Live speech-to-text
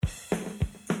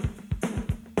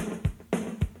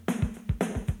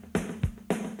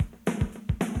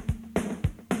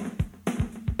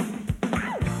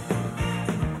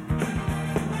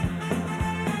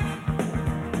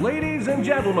Ladies and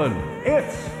gentlemen,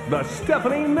 it's the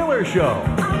Stephanie Miller Show.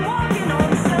 I'm walking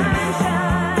on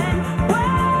sunshine. Whoa,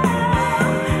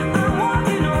 I'm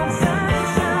walking on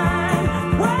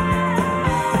sunshine.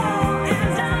 Whoa,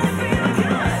 it's time to feel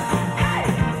good. Hey,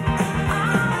 all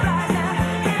right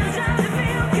now, it's time to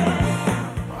feel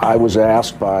good. I was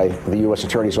asked by the U.S.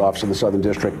 Attorney's Office in the Southern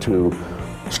District to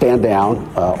stand down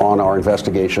on our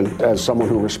investigation. As someone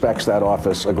who respects that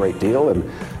office a great deal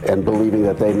and believing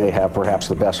that they may have perhaps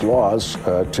the best laws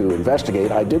to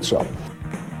investigate, I did so.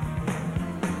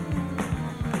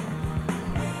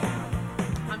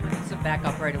 I'm going to sit back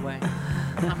up right away.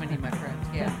 How many, my friend?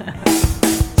 Yeah.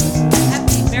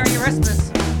 Happy Merry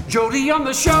Christmas. Jody on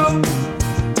the show.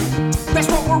 That's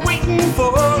what we're waiting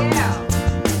for. Yeah.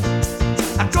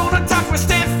 I'm gonna talk with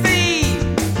Steffi,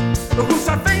 who's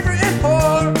our favorite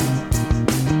for.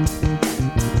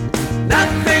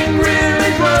 Nothing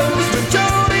really grows with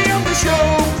Jody on the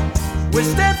show with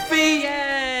Steffi.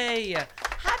 Yay!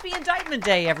 Happy Indictment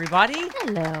Day, everybody.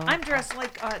 Hello. I'm dressed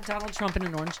like Donald Trump in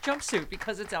an orange jumpsuit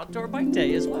because it's Outdoor Bike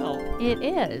Day as well. It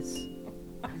is.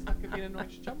 He's not going to be in an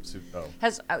orange jumpsuit,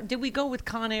 though. Did we go with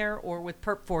Con Air or with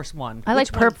Perp Force 1? I like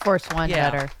Which one? Perp Force 1 Yeah.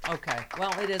 better. Okay.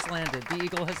 Well, it has landed. The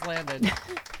Eagle has landed.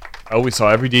 Oh, we saw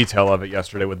every detail of it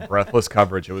yesterday with breathless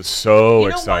coverage. It was so You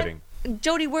know exciting. what?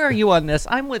 Jody, where are you on this?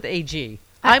 I'm with AG.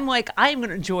 I'm going to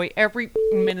enjoy every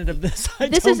minute of this.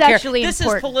 This don't is care. actually This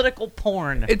important. is political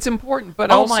porn. It's important,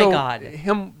 but Oh my also God.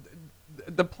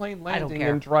 the plane landing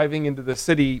care. and driving into the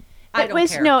city. I It don't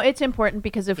was care. no, it's important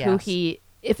because of who Yes. he.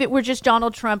 If it were just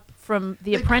Donald Trump from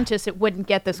The Apprentice, it wouldn't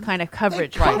get this kind of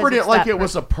coverage. Right. Covered because it it's like that it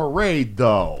was a parade,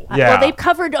 though. person. Yeah. Well, they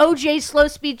covered OJ's slow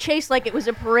speed chase like it was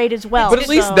a parade as well. But at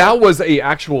least so- that was a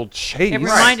actual chase. It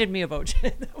reminded me of OJ.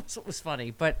 That was what was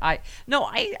funny. But I'm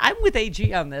with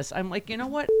AG on this. I'm like, you know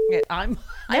what?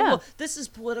 Yeah. This is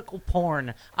political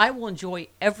porn. I will enjoy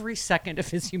every second of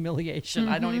his humiliation.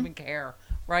 I don't even care.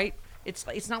 Right?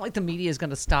 It's not like the media is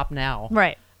going to stop now.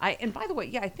 Right. And by the way,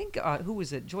 yeah, I think who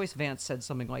was it? Joyce Vance said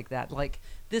something like that. Like,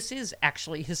 this is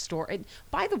actually historic. And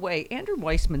by the way, Andrew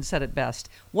Weissman said it best.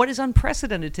 What is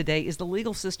unprecedented today is the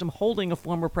legal system holding a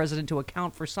former president to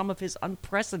account for some of his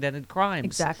unprecedented crimes.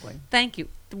 Exactly. Thank you.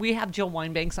 We have Jill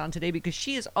Wine-Banks on today because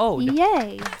she is owed.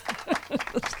 Yay.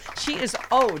 She is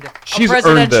owed She's a earned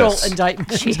presidential this.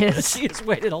 indictment. She is. She has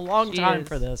waited a long time is.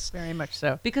 for this. Very much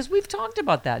so. Because we've talked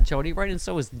about that, Jody, right? And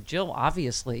so is Jill,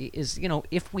 obviously, is,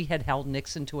 if we had held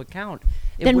Nixon to account.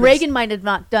 Then Reagan might have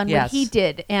not done Yes. what he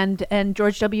did, and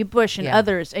George W. Bush and Yeah.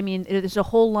 others. I mean, there's a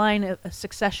whole line of a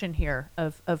succession here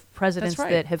of presidents That's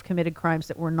right. that have committed crimes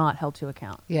that were not held to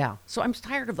account. Yeah. So I'm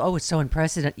tired of, it's so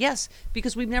unprecedented. Yes,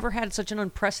 because we've never had such an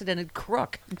unprecedented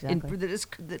crook Exactly.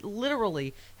 that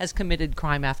literally has committed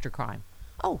crime after crime.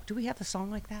 Oh, do we have a song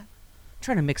like that? I'm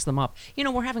trying to mix them up.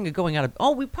 We're having a going out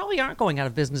of, we probably aren't going out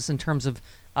of business in terms of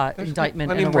indictment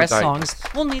plenty and more arrest indictments.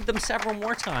 songs. We'll need them several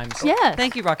more times. Yes.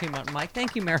 Thank you, Rocky Mountain Mike.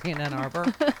 Thank you, Marion Ann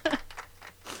Arbor.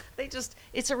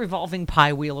 It's a revolving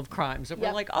pie wheel of crimes. And we're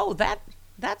Yep. like,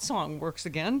 that song works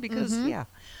again because, yeah.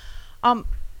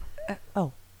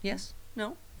 Yes?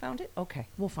 No? Found it? Okay,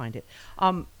 we'll find it.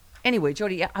 Anyway,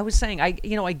 Jody, I was saying, I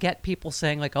get people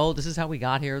saying like, oh, this is how we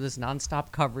got here, this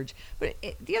nonstop coverage. But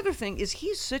the other thing is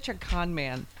he's such a con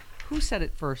man. Who said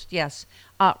it first? Yes.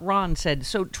 Ron said,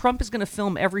 so Trump is going to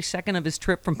film every second of his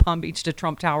trip from Palm Beach to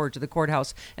Trump Tower to the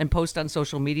courthouse and post on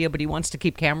social media, but he wants to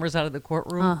keep cameras out of the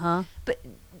courtroom. Uh-huh. But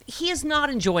he is not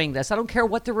enjoying this. I don't care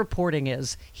what the reporting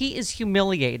is. He is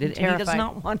humiliated, and he does Terrified.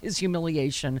 not want his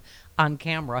humiliation on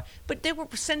camera. But they were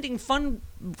sending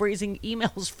fundraising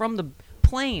emails from the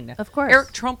plane. Of course.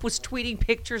 Eric Trump was tweeting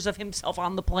pictures of himself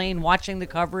on the plane watching the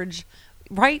coverage,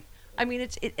 right? I mean,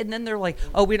 and then they're like,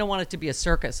 oh, we don't want it to be a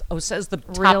circus. Oh, says the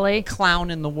top Really?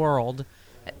 clown in the world.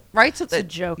 Right? So It's a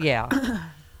joke. Yeah.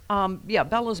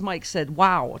 Bellows Mike said,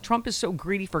 wow, Trump is so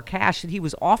greedy for cash that he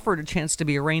was offered a chance to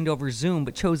be arraigned over Zoom,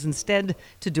 but chose instead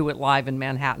to do it live in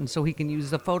Manhattan so he can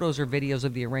use the photos or videos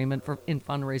of the arraignment in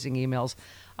fundraising emails.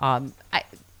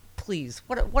 Please,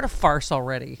 what a farce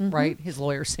already, right? His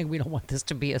lawyers saying we don't want this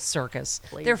to be a circus.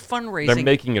 They're fundraising. They're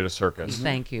making it a circus.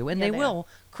 Thank you. And Yeah, they they will,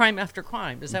 crime after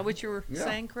crime. Is that what you were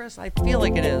saying, Chris? I feel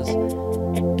like it is.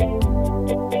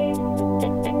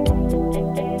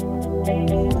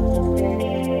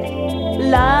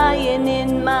 Lying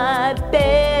in my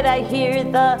bed, I hear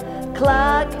the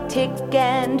clock tick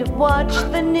and watch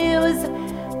the news.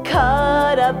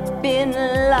 Caught up in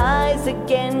lies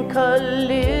again,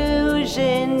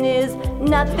 collusion is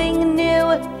nothing new.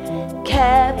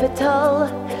 Capitol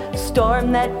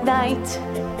storm that night,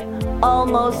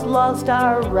 almost lost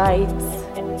our rights.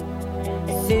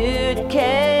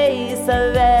 Suitcase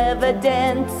of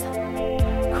evidence,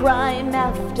 crime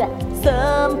after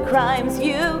some crimes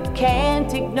you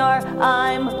can't ignore.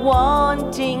 I'm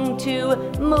wanting to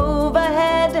move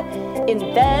ahead,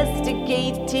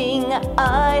 investigating.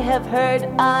 I have heard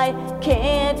I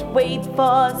can't wait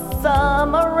for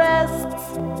some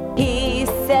arrests. He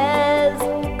says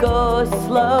go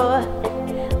slow.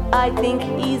 I think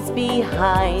he's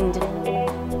behind.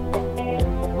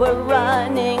 We're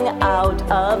running out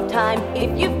of time.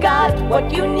 If you've got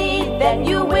what you need, then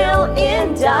you will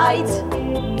indict.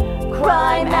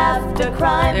 Crime after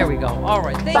crime. There we go. All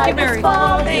right. Thank By you, Mary. this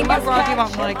fall, Thank you, must Rocky catch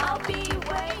Mountain him. Mike. I'll be waiting.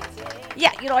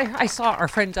 Yeah, I saw our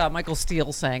friend Michael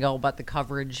Steele saying, about the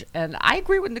coverage, and I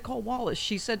agree with Nicole Wallace.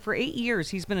 She said for 8 years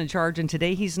he's been in charge, and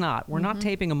today he's not. We're not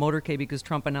taping a motorcade because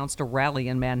Trump announced a rally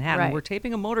in Manhattan. Right. We're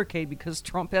taping a motorcade because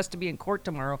Trump has to be in court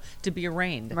tomorrow to be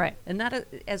arraigned. Right. And that,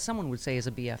 as someone would say, is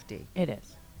a BFD. It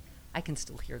is. I can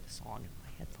still hear the song in my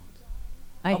headphones.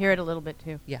 I hear it a little bit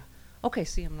too. Yeah. Okay,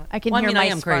 see, I'm not. I can well, hear I mean, my I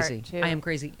am spark, crazy. too. I am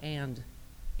crazy, and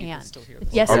you can And. still hear the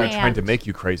Yes, Are we and. trying to make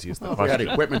you crazy? Is the If we had question.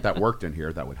 equipment that worked in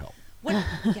here, that would help. What?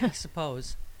 Yeah, I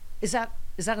suppose. Is that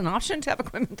an option to have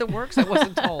equipment that works? I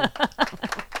wasn't told.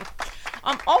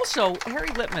 Also, Harry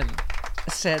Littman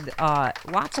said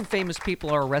lots of famous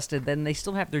people are arrested, then they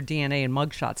still have their DNA and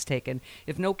mugshots taken.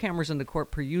 If no cameras in the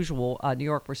court per usual, New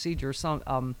York procedure,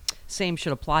 same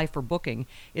should apply for booking.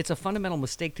 It's a fundamental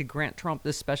mistake to grant Trump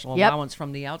this special Yep. allowance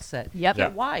from the outset. Yep. Yeah,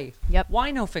 Yep. why? Yep. Why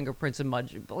no fingerprints and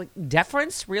mud? Like,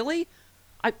 deference, really?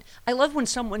 I love when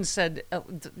someone said,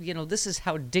 this is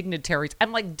how dignitaries.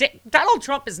 I'm like, Donald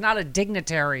Trump is not a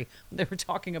dignitary. They were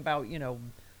talking about,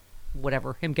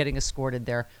 whatever, him getting escorted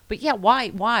there. But yeah, why?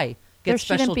 Get There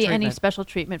special shouldn't be any treatment? special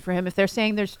treatment for him. If they're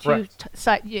saying there's two, Correct.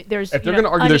 there's If they're going to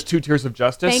argue there's 2 tiers of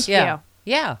justice, Thank Yeah, you.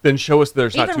 yeah. then show us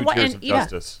there's not Even 2 whi- tiers and- of yeah,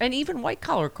 justice. and even white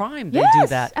collar crime, they do Yes,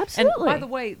 that. absolutely. And by the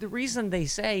way, the reason they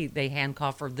say they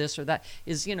handcuff or this or that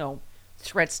is,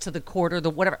 threats to the court or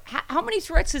the whatever. How many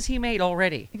threats has he made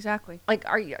already? Exactly. Like,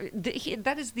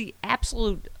 that is the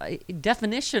absolute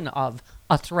definition of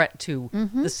a threat to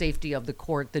the safety of the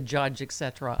court, the judge,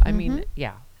 etc. I mean,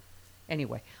 yeah.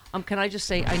 Anyway, can I just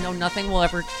say, I know nothing will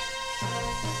ever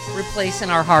replace in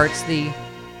our hearts the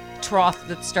trough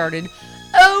that started,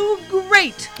 oh,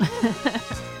 great!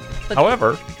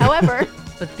 However, However,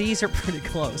 But these are pretty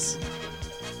close.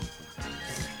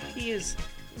 He is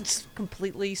just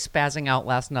completely spazzing out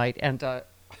last night, and what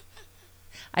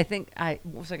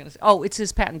was I going to say? Oh, it's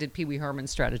his patented Pee Wee Herman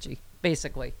strategy,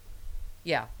 basically.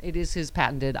 Yeah, it is his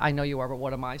patented, I know you are, but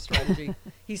what am I strategy.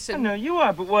 He said, I know you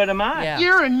are, but what am I? yeah.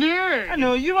 You're a nerd. I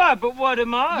know you are, but what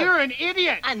am I? You're an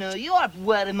idiot. I know you are, but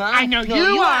what am I? I know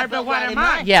you are, but what am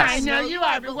I? Yes. I know you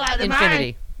are, but what am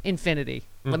Infinity. Infinity.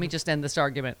 Let me just end this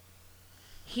argument.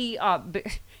 He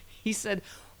said,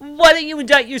 why don't you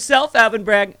indict yourself, Alvin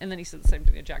Bragg? And then he said the same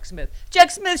thing to Jack Smith. Jack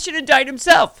Smith should indict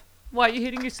himself. Why are you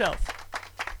hitting yourself?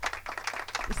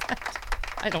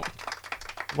 I don't.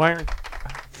 why aren't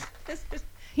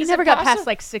he Is never it got possible? past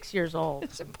like 6 years old.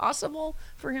 Is it possible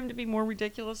for him to be more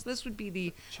ridiculous? This would be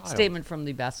the statement from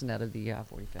the bassinet of the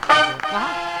 45th.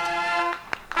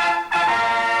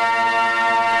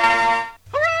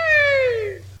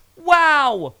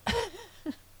 Wow!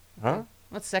 Huh?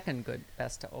 What's second good?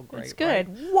 Best to oh great. It's good.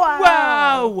 Right?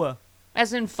 Wow!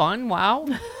 As in fun, wow.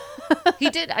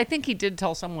 I think he did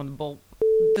tell someone,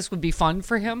 this would be fun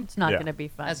for him. It's not Yeah. going to be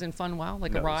fun. As in fun, wow?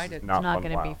 Like No, a ride? this is it's not not fun,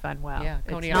 going to wow. be fun. Wow. Yeah, It's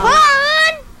Cody, not.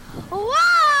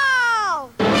 Wow!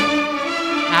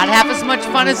 Not half as much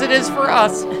fun as it is for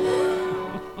us.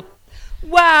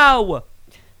 Wow!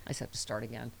 I just have to start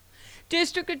again.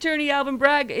 District Attorney Alvin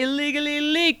Bragg illegally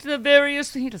leaked the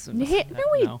various... He doesn't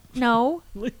know. No.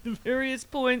 Leaked the various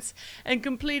points and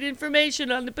complete information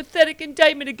on the pathetic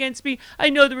indictment against me. I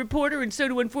know the reporter, and so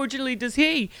do, unfortunately, does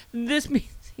he. This means...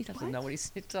 He doesn't know what he's...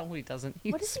 No, he doesn't.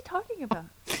 What is he talking about?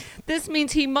 This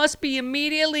means he must be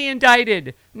immediately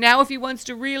indicted. Now, if he wants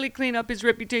to really clean up his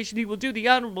reputation, he will do the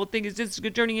honorable thing as district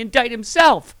attorney and indict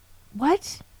himself.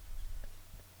 What?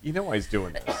 You know why he's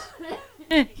doing this.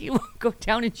 He will go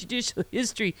down in judicial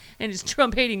history, and his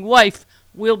Trump-hating wife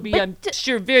will be, I'm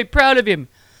sure, very proud of him.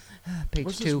 Page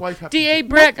What's his 2. wife have to D.A. do-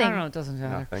 Bragg. I Nothing. don't know. It doesn't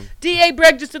matter. Nothing. D.A.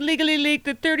 Bragg just illegally leaked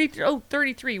the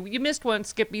 33. You missed one,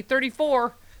 Skippy.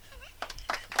 34.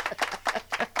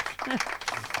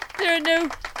 There are no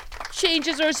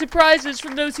changes or surprises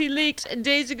from those he leaked and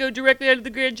days ago directly out of the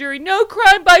grand jury. No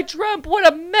crime by Trump.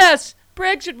 What a mess.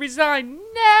 Bragg should resign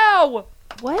now.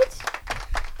 What?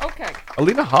 Okay.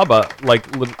 Alina Habba,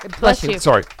 Bless you.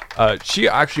 Sorry, she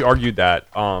actually argued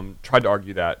that, tried to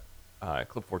argue that,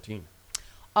 clip 14.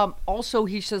 Also,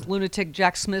 he says lunatic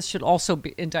Jack Smith should also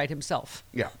indict himself.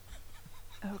 Yeah.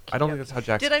 I don't think that's how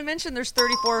Jackson. Did I mention there's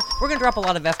 34? We're going to drop a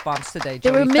lot of F-bombs today,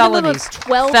 There Jody. were a minimum Felonies. of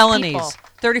 12 felonies. people.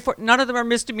 34. None of them are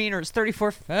misdemeanors.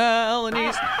 34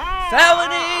 felonies.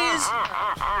 Felonies.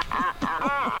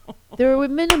 There were a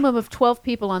minimum of 12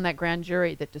 people on that grand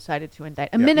jury that decided to indict.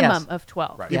 A minimum Yes. of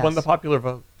 12. Right. He won the popular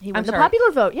vote. He won I'm the sorry.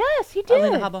 popular vote. Yes, he did.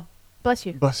 Alina Habba. Bless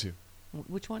you. Bless you.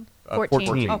 Which one?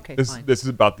 14. Okay, This fine. is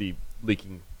about the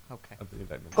leaking Okay. of the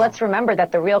indictment. Let's remember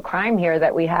that the real crime here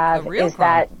that we have The real is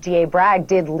crime. that DA Bragg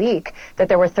did leak that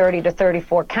there were 30 to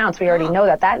 34 counts. We already know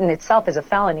that. That in itself is a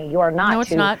felony. You are not No, it's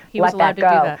to not. He was let allowed that to do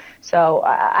go. that. So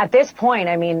at this point,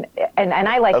 I mean, and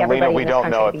I like everybody we in this don't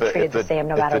country know to be treated the same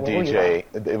no matter if the who you are.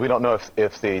 DJ. We don't know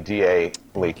if the DA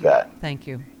leaked that Thank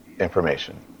you.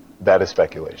 information. That is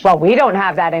speculation. Well, we don't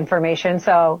have that information,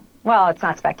 so, well, it's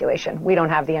not speculation. We don't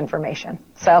have the information.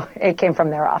 So it came from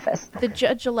their office. The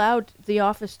judge allowed the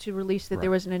office to release that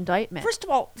there was an indictment. First of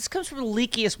all, this comes from the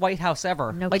leakiest White House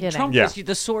ever. No like kidding. Trump Yeah. is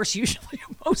the source usually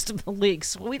of most of the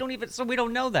leaks. We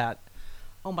don't know that.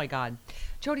 Oh my God.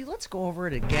 Jody, let's go over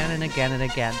it again and again and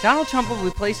again. Donald Trump will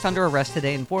be placed under arrest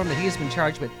today, informed that he has been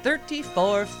charged with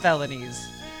 34 felonies.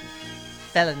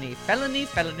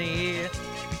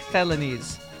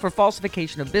 Felonies for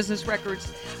falsification of business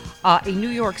records. A New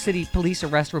York City police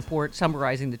arrest report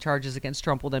summarizing the charges against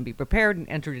Trump will then be prepared and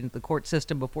entered into the court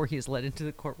system before he is led into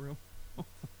the courtroom.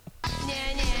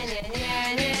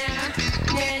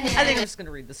 I think I'm just going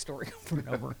to read the story over and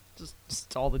over,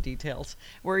 just all the details,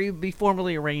 where he'll be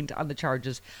formally arraigned on the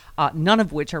charges, none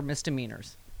of which are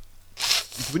misdemeanors.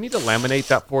 Do we need to laminate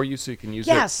that for you so you can use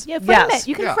Yes. Yeah, frame yes. it.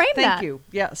 You can frame Thank that. you.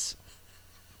 Yes.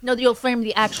 No, you'll frame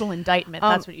the actual indictment.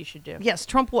 That's what you should do. Yes,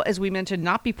 Trump will, as we mentioned,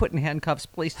 not be put in handcuffs,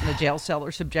 placed in a jail cell,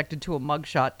 or subjected to a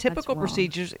mugshot. Typical wrong.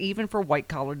 procedures, even for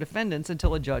white-collar defendants,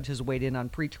 until a judge has weighed in on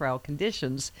pretrial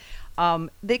conditions.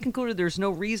 They concluded there's no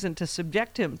reason to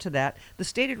subject him to that. The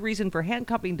stated reason for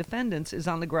handcuffing defendants is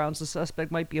on the grounds the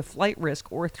suspect might be a flight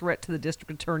risk or a threat to the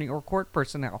district attorney or court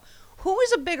personnel. Who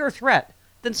is a bigger threat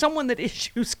than someone that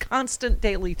issues constant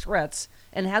daily threats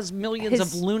and has millions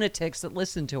of lunatics that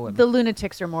listen to him? The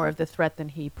lunatics are more of the threat than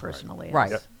he personally is.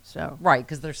 Right. So Right,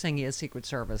 because they're saying he has Secret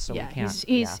Service, so yeah, we can't.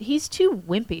 he's too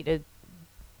wimpy to.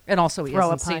 And also, he throw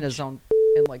a hasn't seen punch. his own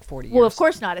in like 40 years. Well, of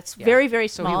course not. It's Yeah. very, very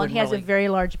So he small, and he wouldn't has a really- very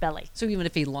large belly. So even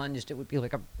if he lunged, it would be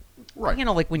like a, Right. you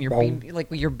know, like when your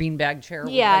beanbag chair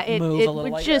would Yeah, like move it a little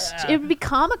would like, just "Ah." it would be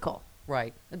comical.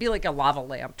 Right. It'd be like a lava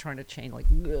lamp trying to chain, like,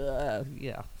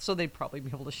 yeah. So they'd probably be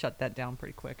able to shut that down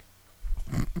pretty quick.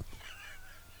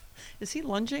 Is he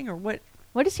lunging or what?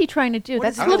 What is he trying to do? What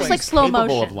That is he looks doing? like He's slow capable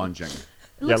motion. of lunging.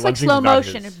 It looks like lunging's slow not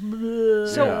motion.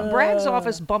 his. So Bragg's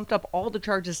office bumped up all the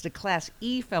charges to Class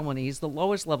E felonies, the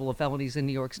lowest level of felonies in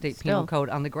New York State Penal Still. Code,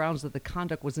 on the grounds that the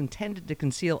conduct was intended to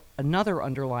conceal another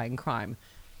underlying crime.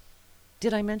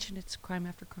 Did I mention it's crime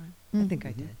after crime? I think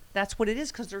I did. That's what it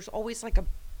is, because there's always like a...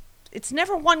 It's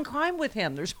never one crime with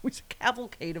him. There's always a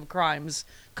cavalcade of crimes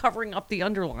covering up the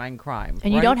underlying crime.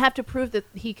 And you right? don't have to prove that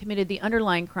he committed the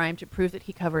underlying crime to prove that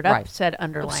he covered up Right. said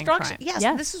underlying Obstruction. crime.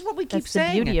 Yes, this is what we keep That's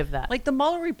saying. the beauty of that. Like the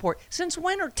Mueller report. Since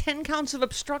when are 10 counts of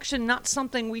obstruction not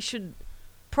something we should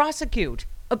prosecute?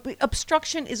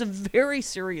 Obstruction is a very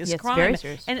serious Yeah, it's crime. very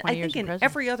serious. And 20 I years think in in prison.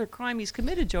 every other crime he's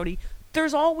committed, Jody,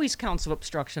 there's always counts of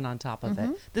obstruction on top of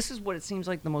Mm-hmm. it. This is what it seems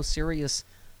like the most serious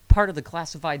part of the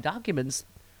classified documents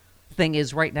thing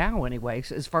is right now, anyway,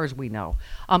 as far as we know.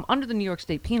 Under the New York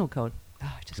State Penal Code,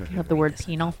 I just can't Love the read word this.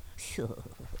 penal.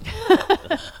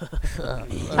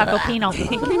 Taco penal.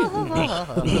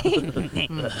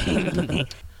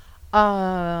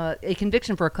 A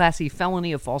conviction for a Class E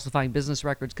felony of falsifying business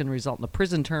records can result in a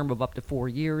prison term of up to 4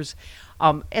 years.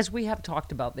 As we have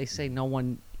talked about, they say no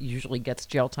one usually gets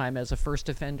jail time as a first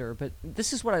offender, but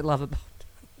this is what I love about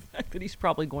the fact that he's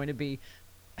probably going to be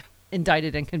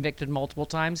indicted and convicted multiple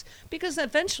times, because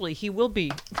eventually he will be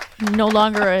No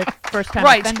longer a first-time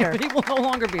right. offender. He will no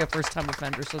longer be a first-time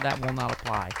offender, so that will not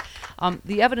apply.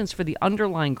 The evidence for the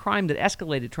underlying crime that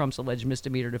escalated Trump's alleged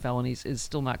misdemeanor to felonies is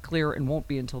still not clear and won't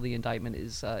be until the indictment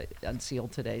is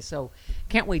unsealed today. So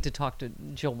can't wait to talk to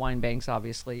Jill Wine-Banks,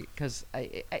 obviously, because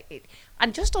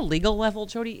on just a legal level,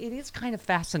 Jody, it is kind of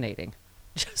fascinating.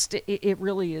 Just it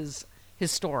really is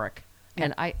historic.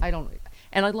 And I don't...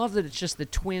 And I love that it's just the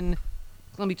twin...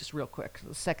 Let me just real quick.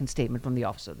 The second statement from the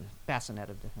Office of the Bassinet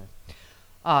of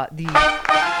the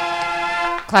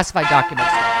classified documents.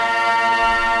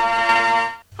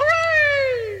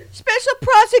 Hooray! Special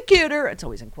prosecutor, it's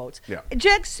always in quotes. Yeah.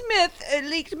 Jack Smith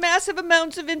leaked massive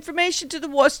amounts of information to the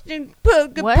Washington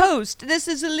What? Post. This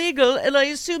is illegal, and I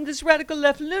assume this radical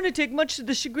left lunatic, much to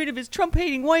the chagrin of his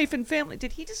Trump-hating wife and family.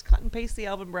 Did he just cut and paste the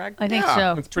Alvin Bragg? I think Yeah,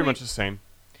 so. it's pretty much the same.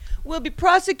 will be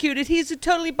prosecuted. He's a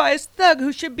totally biased thug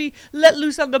who should be let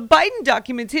loose on the Biden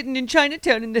documents hidden in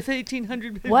Chinatown in the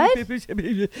 1800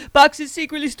 boxes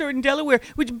secretly stored in Delaware,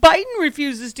 which Biden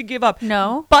refuses to give up.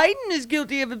 No. Biden is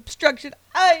guilty of obstruction.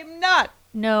 I am not.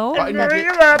 No. Biden No. gave-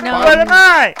 No. Biden- What am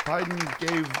I? Biden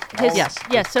gave His, all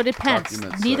yes, so did Pence.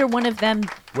 documents, Neither one of them.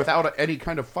 without any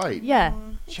kind of fight. Yeah.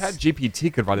 Chat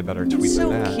GPT could write a better tweet So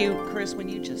than that. cute, Chris, when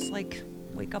you just like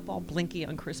wake up all blinky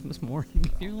on Christmas morning.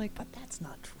 You're like, but that's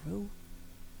not true.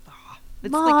 Ah,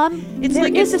 it's Mom, like, it's there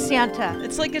like is it's, a Santa.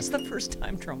 It's like it's the first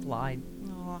time Trump lied.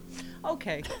 Aw.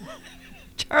 Okay.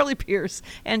 Charlie Pierce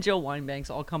and Joe Weinbanks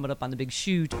all coming up on the big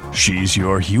shoot. She's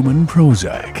your human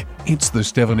Prozac. It's the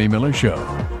Stephanie Miller Show.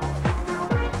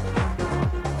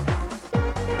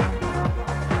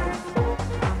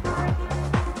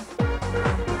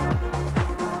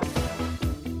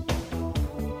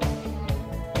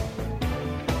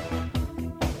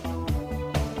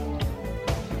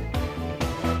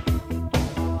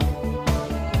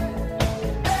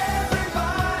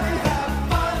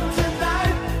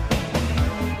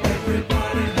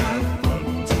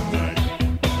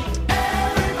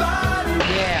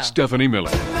 Yeah. Stephanie Miller.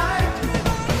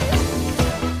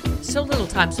 So little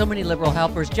time, so many liberal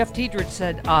helpers. Jeff Tiedrich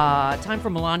said, time for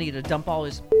Melania to dump all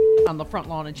his on the front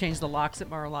lawn and change the locks at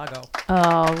Mar-a-Lago.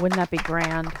 Oh, wouldn't that be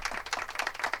grand?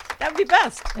 That would be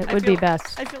best. It would be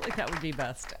best. I feel like that would be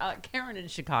best. Karen in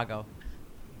Chicago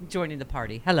joining the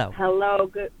party. Hello. Hello.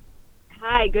 Good.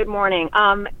 Hi. Good morning.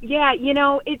 Yeah, you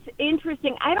know, it's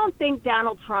interesting. I don't think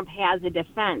Donald Trump has a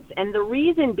defense, and the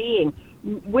reason being,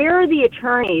 where are the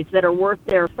attorneys that are worth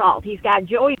their salt? He's got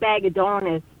Joey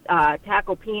Bagadonis,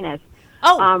 Taco Penis.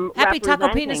 Oh, happy Taco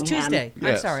representing Penis him. Tuesday. I'm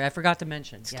Yes. sorry, I forgot to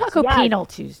mention. Yes. Taco Yes. Penal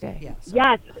Tuesday. Yes.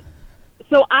 Yes.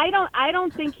 So I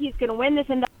don't think he's going to win this.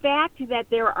 And the fact that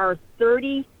there are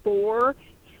 34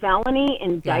 felony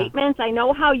indictments. I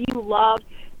know how you love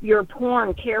your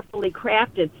porn carefully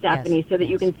crafted, Stephanie, Yes, so that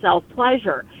you yes. can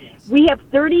self-pleasure. We have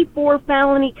 34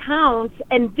 felony counts,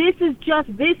 and this is just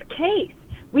this case.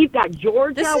 We've got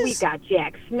Georgia, we've got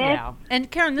Jack Smith. Yeah.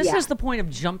 And Karen, this Yeah. is the point of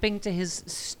jumping to his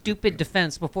stupid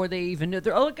defense before they even know.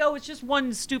 They're, oh, it's just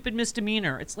one stupid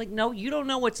misdemeanor. It's like, no, you don't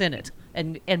know what's in it.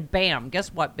 And bam,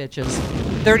 guess what, bitches?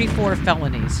 34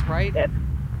 felonies, right?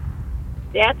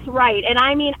 That's right. And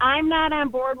I mean, I'm not on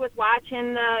board with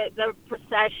watching the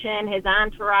procession, his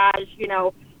entourage, you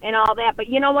know, and all that. But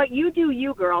you know what? You do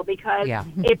you, girl, because Yeah.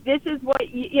 if this is what,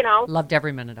 you know, Loved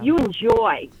every minute of it. you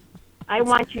enjoy. I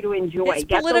want you to enjoy. It's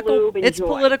Get political. the lube, enjoy. It's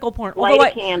political porn. Light Although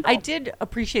a candle. I did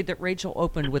appreciate that Rachel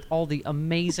opened with all the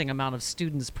amazing amount of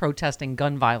students protesting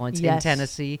gun violence in Yes.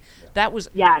 Tennessee. That was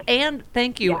Yes. and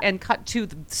thank you. Yes. And cut to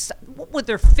what were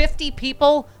there 50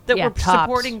 people that Yeah, were tops.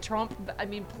 supporting Trump? I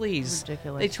mean, please.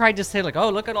 Ridiculous. They tried to say like, oh,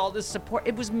 look at all this support.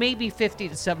 It was maybe 50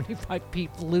 to 75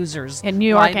 people losers. And New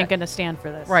York lined ain't up- going to stand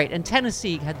for this. Right, and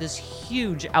Tennessee had this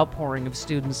huge outpouring of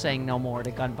students saying no more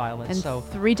to gun violence. And so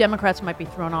 3 Democrats might be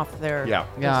thrown off their Yeah.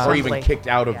 Yeah. Or even assembly. kicked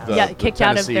out of the, yeah, the kicked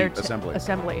out of Tennessee their assembly.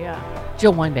 assembly, yeah.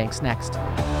 Jill Weinbanks next.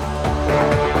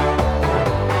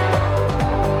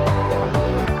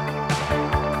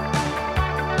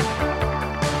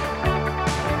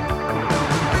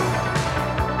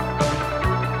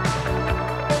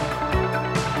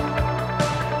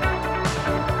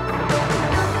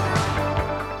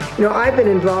 You know, I've been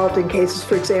involved in cases,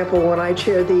 for example, when I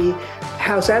chair the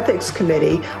House Ethics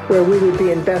Committee, where we would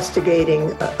be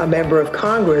investigating a member of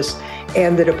Congress,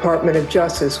 and the Department of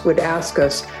Justice would ask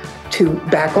us to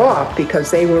back off because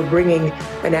they were bringing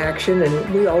an action,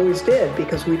 and we always did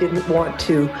because we didn't want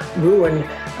to ruin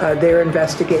their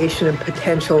investigation and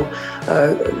potential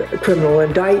criminal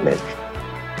indictment.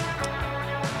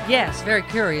 Yes, very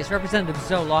curious. Representative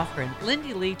Zoe Lofgren.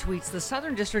 Lindy Lee tweets, the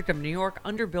Southern District of New York,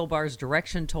 under Bill Barr's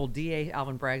direction, told DA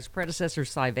Alvin Bragg's predecessor,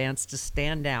 Cy Vance, to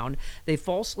stand down. They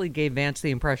falsely gave Vance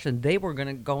the impression they were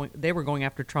going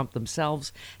after Trump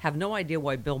themselves. Have no idea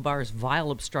why Bill Barr's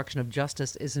vile obstruction of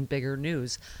justice isn't bigger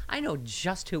news. I know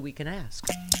just who we can ask.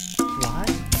 What?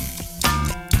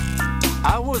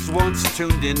 I was once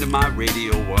tuned into my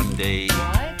radio one day.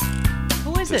 What?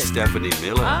 Who is to it? Stephanie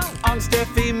Miller. Oh. On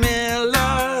Steffi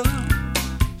Miller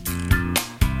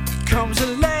comes a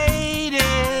lady.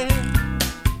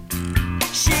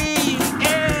 She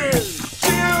is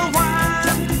Jill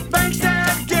Weinbanks,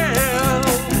 that girl.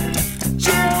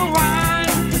 Jill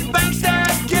Weinbanks,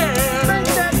 that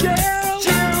girl.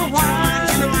 Jill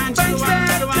Weinbanks,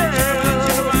 that girl.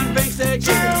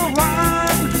 Jill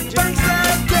Weinbanks,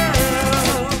 that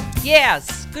girl.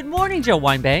 Yes. Good morning, Joe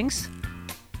Weinbanks.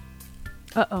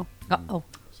 Uh-oh. Uh-oh.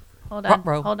 Hold on.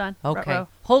 Ruh-roh. Hold on. Okay. Ruh-roh.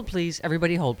 Hold, please.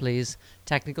 Everybody hold, please.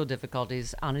 Technical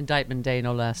difficulties on indictment day,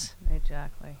 no less.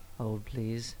 Exactly. Hold,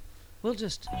 please. We'll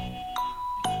just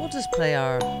play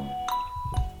our...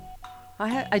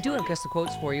 I do have guess the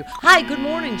quotes for you. Hi, good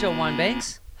morning, Joe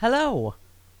Winebanks. Hello.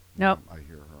 Nope. I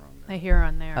hear her on I hear her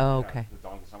on there. Oh, okay. The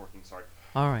dongle not working. Sorry.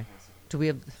 All right. Do we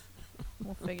have...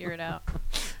 We'll figure it out.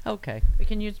 Okay. We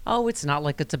can use... Oh, it's not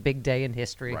like it's a big day in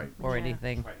history Right. or Yeah.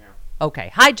 anything. Right now.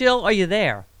 Okay. Hi, Jill. Are you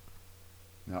there?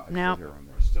 No, I No. still hear her on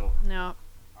there. We're still. No.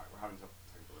 We're having some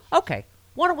technical issues. Okay.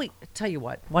 Why don't we tell you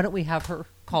what? Why don't we have her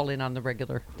call in on the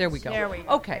regular? There we go. There we go.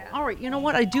 Okay. All right. You know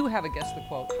what? I do have a guess the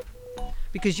quote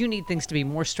because you need things to be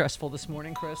more stressful this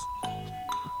morning, Chris.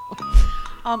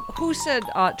 Who said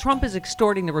Trump is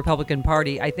extorting the Republican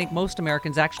Party? I think most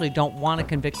Americans actually don't want a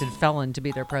convicted felon to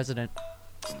be their president.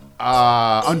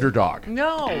 Underdog.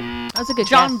 No. That's a good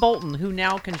John guess. Bolton, who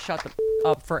now can shut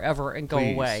up forever and go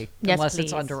Please. away Yes, unless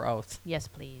it's please. under oath. Yes,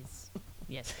 please.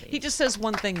 Yes, please. He just says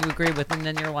one thing you agree with, and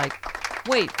then you're like,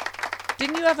 wait,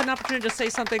 didn't you have an opportunity to say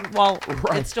something while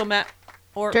it's still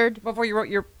or Turd. before you wrote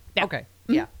your... Yeah. Okay.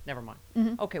 Yeah, never mind.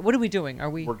 Okay, what are we doing? Are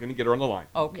we... We're gonna get her on the line.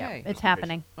 Okay. It's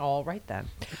happening. All right,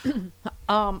 then.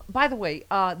 By the way,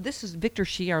 this is Victor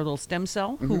Shee, our little stem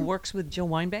cell, who works with Jill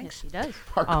Winebanks. Yes, he does.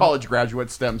 Our college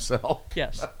graduate stem cell.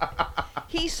 Yes.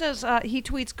 He says, he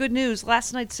tweets, good news.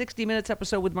 Last night's 60 Minutes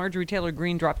episode with Marjorie Taylor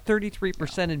Greene dropped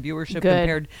 33% in viewership Good.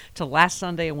 compared to last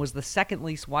Sunday and was the second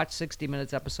least watched 60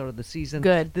 Minutes episode of the season.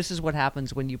 Good. This is what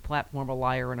happens when you platform a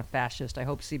liar and a fascist. I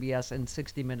hope CBS and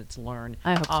 60 Minutes learn.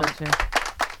 I hope so, too.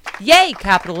 Yay,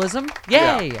 capitalism.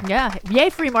 Yay. Yeah. Yay,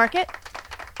 free market.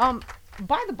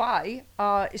 By the by,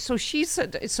 so she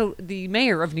said, so the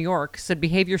mayor of New York said,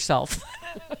 behave yourself.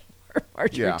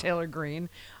 Marjorie Yeah. Taylor Greene.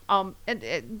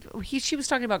 She was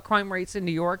talking about crime rates in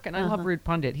New York, and I love Rude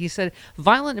Pundit. He said,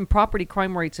 violent and property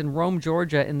crime rates in Rome,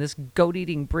 Georgia, in this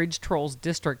goat-eating bridge trolls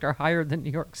district are higher than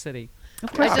New York City.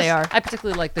 Of course they are. I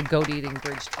particularly like the goat-eating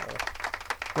bridge troll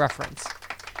reference.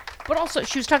 But also,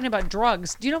 she was talking about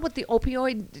drugs. Do you know what the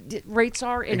opioid rates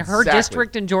are in her Exactly.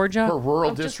 district in Georgia? Her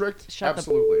rural Just district? shut the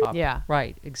Absolutely. up. Yeah.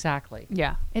 Right, exactly.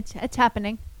 Yeah. It's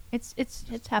happening. It's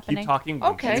happening. Keep talking.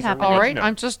 Okay, It's all happening. right. No.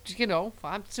 I'm just,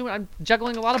 I'm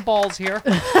juggling a lot of balls here.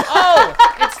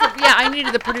 It's I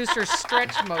needed the producer's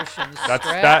stretch motion.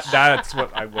 That's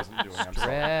what I wasn't doing. I'm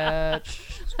sorry.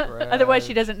 Stretch. Otherwise,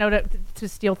 she doesn't know to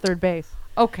steal third base.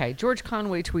 Okay, George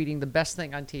Conway tweeting the best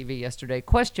thing on TV yesterday.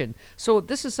 Question: so if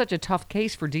this is such a tough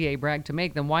case for D.A. Bragg to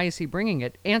make, then why is he bringing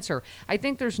it? Answer: I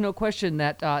think there's no question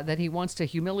that that he wants to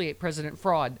humiliate President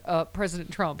Trump. A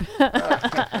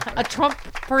Trump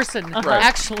person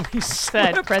actually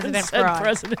Said President Fraud.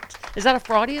 President. Is that a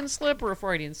Freudian slip or a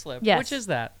Freudian slip? Yes. Which is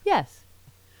that? Yes.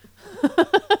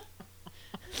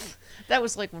 That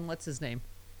was like when what's his name?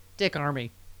 Dick Armey.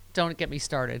 Don't get me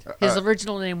started. His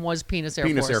original name was Penis Air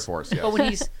Force. Penis Air Force, yes. But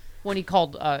when he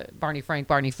called Barney Frank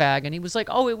Barney Fag, and he was like,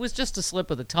 oh, it was just a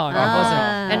slip of the tongue. It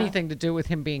wasn't anything to do with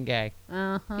him being gay.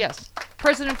 Yes.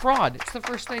 President Fraud. It's the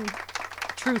first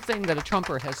true thing that a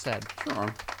Trumper has said.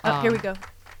 Sure. Here we go.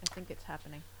 I think it's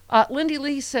happening. Lindy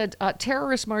Lee said,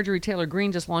 terrorist Marjorie Taylor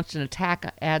Greene just launched an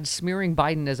attack ad smearing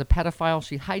Biden as a pedophile.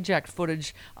 She hijacked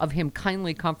footage of him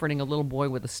kindly comforting a little boy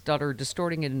with a stutter,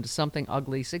 distorting it into something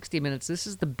ugly. 60 Minutes. This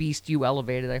is the beast you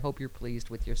elevated. I hope you're pleased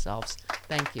with yourselves.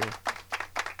 Thank you.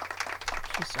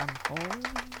 She's on hold.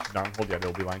 She's not on hold yet.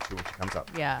 It'll be line 2 when she comes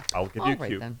up. Yeah. I'll give you All a right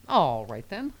cue. then. All right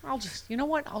then. I'll just, you know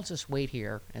what? I'll just wait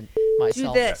here and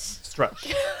myself. Do this.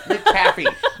 Stretch. Make taffy.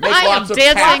 Make I am lots of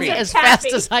dancing taffy. as fast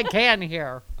as I can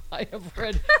here. I have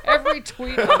read every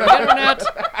tweet on the internet.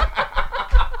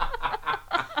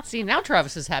 See, now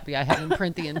Travis is happy I haven't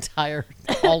print the entire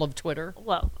all of Twitter.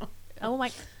 Whoa. Oh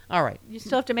my. All right. You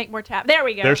still have to make more tap. There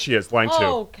we go. There she is. Line 2.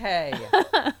 Okay.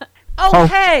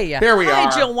 Okay. There we Hi,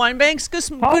 are. Jill Winebanks.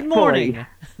 Good morning.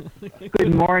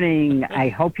 Good morning. I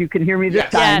hope you can hear me this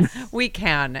time. Yes. We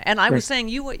can. And I was saying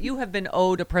you have been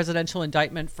owed a presidential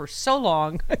indictment for so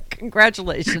long.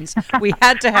 Congratulations. We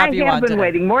had to have you I have on been today.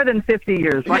 waiting more than 50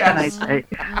 years. What can I say?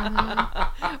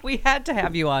 We had to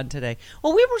have you on today.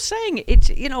 Well, we were saying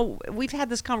it's, we've had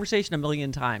this conversation a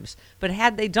million times, but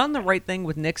had they done the right thing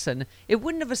with Nixon, it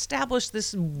wouldn't have established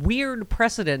this weird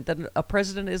precedent that a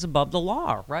president is above the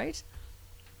law, right?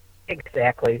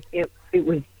 Exactly. It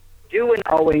was due and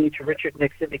owing to Richard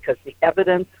Nixon because the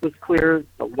evidence was clear,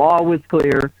 the law was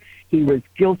clear, he was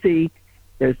guilty,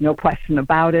 there's no question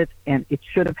about it, and it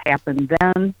should have happened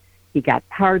then. He got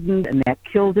pardoned, and that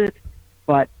killed it.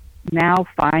 But now,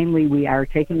 finally, we are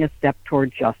taking a step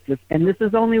toward justice, and this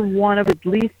is only one of at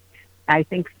least, I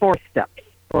think, 4 steps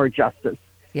toward justice.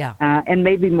 Yeah. And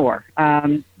maybe more.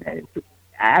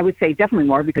 I would say definitely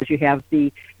more because you have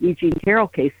the E. Jean Carroll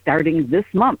case starting this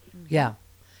month. Yeah.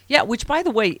 Yeah, which, by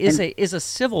the way, is a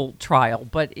civil trial,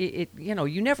 but it you know,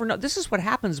 you never know. This is what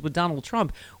happens with Donald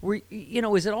Trump, where, you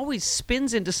know, is it always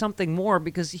spins into something more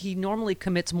because he normally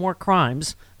commits more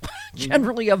crimes,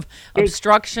 generally of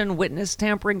obstruction, witness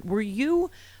tampering. Were you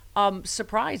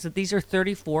surprised that these are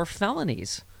 34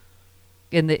 felonies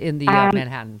in the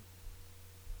Manhattan?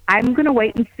 I'm going to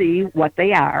wait and see what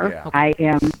they are. Yeah. Okay. I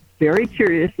am very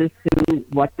curious as to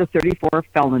what the 34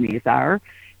 felonies are.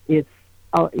 It's,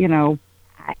 you know,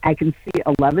 I can see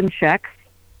 11 checks.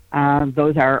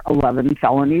 Those are 11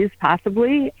 felonies,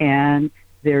 possibly. And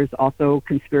there's also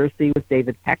conspiracy with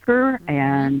David Pecker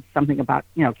and something about,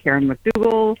 you know, Karen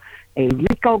McDougal, a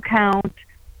RICO count.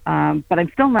 But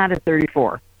I'm still not at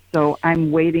 34. So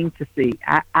I'm waiting to see.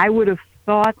 I would have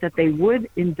thought that they would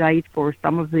indict for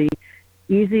some of the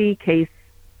easy case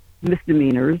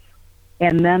misdemeanors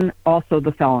and then also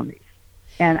the felonies.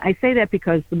 And I say that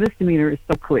because the misdemeanor is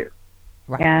so clear.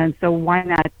 Right. And so why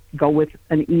not go with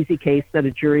an easy case that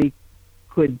a jury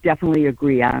could definitely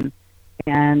agree on?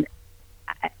 And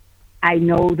I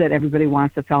know that everybody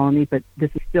wants a felony, but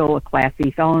this is still a Class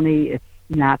E felony. It's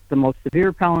not the most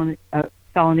severe felony.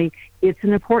 It's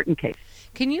an important case.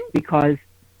 Can you? Because.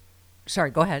 Sorry,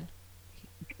 go ahead.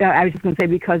 I was just going to say,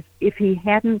 because if he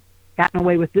hadn't gotten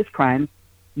away with this crime,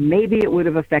 maybe it would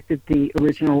have affected the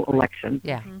original election.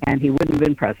 Yeah. And he wouldn't have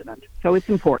been president. So it's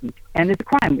important, and it's a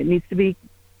crime. It needs to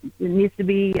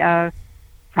be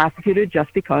prosecuted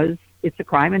just because it's a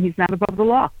crime and he's not above the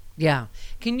law. Yeah.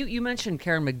 Can you mentioned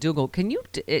Karen McDougal. Can you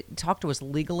talk to us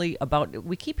legally about?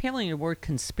 We keep hearing the word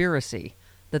conspiracy.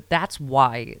 That's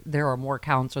why there are more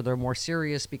counts or they're more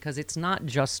serious, because it's not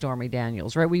just Stormy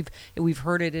Daniels, right? We've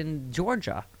heard it in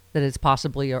Georgia that it's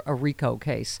possibly a RICO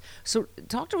case. So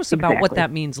talk to us about what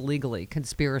that means legally,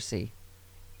 conspiracy.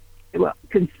 Well,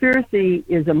 conspiracy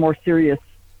is a more serious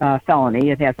felony.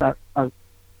 It has a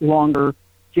longer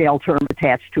jail term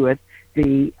attached to it.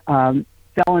 The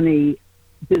felony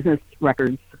business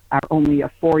records are only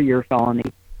a 4-year felony.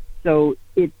 So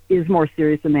it is more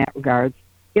serious in that regard.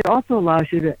 It also allows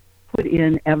you to put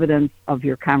in evidence of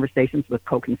your conversations with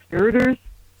co-conspirators,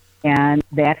 and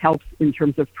that helps in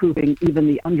terms of proving even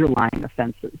the underlying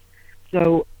offenses.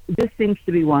 So this seems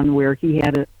to be one where he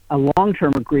had a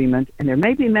long-term agreement, and there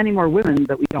may be many more women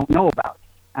that we don't know about.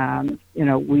 You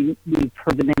know, we've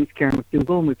heard the names Karen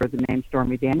McDougal and we've heard the name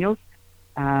Stormy Daniels,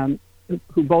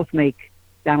 who both make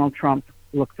Donald Trump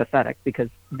look pathetic because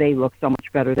they look so much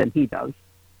better than he does.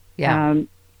 Yeah.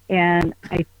 And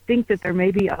I think that there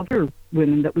may be other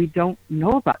women that we don't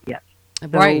know about yet. So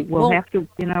Right. we'll have to,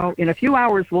 you know, in a few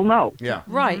hours we'll know. Yeah.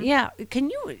 Right. Yeah. Can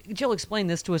you, Jill, explain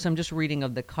this to us? I'm just reading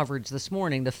of the coverage this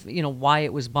morning. Why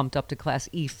it was bumped up to Class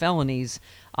E felonies.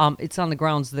 It's on the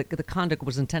grounds that the conduct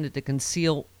was intended to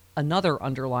conceal another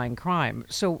underlying crime.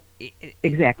 So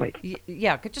exactly.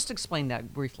 Yeah. Could just explain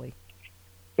that briefly.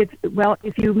 Well,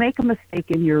 if you make a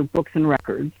mistake in your books and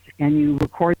records and you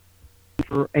record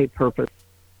for a purpose,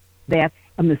 that's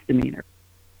a misdemeanor.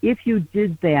 If you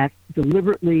did that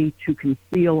deliberately to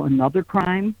conceal another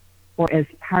crime or as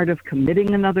part of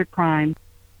committing another crime,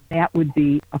 that would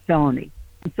be a felony.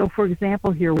 And so, for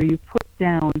example, here where you put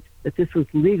down that this was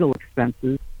legal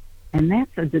expenses, and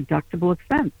that's a deductible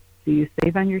expense, so you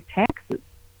save on your taxes.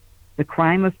 The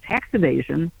crime of tax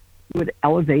evasion would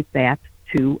elevate that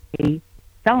to a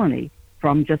felony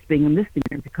from just being a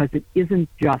misdemeanor, because it isn't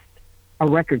just a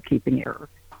record-keeping error.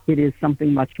 It is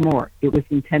something much more. It was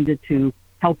intended to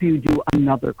help you do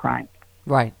another crime.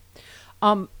 Right.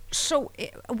 So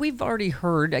we've already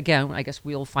heard, again, I guess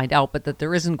we'll find out, but that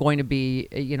there isn't going to be,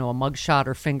 a mugshot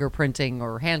or fingerprinting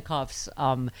or handcuffs.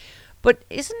 But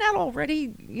isn't that already,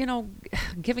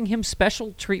 giving him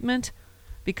special treatment?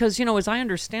 Because, as I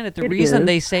understand it, the reason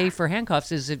they say for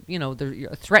handcuffs is, they're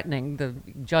threatening the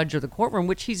judge or the courtroom,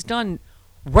 which he's done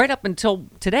right up until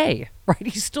today, right?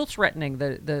 He's still threatening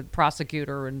the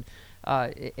prosecutor and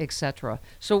et cetera.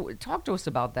 So talk to us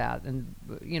about that, and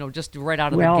just right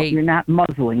out of the gate. Well, you're not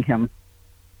muzzling him.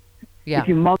 Yeah. If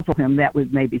you muzzle him, that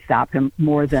would maybe stop him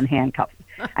more than handcuffs.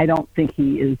 I don't think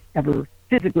he is ever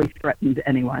physically threatened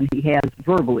anyone. He has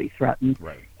verbally threatened,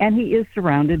 right. And he is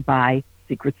surrounded by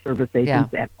Secret Service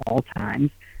agents at all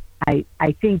times. I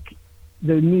think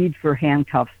the need for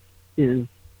handcuffs is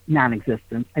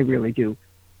non-existent. I really do.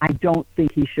 I don't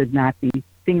think he should not be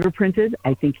fingerprinted.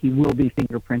 I think he will be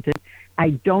fingerprinted.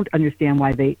 I don't understand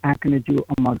why they aren't going to do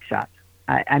a mugshot.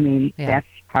 I mean, that's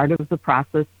part of the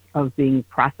process of being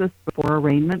processed before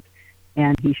arraignment,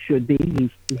 and he should be.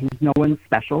 He's no one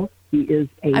special. He is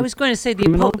a. I was going to say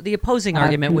the opposing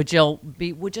argument would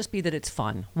just be that it's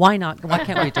fun. Why not? Why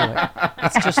can't we do it?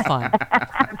 It's just fun.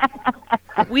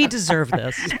 We deserve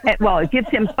this. Well, it gives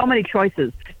him so many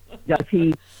choices. Does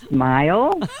he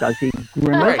smile? Does he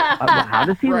grimace? How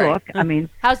does he look? I mean,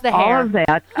 how's the all hair? of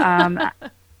that.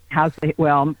 How's the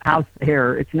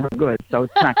hair? It's never good, so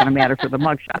it's not going to matter for the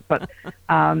mugshot. But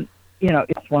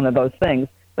it's one of those things.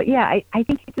 But yeah, I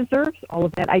think he deserves all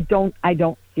of that. I don't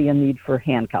see a need for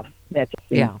handcuffs. That just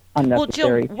seems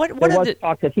unnecessary. Well, Jill, there was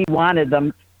talk that he wanted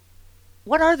them.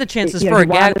 What are the chances for a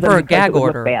gag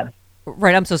order? Bad.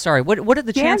 Right, I'm so sorry. What are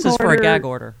the chances for a gag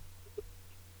order?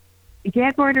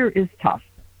 Gag order is tough.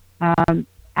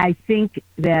 I think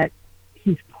that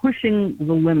he's pushing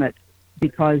the limit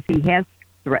because he has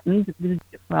threatened,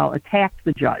 attacked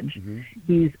the judge. Mm-hmm.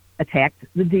 He's attacked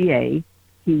the DA.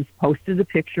 He's posted a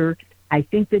picture. I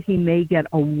think that he may get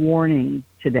a warning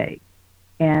today,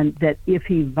 and that if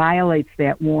he violates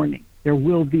that warning, there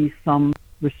will be some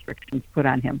restrictions put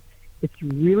on him. It's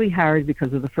really hard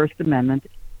because of the First Amendment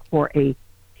for a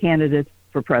candidate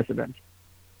for president.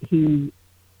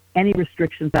 Any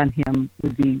restrictions on him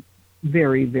would be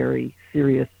very, very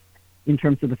serious in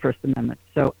terms of the First Amendment.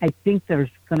 So I think there's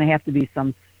going to have to be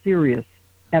some serious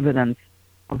evidence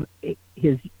of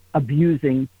his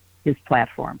abusing his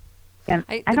platform. And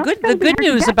the good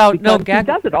news about no gag,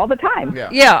 he does it all the time.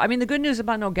 Yeah, I mean the good news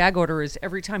about no gag order is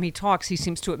every time he talks, he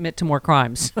seems to admit to more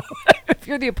crimes. If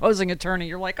you're the opposing attorney,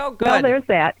 you're like, oh, good. Well, there's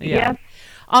that. Yeah.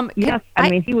 Yes. Yes. I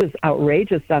mean, he was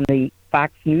outrageous on the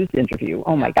Fox News interview.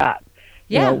 Oh my God.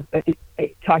 Yeah.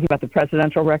 Talking about the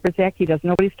Presidential Records Act, he doesn't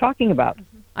know what he's talking about.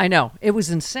 I know, it was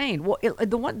insane. Well,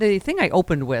 the thing I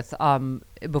opened with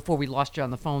before we lost you on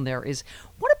the phone there is,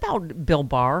 what about Bill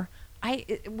Barr? I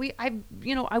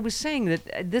was saying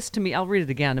that this to me. I'll read it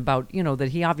again about that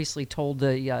he obviously told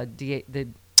the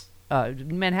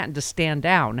Manhattan to stand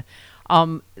down.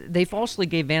 They falsely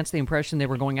gave Vance the impression they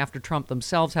were going after Trump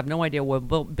themselves. Have no idea why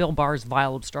Bill Barr's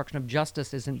vile obstruction of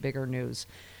justice isn't bigger news.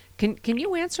 Can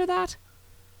you answer that?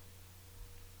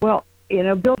 Well,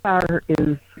 Bill Barr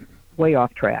is way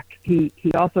off track. He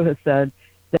also has said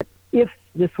that if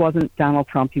this wasn't Donald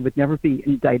Trump, he would never be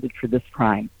indicted for this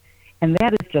crime. And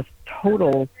that is just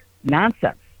total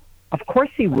nonsense. Of course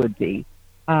he would be.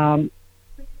 I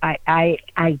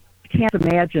can't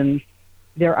imagine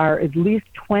there are at least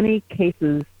 20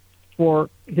 cases for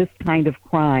this kind of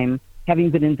crime having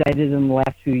been indicted in the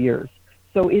last few years.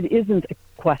 So it isn't a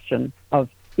question of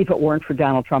if it weren't for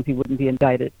Donald Trump, he wouldn't be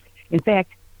indicted. In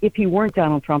fact, if he weren't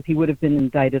Donald Trump, he would have been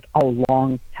indicted a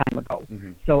long time ago.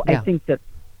 Mm-hmm. So I think that,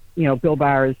 Bill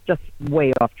Barr is just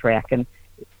way off track. And,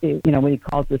 when he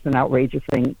calls this an outrageous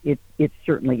thing, it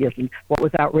certainly isn't. What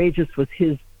was outrageous was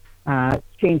his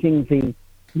changing the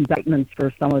indictments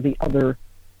for some of the other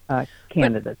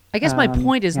candidates. But I guess my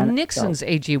point is Nixon's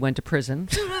AG went to prison.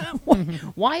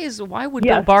 Why would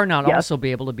Bill Barr not also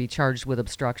be able to be charged with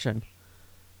obstruction?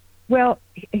 Well,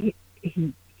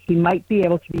 he might be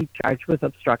able to be charged with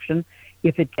obstruction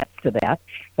if it gets to that.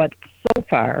 But so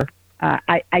far,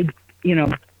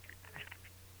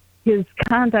 his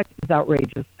conduct is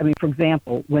outrageous. I mean, for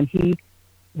example, when he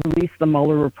released the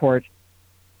Mueller report,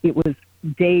 it was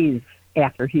days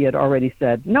after he had already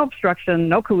said, no obstruction,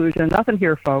 no collusion, nothing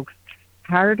here, folks.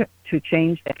 Hard to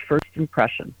change that first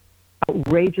impression.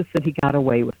 Outrageous that he got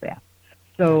away with that.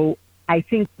 So I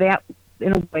think that,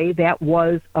 in a way, that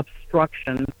was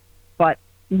obstruction, but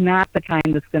not the kind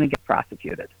that's going to get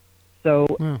prosecuted. So,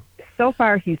 so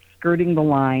far he's skirting the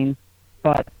line,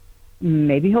 but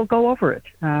maybe he'll go over it.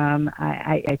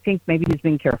 I think maybe he's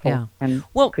being careful and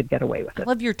could get away with it. I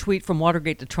love your tweet, from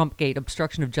Watergate to Trumpgate,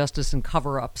 obstruction of justice and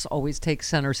cover-ups always take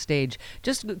center stage.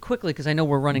 Just quickly, because I know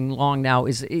we're running long now,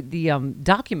 is the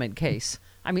document case.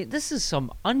 I mean, this is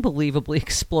some unbelievably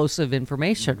explosive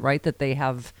information, right, that they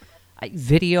have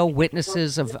video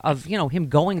witnesses of him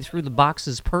going through the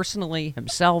boxes personally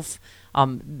himself,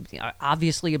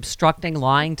 obviously obstructing,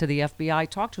 lying to the FBI.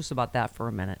 Talk to us about that for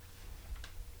a minute.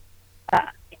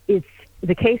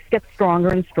 The case gets stronger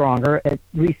and stronger, at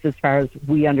least as far as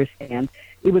we understand.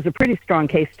 It was a pretty strong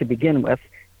case to begin with.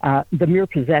 The mere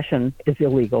possession is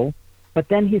illegal, but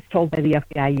then he's told by the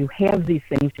FBI, you have these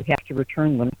things, you have to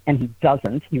return them, and he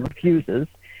doesn't. He refuses.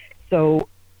 So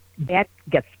that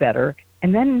gets better.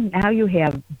 And then now you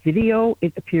have video,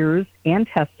 it appears, and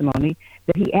testimony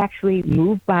that he actually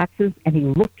moved boxes and he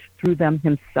looked through them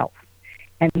himself.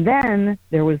 And then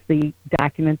there was the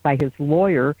document by his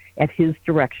lawyer at his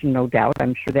direction, no doubt.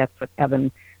 I'm sure that's what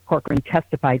Evan Corcoran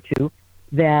testified to,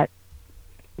 that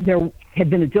there had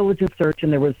been a diligent search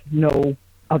and there was no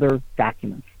other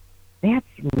documents. that's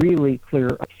really clear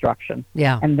obstruction.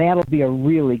 Yeah. And that'll be a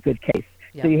really good case.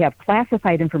 Yeah. So you have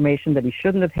classified information that he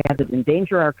shouldn't have had that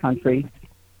endanger our country,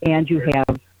 and you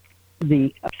have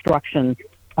the obstruction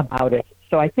about it.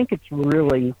 So I think it's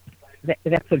really,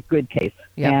 that's a good case.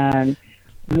 Yeah. And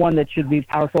one that should be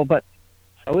powerful, but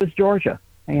so is Georgia.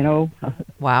 You know,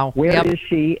 wow. Where is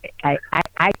she?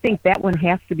 I think that one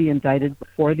has to be indicted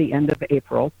before the end of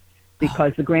April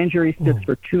because the grand jury sits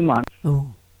for 2 months.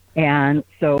 Ooh. And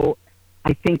so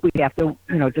I think we have to,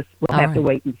 we'll have to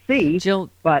wait and see. Jill,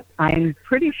 but I'm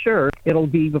pretty sure it'll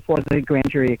be before the grand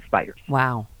jury expires.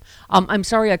 Wow. I'm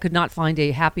sorry I could not find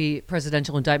a happy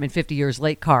presidential indictment 50 years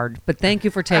late card, but thank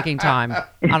you for taking time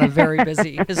on a very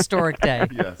busy, historic day.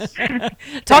 Yes.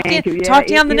 Talk to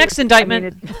you on the next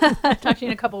indictment. Talk to you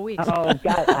in a couple of weeks. Oh,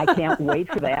 God, I can't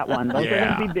wait for that one. Those are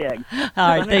going to be big.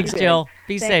 All right, thanks, Jill.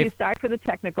 Be Thank safe. You. Sorry for the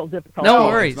technical difficulty. No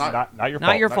worries. Not your fault.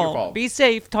 Not your fault. Be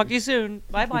safe. Talk to you soon.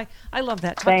 Bye-bye. I love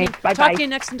that. Thanks. Bye-bye. Talk to you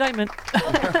next indictment.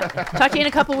 Talk to you in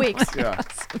a couple of weeks. Yeah.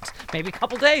 Maybe a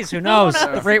couple days. Who knows?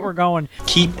 The rate we're going.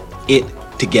 Keep it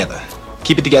together.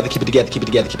 Keep it together, keep it together, keep it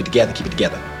together, keep it together, keep it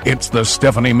together. It's the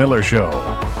Stephanie Miller Show.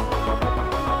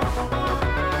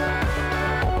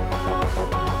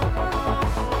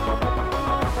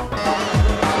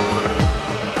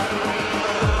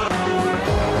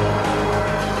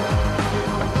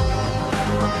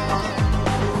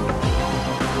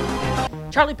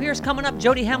 Charlie Pierce coming up.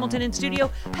 Jody Hamilton in studio.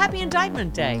 Happy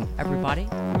Indictment Day, everybody.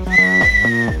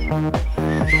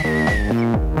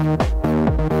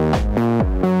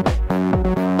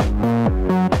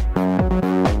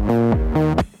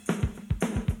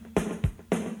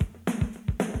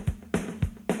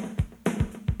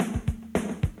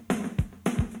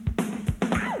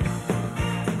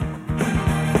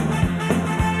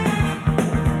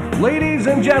 Ladies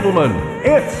and gentlemen,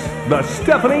 it's the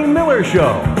Stephanie Miller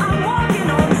Show.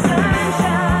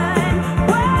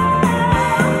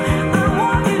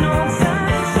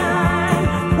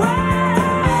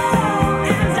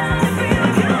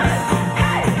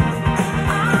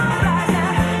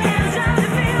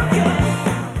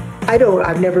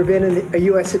 I've never been a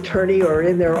U.S. attorney or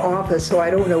in their office, so I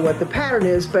don't know what the pattern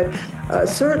is, but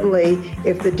certainly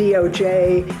if the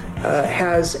DOJ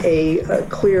has a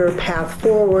clear path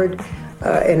forward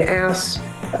and asks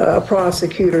a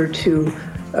prosecutor to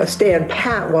stand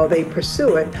pat while they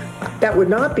pursue it, that would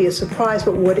not be a surprise.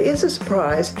 But what is a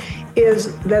surprise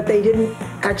is that they didn't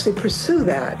actually pursue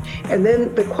that. And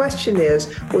then the question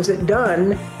is, was it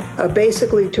done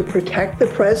basically to protect the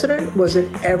president? Was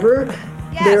it ever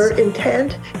their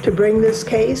intent to bring this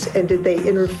case, and did they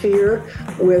interfere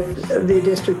with the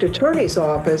district attorney's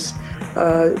office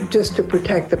just to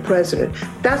protect the president?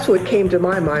 That's what came to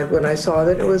my mind when I saw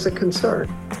that it was a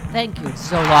concern. Thank you,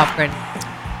 Zoe Lofgren.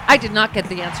 I did not get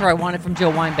the answer I wanted from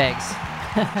Jill Weinbags.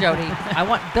 Jody, I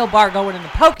want Bill Barr going in the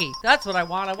pokey. That's what I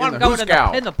want. I want him going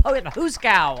in the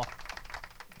hooskow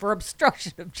for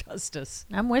obstruction of justice.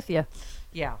 I'm with you.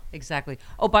 Yeah, exactly.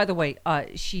 Oh, by the way,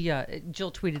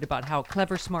 Jill tweeted about how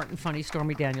clever, smart, and funny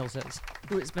Stormy Daniels is,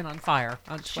 who has been on fire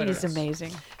on Twitter. She's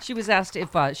amazing. She was asked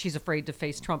if she's afraid to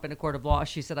face Trump in a court of law.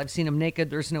 She said, "I've seen him naked.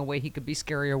 There's no way he could be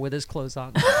scarier with his clothes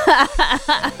on."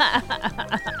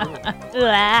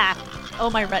 Oh,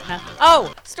 my retina.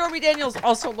 Oh, Stormy Daniels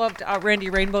also loved Randy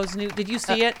Rainbow's new. Did you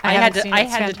see it? I haven't seen it.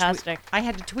 It's fantastic. I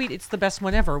had to tweet. It's the best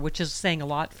one ever, which is saying a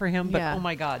lot for him. But Yeah. oh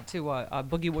my God, to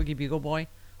Boogie Woogie Bugle Boy,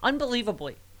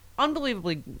 unbelievably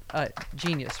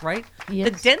genius, right? Yes.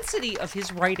 The density of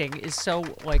his writing is so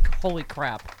like holy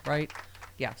crap, right?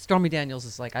 Yeah, Stormy Daniels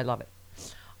is like, I love it.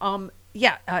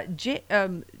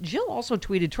 Jill also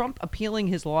tweeted, Trump appealing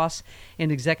his loss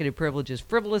in executive privileges.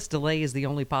 Frivolous delay is the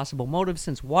only possible motive.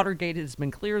 Since Watergate, it has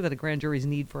been clear that a grand jury's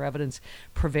need for evidence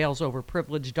prevails over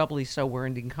privilege, doubly so where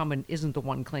an incumbent isn't the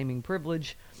one claiming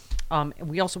privilege.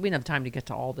 We didn't have time to get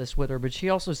to all this with her, but she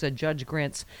also said judge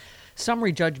grants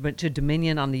summary judgment to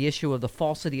Dominion on the issue of the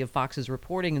falsity of Fox's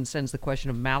reporting and sends the question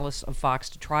of malice of Fox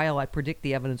to trial. I predict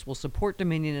the evidence will support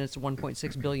Dominion in its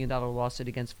 $1.6 billion lawsuit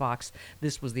against Fox.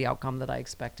 This was the outcome that I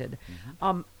expected.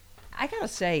 I gotta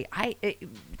say,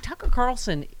 Tucker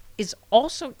Carlson is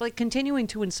also like continuing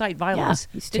to incite violence.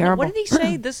 Yeah, he's terrible. What did he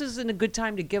say? This isn't a good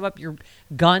time to give up your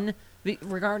gun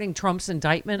regarding Trump's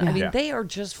indictment. I mean, they are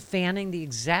just fanning the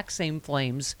exact same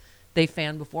flames they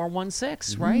fanned before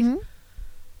 1/6, right? Mm-hmm.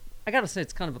 I gotta say,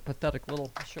 it's kind of a pathetic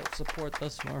little show of support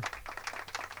thus far.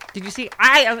 Did you see?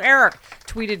 Eric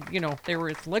tweeted, they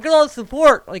were look at all the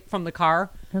support from the car.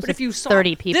 But if you saw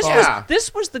 30 people,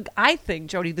 this was I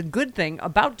think, Jody, the good thing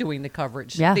about doing the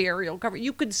coverage, the aerial coverage.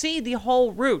 You could see the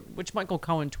whole route, which Michael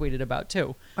Cohen tweeted about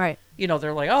too. Right.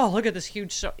 they're like, oh, look at this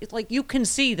huge show. It's like you can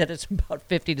see that it's about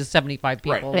 50 to 75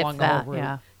 people Right. along If the whole that, route.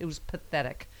 yeah. It was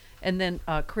pathetic. And then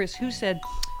Chris, who said,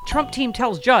 Trump team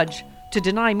tells judge to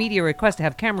deny media request to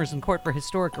have cameras in court for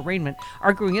historic arraignment,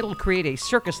 arguing it'll create a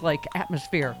circus-like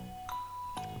atmosphere.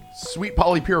 Sweet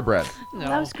Polly purebred. No.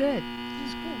 That was good.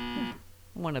 I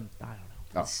want to, I don't know,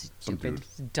 Oh, some stupid,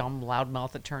 dude. dumb,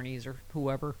 loudmouth attorneys or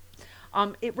whoever.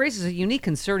 It raises a unique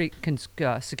security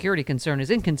concern,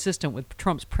 is inconsistent with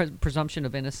Trump's presumption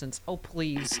of innocence. Oh,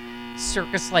 please.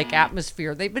 Circus-like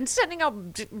atmosphere. They've been sending out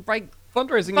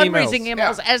fundraising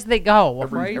emails as they go,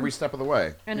 right? Every step of the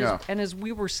way. And, as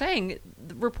we were saying,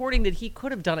 reporting that he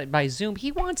could have done it by Zoom,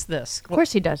 he wants this. Of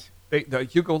course he does.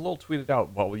 Hugo Lowell tweeted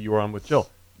out while you were on with Jill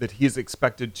that he is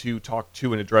expected to talk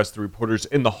to and address the reporters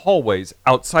in the hallways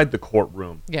outside the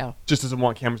courtroom. Yeah. Just doesn't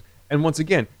want cameras. And once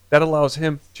again, that allows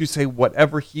him to say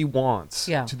whatever he wants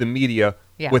to the media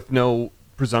with no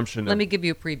presumption. Let me give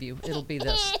you a preview. It'll be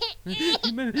this.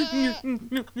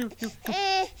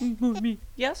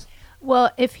 Yes?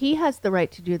 Well, if he has the right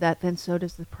to do that, then so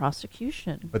does the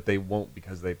prosecution. But they won't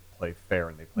because they play fair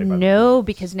and they play by the No,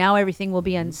 because now everything will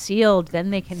be unsealed.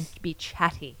 Then they can be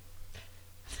chatty.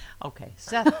 Okay.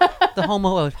 Seth, the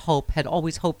homo of hope, had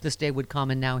always hoped this day would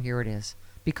come, and now here it is.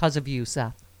 Because of you,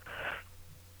 Seth.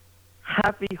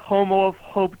 Happy Homo of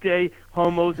Hope Day,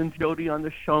 homos and Jody on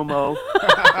the Showmo.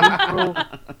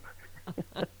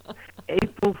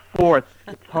 April 4th,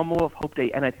 it's Homo of Hope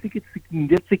Day, and I think it's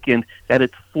significant that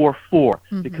it's 4-4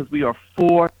 because we are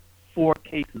four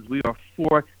cases. We are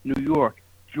for New York,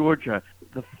 Georgia,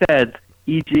 the feds,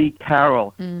 E.G.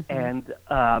 Carroll, and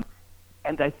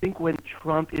I think when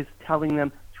Trump is telling them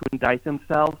to indict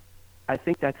themselves, I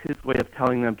think that's his way of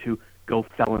telling them to go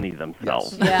felony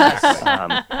themselves. Yes.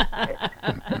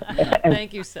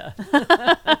 Thank you, Seth.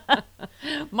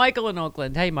 Michael in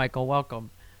Oakland. Hey, Michael, welcome.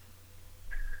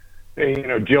 Hey,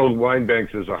 Jill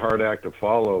Weinbanks is a hard act to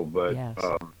follow, but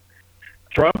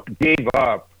Trump gave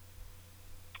up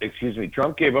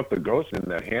the ghost in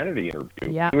that Hannity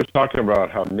interview. Yeah. He was talking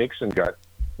about how Nixon got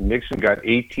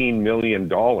 $18 million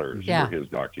for his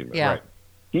document. Yeah. Right.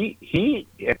 He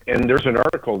and there's an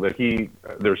article that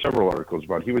there's several articles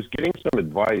about he was getting some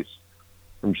advice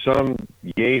from some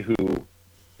yahoo,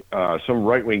 some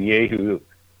right-wing yahoo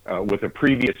with a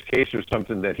previous case or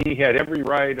something that he had every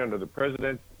right under the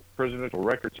Presidential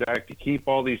Records Act to keep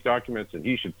all these documents and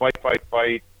he should fight.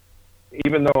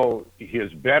 Even though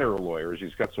his better lawyers,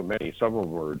 he's got so many, some of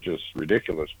them are just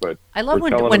ridiculous. But I love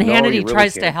when telling him, no, Hannity you really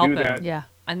tries to can't help do him. that. Yeah.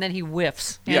 And then he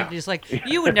whiffs. Yeah. He's like,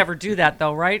 you would never do that,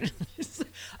 though, right?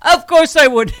 Of course I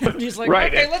would. He's like,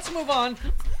 Right. okay, let's move on.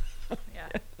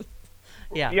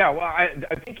 Yeah. Yeah, well, I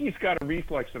think he's got a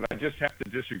reflex that I just have to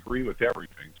disagree with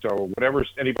everything. So whatever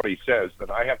anybody says,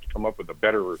 then I have to come up with a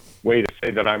better way to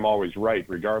say that I'm always right,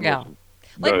 regardless Yeah. of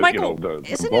Like, the, Michael, the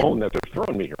isn't bone that they're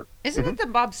throwing me here. Isn't it the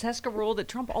Bob Cesca rule that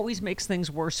Trump always makes things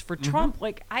worse for Trump?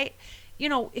 Like,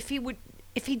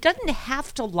 if he doesn't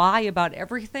have to lie about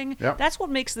everything, Yep. that's what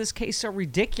makes this case so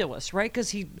ridiculous, right?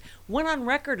 Because he went on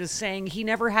record as saying he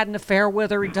never had an affair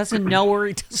with her, he doesn't know her,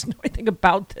 he doesn't know anything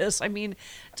about this. I mean,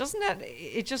 doesn't that,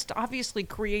 it just obviously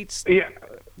creates,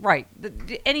 right,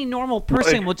 any normal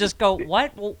person will just go,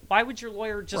 what? Well, why would your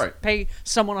lawyer just pay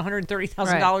someone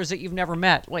 $130,000 that you've never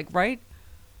met? Like, right?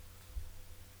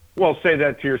 Well, say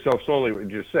that to yourself solely what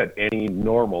you just said. Any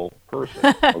normal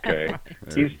person, okay?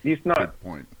 He's not.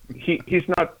 He's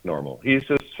not normal. He's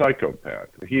a psychopath.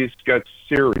 He's got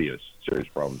serious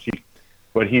problems.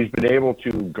 But he's been able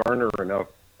to garner enough,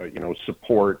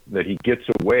 support that he gets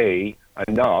away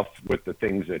enough with the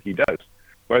things that he does.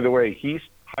 By the way, he's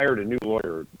hired a new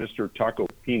lawyer. Mr. Taco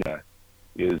Pina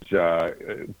is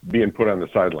being put on the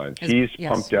sidelines. He's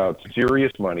pumped out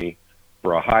serious money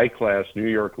for a high-class New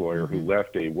York lawyer who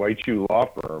left a white shoe law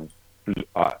firm who's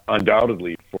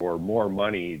undoubtedly for more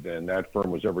money than that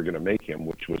firm was ever going to make him,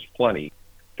 which was plenty,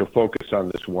 to focus on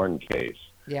this one case.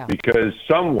 Yeah. Because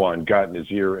someone got in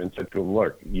his ear and said to him,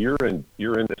 look, you're in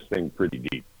this thing pretty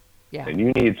deep. Yeah. And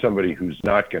you need somebody who's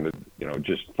not going to,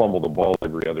 just fumble the ball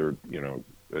every other,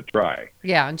 try.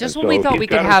 Yeah, and just And when we so thought he's we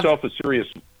could got have himself a serious.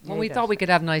 when we thought we could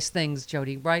have nice things,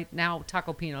 Jody, right now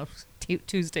Taco Pino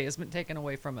Tuesday has been taken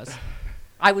away from us.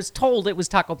 I was told it was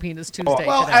Taco Pina's Tuesday.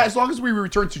 Well, today. as long as we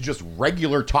return to just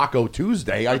regular Taco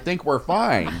Tuesday, I think we're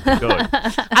fine. Good.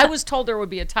 I was told there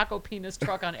would be a Taco Pina's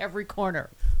truck on every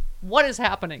corner. What is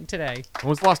happening today? When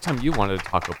was the last time you wanted a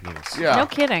taco penis? Yeah. No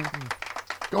kidding.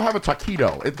 Go have a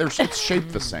taquito. It's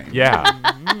shaped the same. Yeah.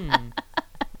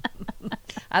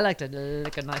 I like to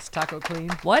lick a nice taco clean.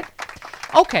 What?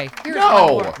 Okay. Here's No.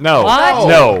 one more. No. What?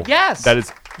 No. Yes. That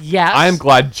is. Yes. I am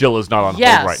glad Jill is not on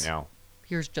Yes. hold right now.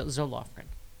 Here's Zoe Lofgren.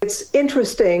 It's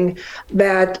interesting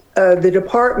that the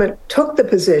department took the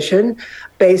position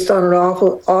based on an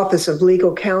Office of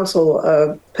Legal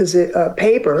Counsel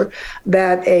paper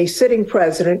that a sitting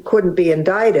president couldn't be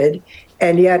indicted,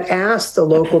 and yet asked the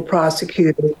local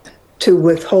prosecutor to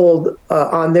withhold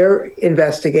on their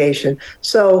investigation.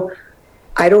 So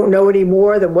I don't know any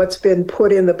more than what's been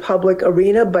put in the public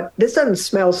arena, but this doesn't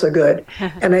smell so good.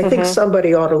 And I think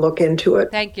somebody ought to look into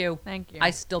it. Thank you. Thank you. I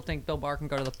still think Bill Barr can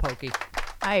go to the pokey.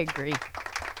 I agree.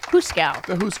 Hooskow.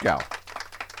 The Hooskow.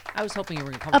 I was hoping you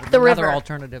were going to come Up up the with another river.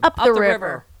 alternative. Up the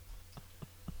river.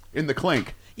 In the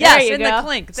clink. Yes, There you in go. the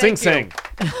clink. Sing Thank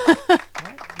you. sing.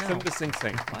 No. Sing the sing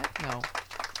sing. What? No.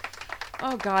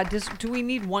 Oh, God. Do we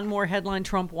need one more headline,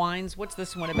 Trump whines? What's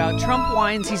this one about? Trump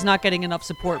whines he's not getting enough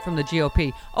support from the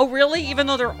GOP. Oh, really? Even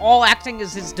though they're all acting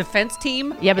as his defense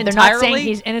team? Yeah, but they're entirely? not saying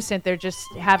he's innocent. They're just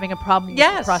having a problem with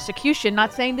the prosecution,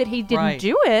 not saying that he didn't Right.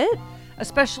 do it.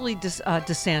 Especially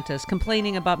DeSantis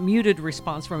complaining about muted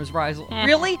response from his rival.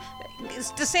 Really?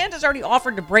 DeSantis already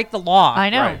offered to break the law.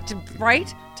 I know.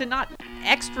 Right? To not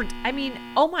I mean,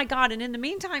 oh my God. And in the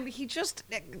meantime, he just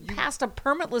passed a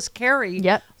permitless carry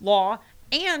law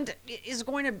and is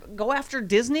going to go after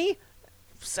Disney.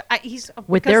 He's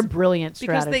With their brilliant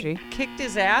because strategy. they kicked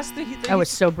his ass. That was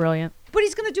so brilliant. But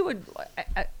he's going to do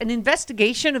an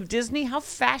investigation of Disney. How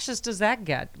fascist does that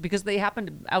get? Because they happen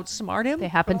to outsmart him. They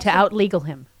happen to out-legal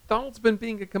him. Donald's been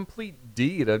being a complete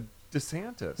D to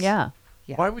DeSantis. Yeah.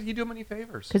 Why would he do him any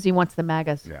favors? Because he wants the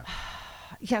MAGAs. Yeah.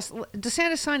 Yes,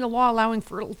 DeSantis signed a law allowing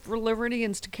for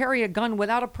Floridians to carry a gun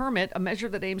without a permit, a measure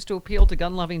that aims to appeal to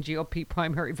gun-loving GOP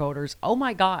primary voters. Oh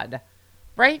my God,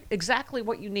 right? Exactly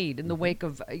what you need in the wake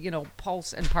of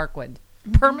Pulse and Parkland,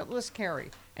 permitless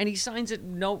carry, and he signs it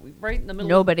right in the middle.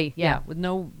 Nobody, with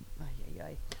no.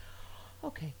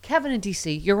 Okay, Kevin in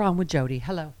DC, you're on with Jody.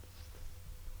 Hello.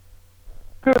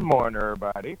 Good morning,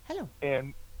 everybody. Hello.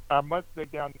 And I must say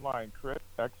down the line, Chris,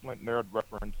 excellent nerd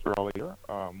reference earlier.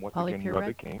 Once again, you are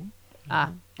the king.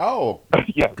 Oh,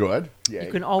 yes. Good. Yeah.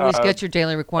 You can always get your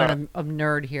daily requirement of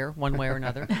nerd here, one way or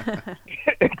another.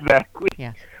 Exactly.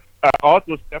 Yeah.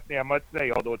 Also, Stephanie, I must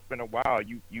say, although it's been a while,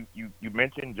 you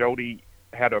mentioned Jody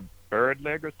had a bird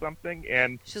leg or something,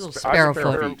 and she's a little sparrow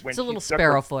foot. It's a little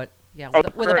sparrow foot. Yeah,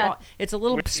 it's a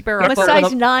little sparrow foot. A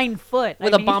size 9 foot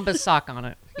with a Bombas sock on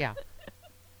it. Yeah.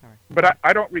 But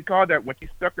I don't recall that when she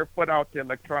stuck her foot out to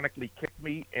electronically kick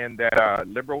me in that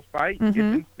liberal fight. It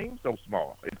didn't seem so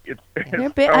small.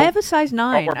 I have a size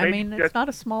 9. or I maybe mean, it's just- not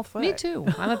a small foot. Me too.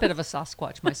 I'm a bit of a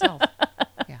Sasquatch myself.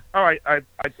 All right, I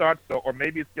thought so, or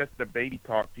maybe it's just the baby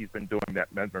talk she's been doing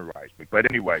that mesmerized me. But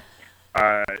anyway,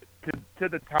 to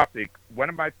the topic, one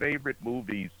of my favorite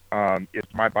movies is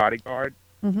My Bodyguard.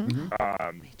 It's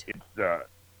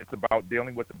about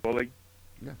dealing with the bully.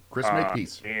 Yeah, Chris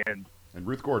Makepeace and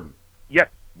Ruth Gordon. Yes,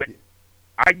 but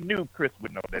I knew Chris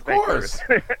would know that. Of course.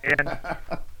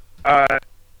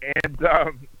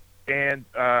 and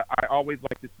I always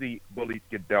like to see bullies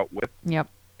get dealt with. Yep.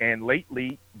 And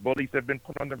lately, bullies have been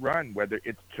put on the run. Whether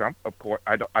it's Trump, of course,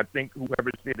 I think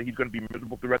whoever said that he's going to be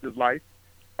miserable the rest of his life,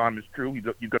 is true. He's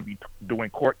going to be doing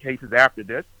court cases after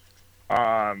this.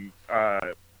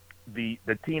 The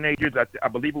teenagers, I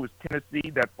believe it was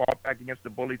Tennessee, that fought back against the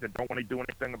bullies that don't want to do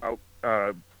anything about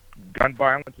gun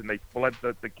violence, and they fled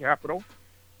the Capitol.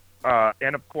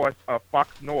 And of course,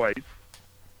 Fox Noise,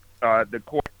 the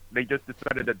court, they just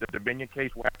decided that the Dominion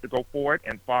case will have to go forward,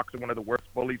 and Fox are one of the worst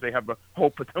bullies. They have a whole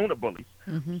platoon of bullies.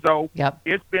 So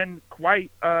it's been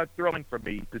quite thrilling for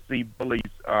me to see bullies.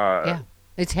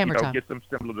 It's hammer time. Get some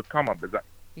similar to come up.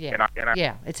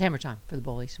 It's hammer time for the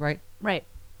bullies, right? Right.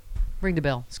 Ring the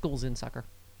bell. School's in, sucker.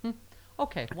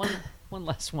 Okay, one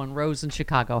last one. Rose in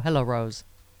Chicago. Hello, Rose.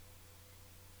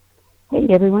 Hey,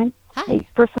 everyone. Hi. Hey,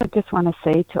 first, I just want to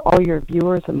say to all your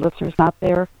viewers and listeners out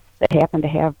there that happen to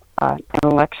have an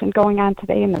election going on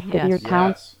today in the city or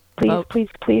town,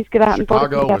 please get out and vote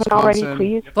if you haven't already,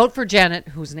 please. Vote for Janet,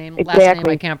 whose last name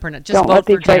I can't pronounce. Just Don't vote let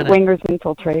for these Janet. right-wingers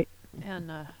infiltrate.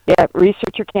 And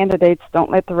research your candidates. Don't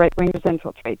let the right-wingers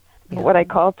infiltrate. But what I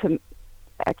called to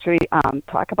actually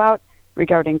talk about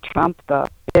regarding Trump, the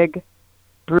big,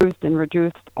 bruised and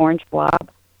reduced orange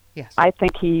blob, I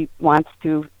think he wants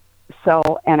to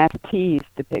sell NFTs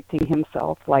depicting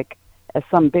himself like as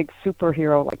some big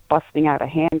superhero, like busting out of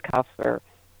handcuffs or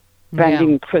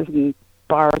bending prison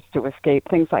bars to escape,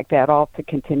 things like that, all to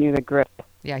continue the grip.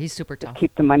 Yeah, he's super to tough.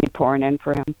 keep the money pouring in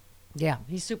for him. Yeah,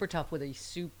 he's super tough with a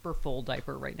super full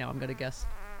diaper right now, I'm going to guess.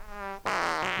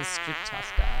 Mr.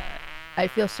 Tough Guy. I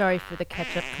feel sorry for the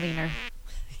ketchup cleaner.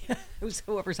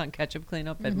 Whoever's on ketchup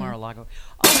cleanup at Mhm. Mar-a-Lago.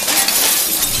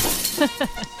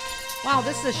 Wow,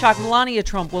 this is a shock. Melania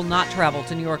Trump will not travel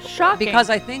to New York. Shocking. Because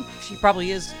I think she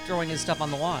probably is throwing his stuff on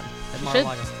the lawn at She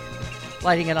Mar-a-Lago.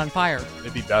 Lighting it on fire.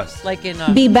 It'd be best. Like in...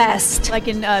 Like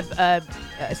in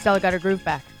Stella Got Her Groove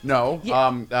Back. No,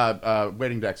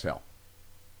 Waiting to Exhale.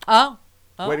 Oh.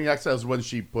 Waiting to Exhale is when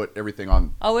she put everything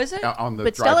on. Oh, is it? On the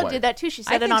But driveway. Stella did that too. She I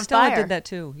set it think on Stella fire. did that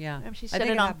too, yeah. She I set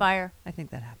think it on happened. fire. I think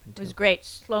that happened too. It was great.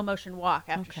 Slow motion walk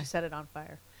after she set it on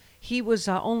fire. He was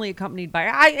only accompanied by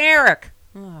Eric.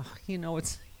 Oh,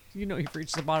 you've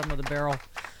reached the bottom of the barrel.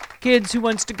 Kids, who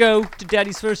wants to go to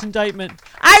Daddy's first indictment?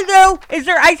 I do. Is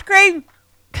there ice cream?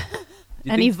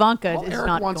 And Ivanka All is Eric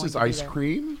not wants going is to be ice there.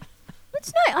 cream.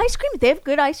 It's not ice cream. They have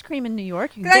good ice cream in New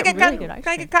York. You Can I can get get really good ice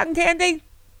cream. cotton candy?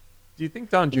 Do you think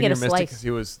Don You Jr. get a missed it slice. because he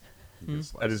was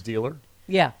at his dealer?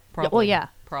 Yeah, probably. Well, yeah.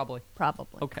 Probably.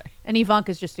 Okay. And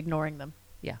Ivanka's just ignoring them.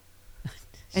 Yeah.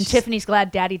 And Tiffany's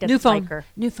glad Daddy doesn't New phone. like her.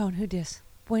 New phone. Who dis?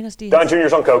 Buenos dias. Don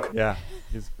Jr.'s on coke. Yeah.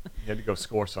 He had to go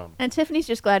score some. And Tiffany's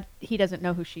just glad he doesn't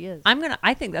know who she is.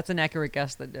 I think that's an accurate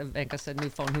guess that Ivanka said new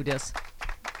phone. Who dis?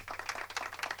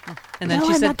 And then No,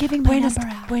 she I'm said, not giving my Buenos,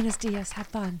 number out. Buenos dias. Have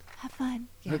fun. Have fun.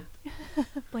 Yeah.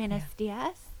 Buenos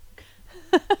dias.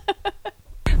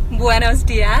 Buenos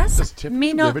dias. Does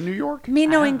Tiffany live in New York? Me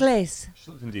no inglés. She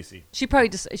lives in D.C. She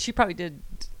probably did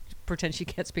pretend she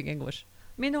can't speak English.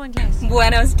 Me no inglés.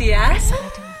 Buenos dias.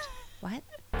 What?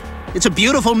 It's a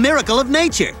beautiful miracle of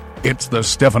nature. It's the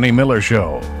Stephanie Miller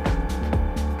Show.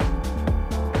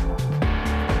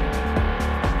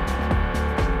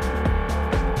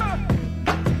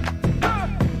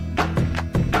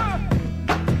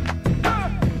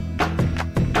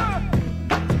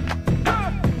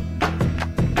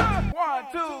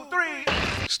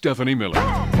 Stephanie Miller.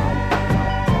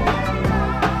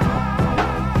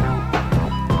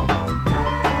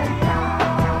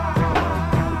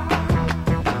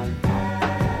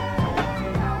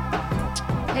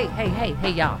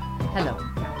 Hey, y'all. Hello.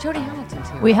 Jody Hamilton's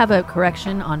here. We have a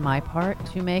correction on my part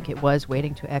to make. It was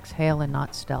Waiting to Exhale and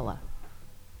not Stella.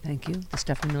 Thank you. The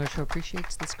Stephanie Miller Show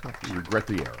appreciates this correction. You regret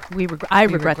the error. I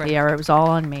regret the error. It was all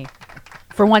on me.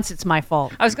 For once, it's my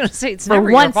fault. I was going to say it's For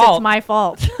never once, your fault. it's my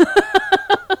fault.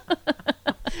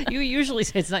 You usually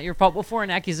say it's not your fault before an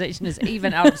accusation is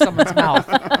even out of someone's mouth.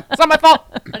 It's not my fault.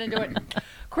 I didn't do it.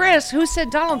 Chris, who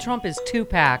said Donald Trump is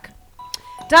Tupac?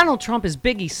 Donald Trump is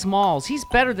Biggie Smalls. He's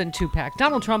better than Tupac.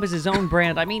 Donald Trump is his own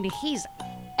brand. I mean, he's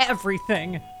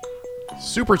everything.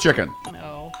 Super Chicken.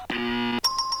 No.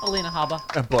 Alina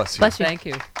Habba. Bless you. Bless you. Thank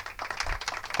you.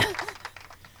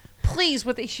 Please,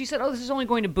 she said, this is only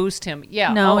going to boost him.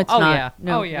 Yeah. No, it's not. Yeah.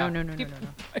 No, yeah. no.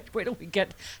 Wait till we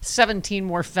get 17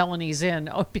 more felonies in.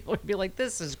 Oh, people would be like,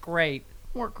 this is great.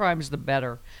 More crimes, the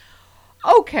better.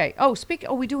 Okay.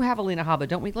 We do have Alina Habba,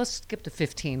 don't we? Let's skip to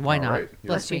 15. Why All not? right.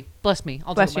 Bless me. Bless me.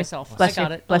 I'll Bless do it you. myself. Bless I got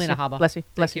you. it. Bless Alina you. Habba. Bless you.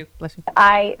 Bless Thank you. Bless you.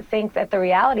 I think that the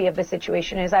reality of the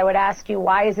situation is I would ask you,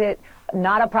 why is it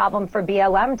not a problem for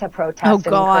BLM to protest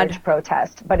and encourage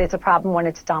protest, but it's a problem when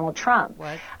it's Donald Trump?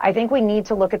 What? I think we need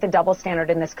to look at the double standard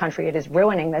in this country. It is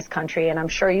ruining this country, and I'm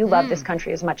sure you love this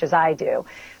country as much as I do.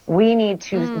 We need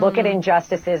to look at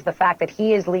injustices, the fact that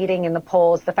he is leading in the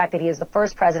polls, the fact that he is the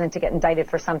first president to get indicted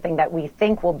for something that we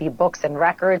think will be books and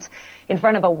records in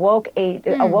front of a woke DA.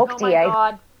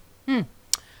 My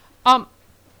God.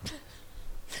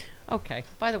 Okay.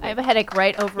 By the way, I have a headache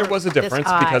right over There was a this difference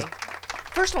eye. because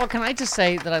first of all, can I just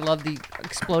say that I love the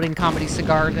exploding comedy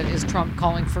cigar that is Trump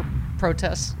calling for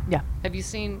protests? Yeah. Have you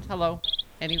seen? Hello?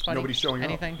 Anybody? Nobody's showing up.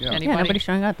 Anything? Yeah. Anybody? Yeah, nobody's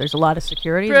showing up. There's a lot of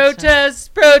security.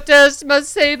 Protest must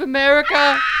save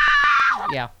America.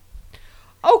 Yeah.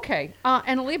 Okay.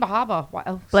 And Alina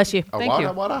Habba. Bless you. Thank you.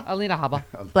 What? Alina Habba.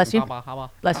 Bless you. Habba.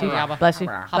 Bless you. Habba. Bless you.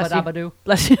 Habba Bless you. dabba doo.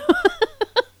 Bless you.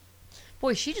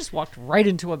 Boy, she just walked right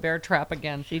into a bear trap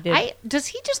again. She did. Does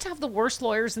he just have the worst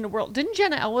lawyers in the world? Didn't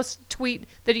Jenna Ellis tweet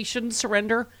that he shouldn't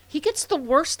surrender? He gets the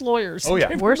worst lawyers. Oh, yeah.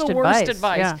 Give him Worst the worst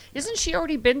advice, yeah. Isn't she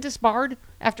already been disbarred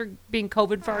after being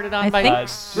COVID farted on I by think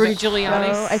Rudy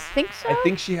Giuliani? So. I think so. I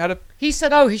think she had a. He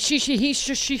said, he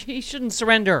shouldn't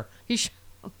surrender.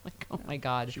 Oh my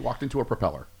God. She walked into a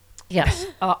propeller. Yes.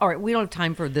 All right. We don't have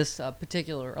time for this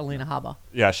particular Alina Habba.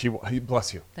 Yeah,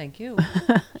 bless you. Thank you.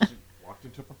 Walked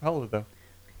into a propeller, though.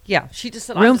 Yeah, she just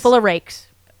said Room full of rakes.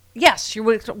 Yes, she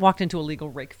walked into a legal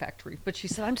rake factory, but she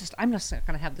said, "I'm just not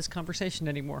going to have this conversation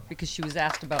anymore," because she was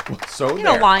asked about,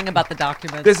 lying about the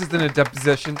documents. This isn't a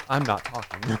deposition. I'm not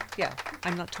talking. Yeah,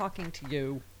 I'm not talking to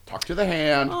you. Talk to the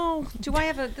hand. Oh, do I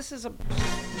have this is a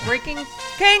breaking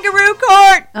kangaroo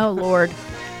court. Oh, Lord.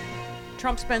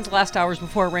 Trump spends last hours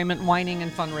before arraignment whining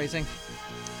and fundraising.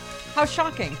 How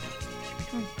shocking.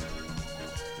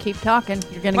 Keep talking.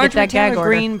 You're going to get Marjorie that gag Taylor order.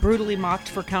 Greene brutally mocked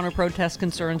for counter-protest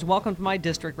concerns. Welcome to my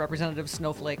district, Representative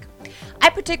Snowflake.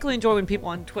 I particularly enjoy when people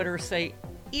on Twitter say,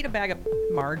 "Eat a bag of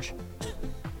Marge."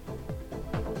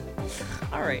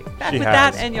 All right, back She with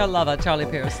has. that and your lover, Charlie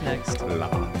Pierce, next.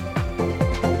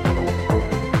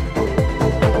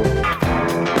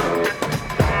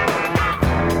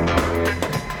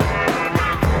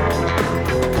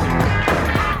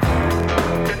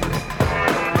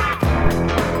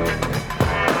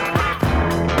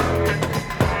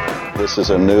 This is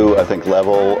a new, I think,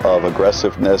 level of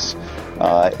aggressiveness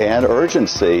and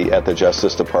urgency at the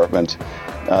Justice Department.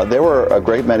 There were a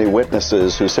great many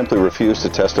witnesses who simply refused to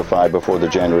testify before the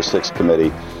January 6th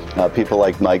committee. People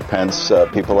like Mike Pence,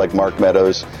 people like Mark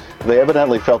Meadows. They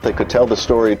evidently felt they could tell the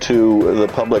story to the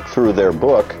public through their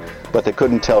book, but they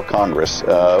couldn't tell Congress,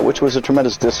 which was a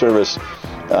tremendous disservice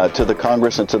to the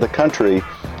Congress and to the country.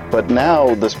 But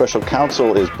now the special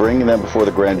counsel is bringing them before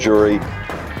the grand jury.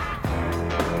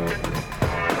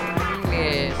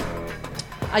 Yes.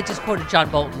 I just quoted John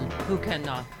Bolton, who can...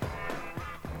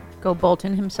 Go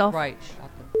Bolton himself? Right.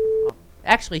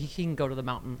 Actually, he can go to the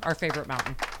mountain, our favorite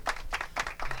mountain.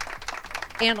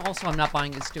 And also, I'm not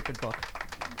buying his stupid book.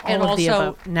 And All of the also,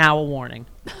 above. now a warning.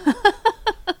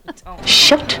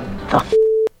 Shut the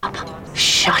up.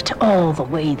 Shut all the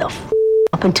way the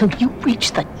up until you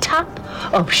reach the top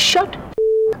of Shut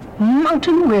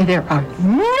Mountain where there are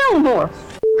no more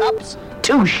ups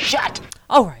to shut.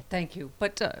 All right, thank you.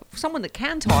 But for someone that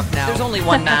can talk now, there's only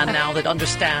one man now that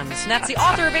understands, and that's the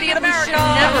author of Idiot America.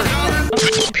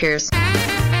 Never. Pierce.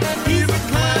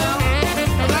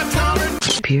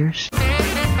 Pierce.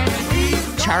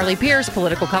 Charlie Pierce,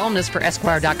 political columnist for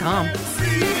Esquire.com.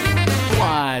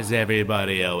 Why's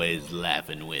everybody always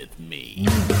laughing with me?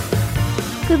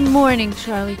 Good morning,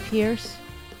 Charlie Pierce.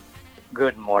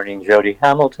 Good morning, Jody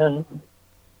Hamilton.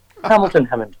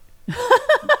 Hamilton.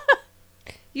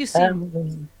 You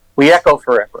seem... We echo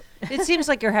forever. It seems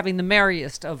like you're having the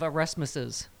merriest of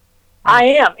Erasmuses. I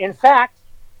am. In fact,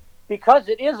 because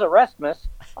it is Erasmus,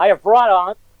 I have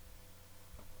brought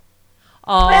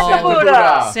on Santa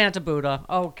Buddha. Santa Buddha.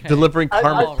 Okay. Delivering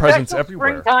karma a presents special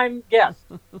everywhere. Springtime guest.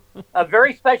 A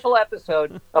very special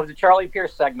episode of the Charlie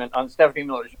Pierce segment on Stephanie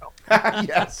Miller Show.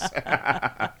 Yes.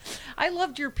 I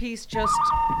loved your piece, just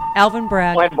Alvin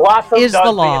Bragg When Blossom is does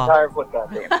the law. entire football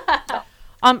team.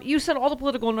 You said all the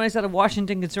political noise out of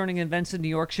Washington concerning events in New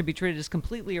York should be treated as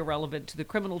completely irrelevant to the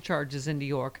criminal charges in New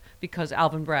York because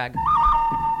Alvin Bragg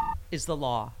is the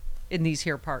law in these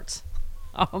here parts.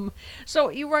 So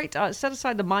you write, set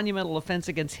aside the monumental offense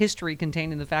against history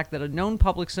contained in the fact that a known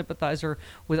public sympathizer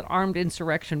with an armed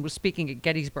insurrection was speaking at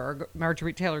Gettysburg,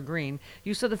 Marjorie Taylor Greene.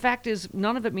 You said the fact is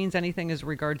none of it means anything as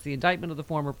regards the indictment of the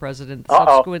former president, the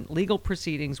subsequent legal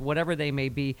proceedings, whatever they may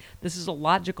be. This is a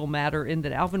logical matter in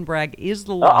that Alvin Bragg is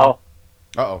the law.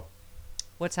 Uh-oh.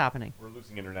 What's happening? We're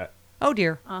losing internet. Oh,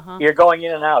 dear. You're going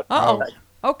in and out. Uh-oh.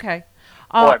 Okay.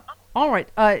 What? All right.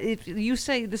 If you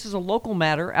say this is a local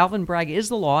matter, Alvin Bragg is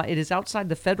the law. It is outside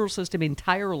the federal system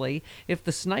entirely. If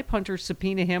the snipe hunters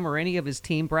subpoena him or any of his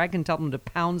team, Bragg can tell them to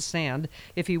pound sand.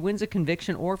 If he wins a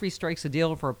conviction or if he strikes a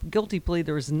deal for a guilty plea,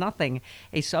 there is nothing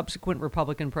a subsequent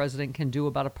Republican president can do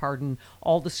about a pardon.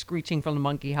 All the screeching from the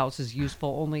monkey house is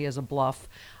useful only as a bluff.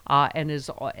 And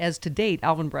as to date,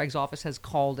 Alvin Bragg's office has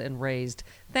called and raised.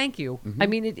 Thank you. I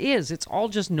mean, it is. It's all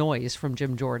just noise from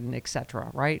Jim Jordan, etc.,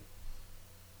 right?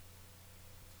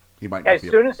 He might As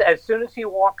soon as he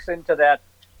walks into that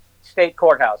state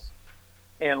courthouse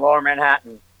in Lower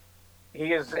Manhattan,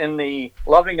 he is in the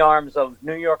loving arms of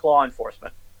New York law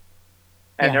enforcement,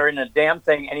 and there isn't a damn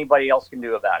thing anybody else can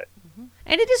do about it.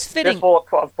 And it is fitting. This will,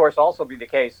 of course, also be the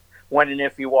case when and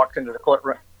if he walks into the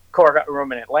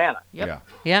courtroom in Atlanta. Yep.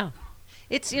 Yeah.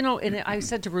 It's, and I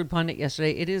said to Rude Pundit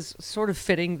yesterday, it is sort of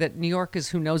fitting that New York is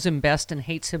who knows him best and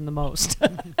hates him the most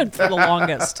and for the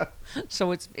longest.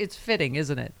 So it's fitting,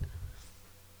 isn't it?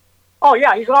 Oh,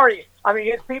 yeah, his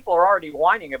people are already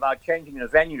whining about changing the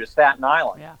venue to Staten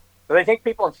Island. Yeah. Do they think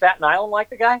people in Staten Island like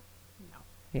the guy?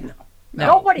 Yeah.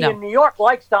 Nobody in New York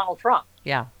likes Donald Trump.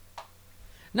 Yeah.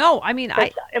 No, I mean,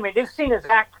 they've seen his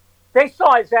act. They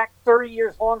saw his act 30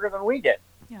 years longer than we did.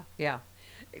 Yeah.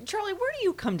 Charlie, where do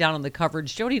you come down on the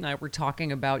coverage? Jody and I were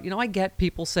talking about, I get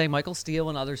people saying, Michael Steele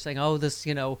and others saying, oh, this,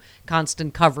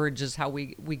 constant coverage is how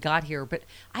we got here. But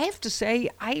I have to say,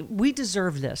 we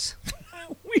deserve this.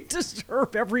 We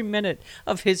deserve every minute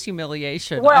of his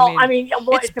humiliation. Well,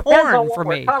 it's it depends porn on what for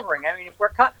we're me. covering. I mean,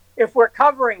 if we're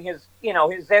covering his,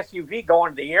 his SUV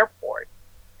going to the airport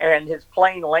and his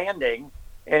plane landing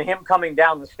and him coming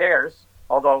down the stairs,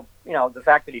 although, the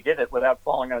fact that he did it without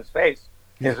falling on his face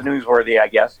is newsworthy, I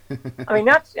guess. I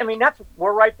mean, that's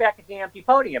we're right back at the empty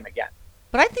podium again.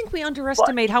 But I think we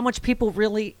underestimate how much people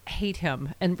really hate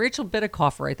him. And Rachel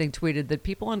Bidikofer, I think, tweeted that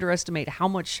people underestimate how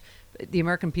much the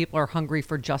American people are hungry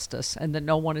for justice and that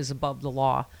no one is above the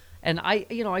law. And I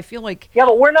feel like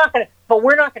but we're not going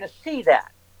to see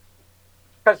that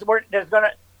because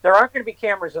there aren't going to be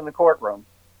cameras in the courtroom.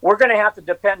 We're going to have to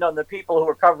depend on the people who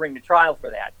are covering the trial for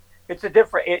that. It's a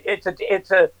different.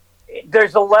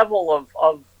 There's a level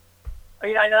of.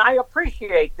 And I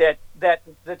appreciate that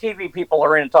the TV people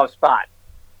are in a tough spot.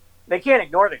 They can't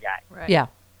ignore the guy. Right. Yeah.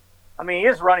 I mean, he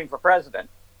is running for president.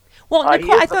 Well,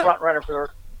 he is the front runner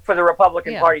for the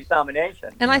Republican Party's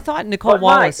nomination. And I thought Nicole But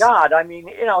Wallace. my God, I mean,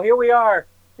 here we are.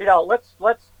 Let's.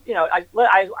 I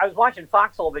was watching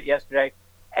Fox a little bit yesterday,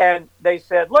 and they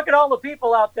said, "Look at all the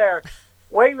people out there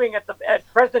waving at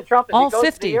President Trump as All he goes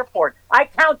 50. to the airport." I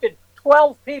counted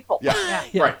 12 people. Yeah,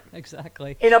 right.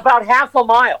 Exactly. In about half a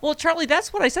mile. Well, Charlie,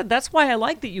 that's what I said. That's why I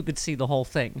like that you could see the whole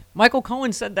thing. Michael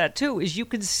Cohen said that too. Is you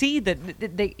could see that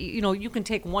they, you can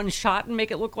take one shot and make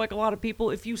it look like a lot of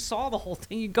people. If you saw the whole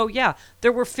thing, you'd go, yeah,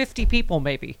 there were 50 people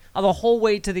maybe the whole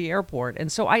way to the airport.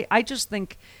 And so I just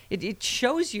think it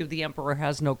shows you the emperor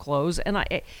has no clothes. And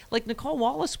like Nicole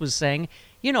Wallace was saying,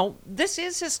 this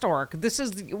is historic.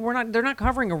 They're not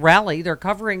covering a rally. They're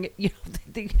covering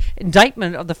the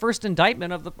indictment of the first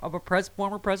indictment of a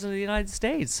former president of the United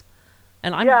States.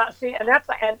 And I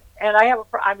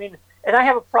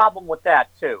have a problem with that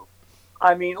too.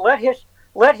 I mean, let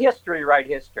history write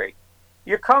history.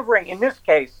 You're covering, in this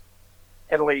case,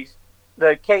 at least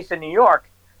the case in New York,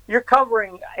 you're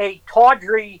covering a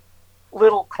tawdry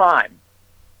little crime.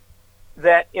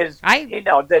 That is, I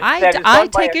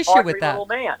take issue with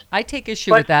that. I take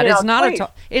issue with that. It's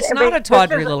not a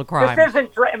tawdry little crime. This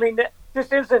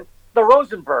isn't the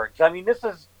Rosenbergs. I mean, this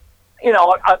is,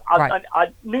 a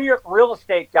New York real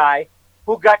estate guy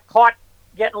who got caught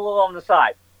getting a little on the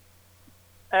side.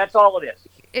 And that's all it is.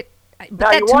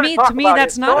 But to me,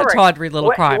 that's not a tawdry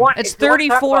little crime. It's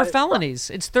 34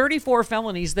 felonies. It's 34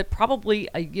 felonies that probably,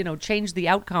 change the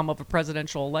outcome of a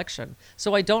presidential election.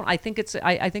 So I think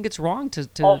it's wrong to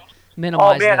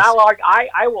minimize. Oh man, this.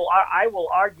 I will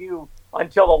argue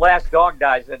until the last dog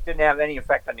dies that it didn't have any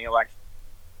effect on the election.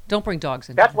 Don't bring dogs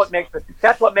in. That's what makes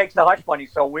the hush money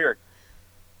so weird.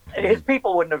 His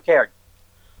people wouldn't have cared.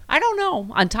 I don't know.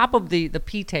 On top of the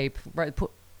P tape, right?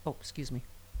 Excuse me.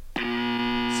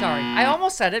 Sorry, I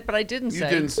almost said it, but I didn't say. You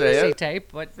didn't say it.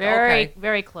 Tape, but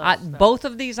very close. Both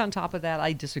of these on top of that,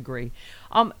 I disagree.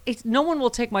 No one will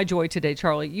take my joy today,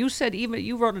 Charlie. You said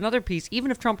you wrote another piece.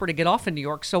 Even if Trump were to get off in New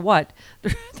York, so what?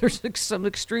 There's some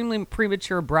extremely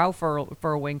premature brow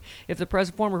furrowing. If the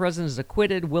former president is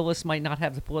acquitted, Willis might not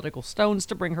have the political stones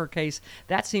to bring her case.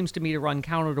 That seems to me to run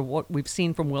counter to what we've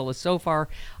seen from Willis so far.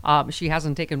 She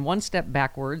hasn't taken one step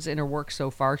backwards in her work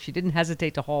so far. She didn't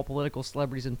hesitate to haul political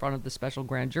celebrities in front of the special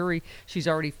grand jury. She's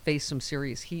already faced some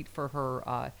serious heat for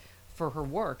her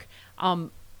work.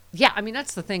 Yeah, I mean,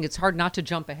 that's the thing. It's hard not to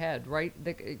jump ahead, right?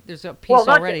 There's a piece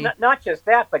already. Not just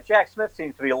that, but Jack Smith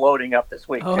seems to be loading up this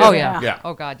week. Oh, yeah.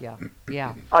 Oh, God, yeah.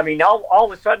 Yeah. I mean, all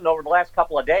of a sudden, over the last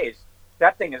couple of days,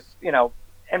 that thing is,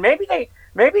 and maybe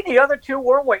the other two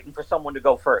were waiting for someone to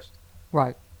go first.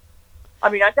 Right. I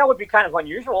mean, that would be kind of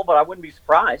unusual, but I wouldn't be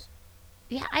surprised.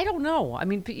 Yeah, I don't know. I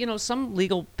mean, some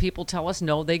legal people tell us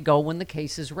no, they go when the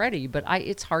case is ready. But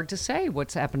it's hard to say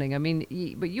what's happening. I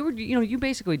mean, but you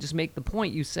basically just make the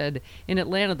point. You said in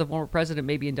Atlanta, the former president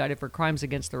may be indicted for crimes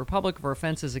against the republic, for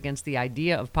offenses against the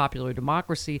idea of popular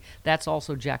democracy. That's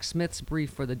also Jack Smith's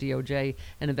brief for the DOJ,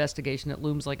 an investigation that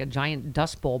looms like a giant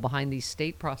dust bowl behind these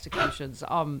state prosecutions.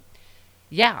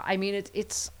 Yeah, I mean,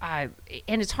 it's and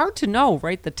it's hard to know,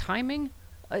 right? The timing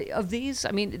of these.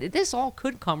 I mean, this all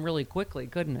could come really quickly,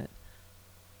 couldn't it?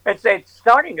 It's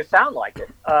starting to sound like it.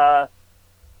 And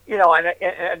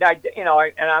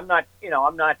I'm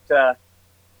not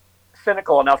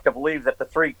cynical enough to believe that the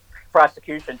three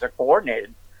prosecutions are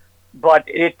coordinated, but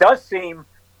it does seem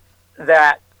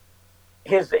that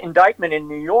his indictment in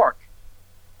New York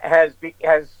has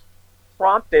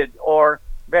prompted or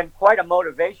been quite a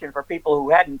motivation for people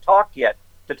who hadn't talked yet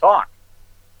to talk.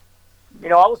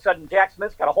 All of a sudden, Jack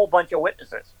Smith's got a whole bunch of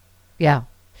witnesses. Yeah.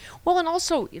 Well, and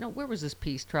also, where was this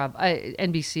piece, Trav?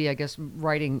 NBC, I guess,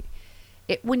 writing.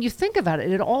 When you think about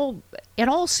it, it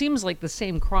all seems like the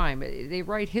same crime. They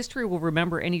write, history will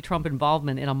remember any Trump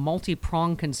involvement in a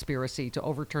multi-pronged conspiracy to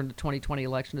overturn the 2020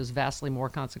 election as vastly more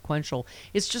consequential.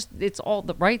 It's all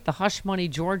the hush money,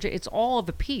 Georgia. It's all of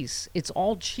a piece. It's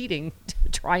all cheating to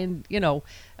try and,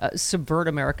 subvert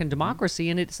American democracy.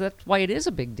 And that's why it is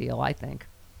a big deal, I think.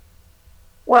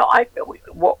 Well, what's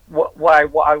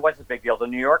the big deal? The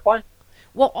New York one?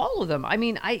 Well, all of them. I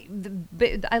mean, I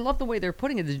love the way they're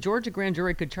putting it. The Georgia grand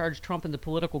jury could charge Trump in the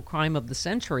political crime of the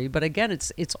century, but again,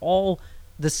 it's all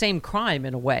the same crime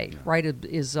in a way, right? It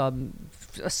is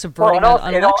subverting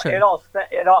an election.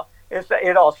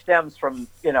 It all stems from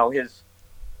his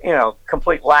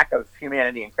complete lack of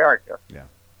humanity and character. Yeah.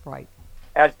 Right.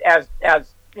 As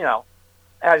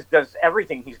does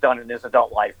everything he's done in his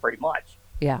adult life, pretty much.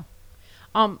 Yeah.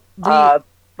 But I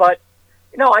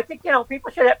think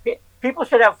people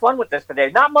should have fun with this today.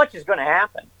 Not much is going to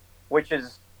happen, which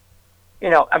is,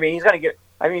 he's going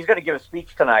to give a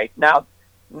speech tonight now,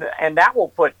 and that will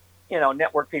put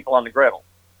network people on the griddle.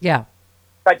 Yeah.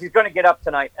 But he's going to get up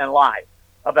tonight and lie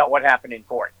about what happened in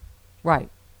court. Right.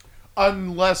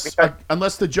 Unless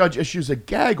the judge issues a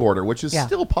gag order, which is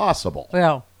still possible.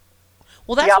 Well,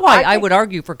 that's why I would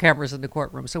argue for cameras in the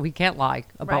courtroom, so he can't lie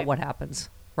about what happens,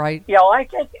 right? Yeah, well, I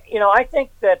think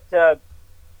that the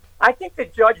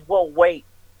judge will wait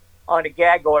on a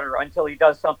gag order until he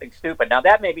does something stupid. Now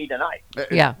that may be tonight.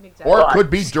 Yeah, or it could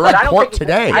be during court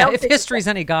today. If history's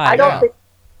any guide.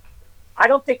 I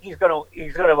don't think he's gonna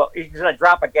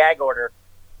drop a gag order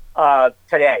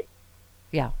today.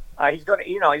 Yeah. He's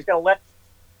gonna let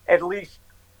at least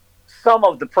some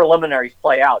of the preliminaries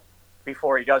play out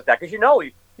before he does that, because he's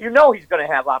going to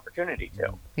have opportunity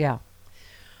to. Yeah.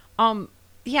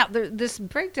 This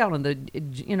breakdown in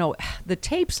the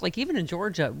tapes, like even in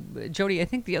Georgia, Jody, I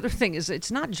think the other thing is it's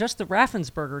not just the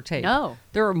Raffensperger tape. No.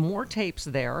 There are more tapes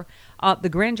there. The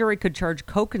grand jury could charge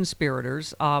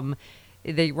co-conspirators.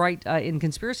 They write, in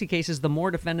conspiracy cases, the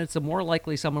more defendants, the more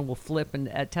likely someone will flip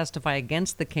and testify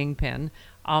against the kingpin.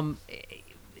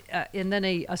 And then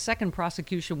a second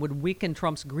prosecution would weaken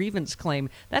Trump's grievance claim.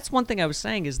 That's one thing I was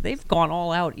saying is they've gone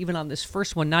all out even on this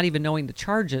first one, not even knowing the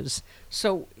charges.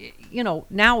 So,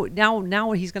 now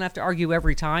he's going to have to argue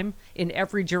every time in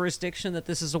every jurisdiction that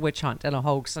this is a witch hunt and a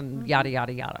hoax and yada,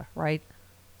 yada, yada, right?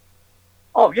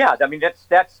 Oh, yeah. I mean,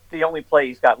 that's the only play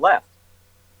he's got left,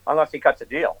 unless he cuts a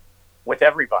deal with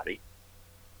everybody.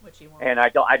 Which he won't. And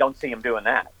I don't see him doing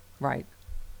that. Right.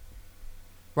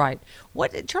 Right.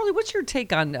 Charlie, what's your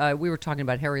take on, we were talking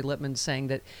about Harry Littman saying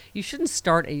that you shouldn't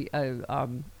start a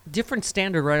different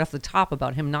standard right off the top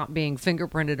about him not being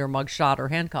fingerprinted or mugshot or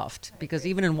handcuffed, because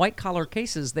even in white-collar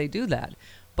cases, they do that.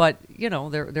 But,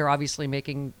 they're obviously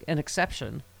making an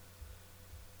exception.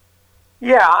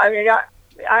 Yeah, I mean,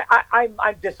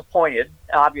 I'm disappointed,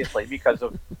 obviously, because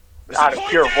of out of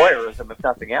pure voyeurism, if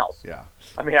nothing else. Yeah.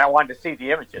 I mean, I wanted to see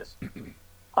the images.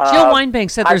 Jill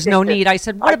Weinbank said there's no need. I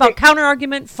said, what about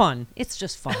counter-argument? Fun. It's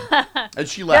just fun. And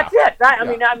she laughed. That's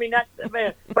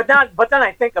it. But then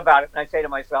I think about it and I say to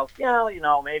myself,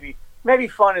 maybe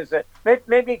fun is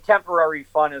maybe temporary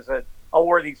fun is a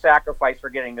worthy sacrifice for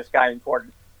getting this guy in court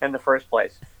in the first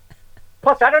place.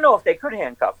 Plus, I don't know if they could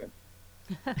handcuff him.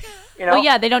 Well,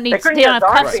 yeah, they don't have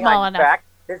cuffs small enough.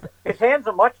 His hands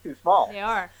are much too small. They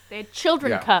are. They had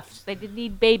children cuffs. They didn't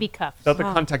need baby cuffs. Without the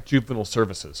contact juvenile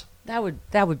services. That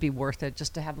would be worth it,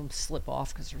 just to have them slip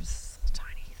off because they're so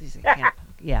tiny.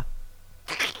 Yeah.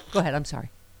 Go ahead. I'm sorry.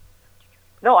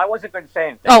 No, I wasn't going to say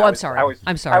anything. Oh, I'm sorry.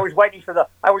 I'm sorry. I was waiting for the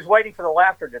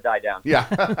laughter to die down.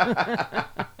 Yeah.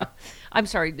 I'm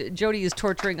sorry. Jody is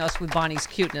torturing us with Bonnie's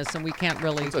cuteness, and we can't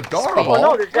really. It's adorable.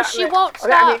 Well, no, she won't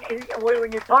stop. I mean,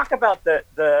 when you talk about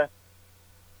the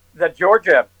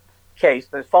Georgia case,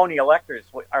 the phony electors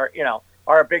are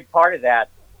a big part of that.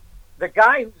 The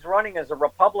guy who's running as a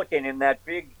Republican in that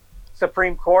big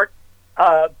Supreme Court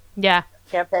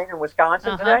campaign in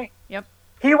Wisconsin today, yep,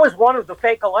 he was one of the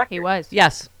fake electors. He was.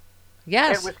 Yes.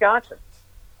 In Wisconsin.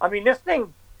 I mean, this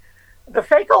thing, the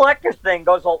fake electors thing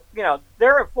goes,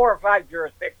 there are 4 or 5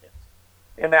 jurisdictions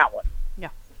in that one. Yeah.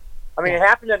 I mean, it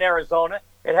happened in Arizona,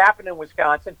 it happened in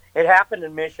Wisconsin, it happened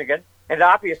in Michigan, it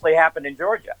obviously happened in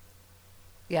Georgia.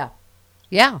 Yeah.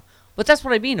 Yeah. But that's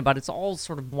what I mean about it's all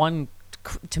sort of one.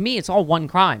 To me, it's all one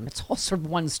crime. It's all sort of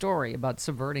one story about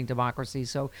subverting democracy.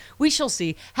 So we shall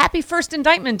see. Happy first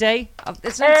indictment day.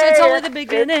 It's only the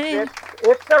beginning.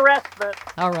 It's the respite.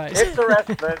 All right. It's the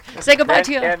respite. Say goodbye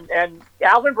to you. And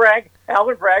Alvin Bragg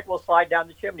will slide down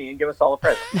the chimney and give us all a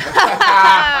present.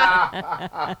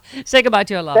 Say goodbye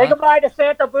to you, Alana. Say goodbye to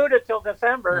Santa Buddha till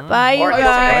December. Bye, you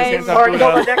guys. Or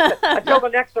until the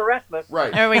next Erasmus.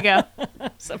 Right. There we go.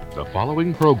 The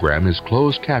following program is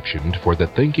closed captioned for the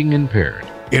thinking impaired.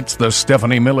 It's the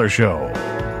Stephanie Miller Show.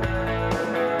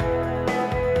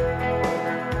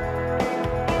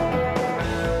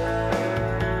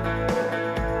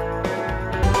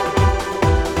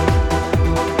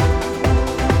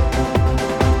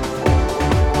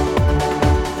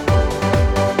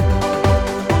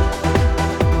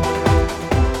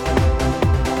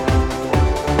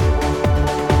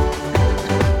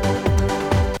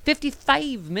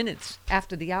 55 minutes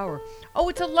after the hour. Oh,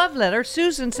 it's a love letter.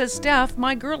 Susan says, Steph,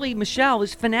 my girlie Michelle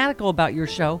is fanatical about your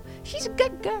show. She's a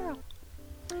good girl.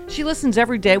 She listens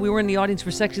every day. We were in the audience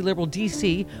for Sexy Liberal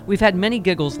DC. We've had many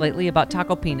giggles lately about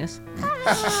taco penis.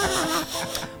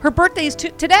 Her birthday is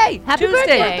today, Happy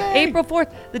Tuesday, birthday. April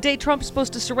 4th, the day Trump's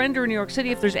supposed to surrender in New York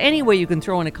City. If there's any way you can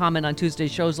throw in a comment on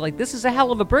Tuesday's shows like, this is a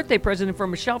hell of a birthday present for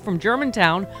Michelle from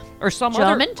Germantown or some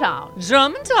Germantown.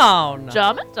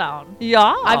 Germantown.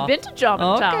 Yeah. I've been to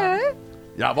Germantown. Okay.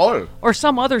 Jawohl. Or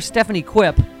some other Stephanie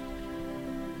quip.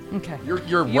 Okay.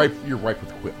 You're ripe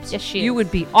with quips. Yes, she You would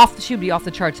be off. She would be off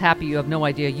the charts happy. You have no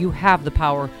idea. You have the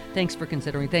power. Thanks for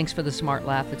considering. Thanks for the smart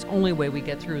laugh. It's the only way we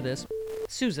get through this.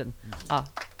 Susan,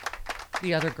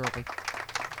 the other girlie.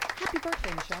 Happy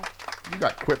birthday, Michelle. You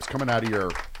got quips coming out of your...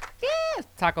 Yeah,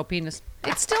 Taco Penis.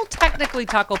 It's still technically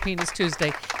Taco Penis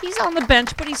Tuesday. He's on the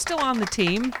bench, but he's still on the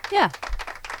team. Yeah.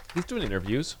 He's doing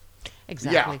interviews.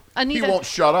 Exactly. Yeah, Anita, he won't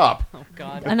shut up. Oh,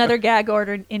 God. Another gag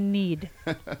order in need.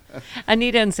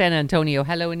 Anita in San Antonio.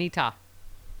 Hello, Anita.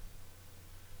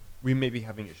 We may be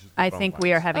having issues with I phone think lines.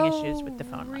 we are having issues with the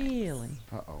phone lines. Really?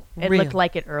 Uh-oh. It Really? looked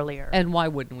like it earlier. And why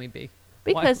wouldn't we be?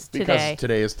 Because today. Because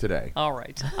today is today. All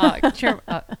right.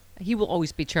 He will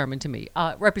always be chairman to me.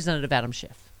 Representative Adam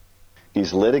Schiff.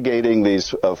 He's litigating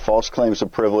these false claims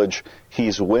of privilege.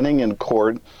 He's winning in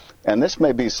court. And this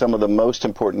may be some of the most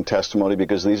important testimony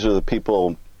because these are the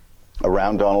people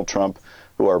around Donald Trump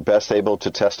who are best able to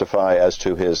testify as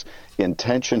to his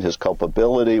intention, his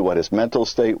culpability, what his mental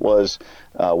state was,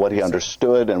 what he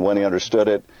understood and when he understood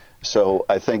it. So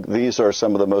I think these are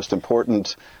some of the most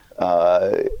important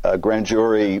grand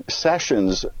jury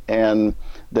sessions, and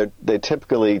they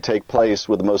typically take place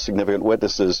with the most significant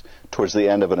witnesses towards the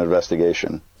end of an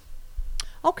investigation.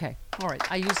 Okay. All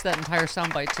right. I used that entire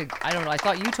soundbite to, I don't know, I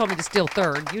thought you told me to steal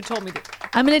third. You told me to.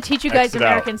 I'm going to teach you guys Exit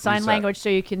American out. Sign Reset. Language so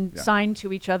you can Yeah. sign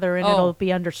to each other and Oh. it'll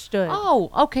be understood.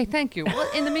 Oh, okay. Thank you. Well,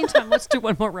 in the meantime, let's do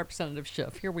one more Representative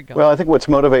Schiff. Here we go. Well, I think what's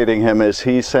motivating him is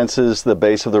he senses the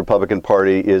base of the Republican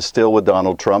Party is still with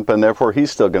Donald Trump, and therefore he's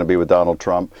still going to be with Donald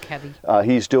Trump. Kevy.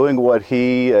 He's doing what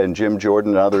he and Jim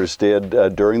Jordan and others did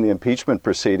during the impeachment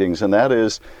proceedings, and that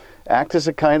is act as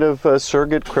a kind of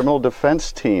surrogate criminal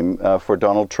defense team for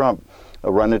Donald Trump.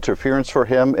 Run interference for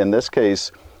him, in this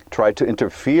case, tried to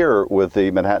interfere with the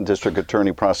Manhattan District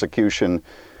Attorney prosecution.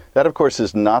 That, of course,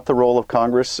 is not the role of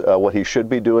Congress. What he should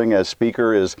be doing as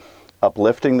Speaker is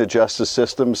uplifting the justice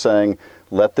system, saying,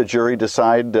 let the jury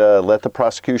decide, let the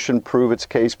prosecution prove its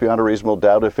case beyond a reasonable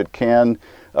doubt if it can,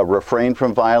 refrain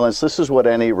from violence. This is what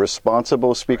any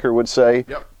responsible Speaker would say.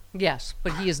 Yep. Yes,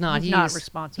 but he is not. He's He not is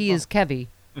responsible. He is Kevy,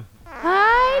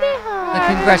 Hi-de-ho.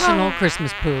 the congressional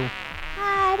Christmas poo.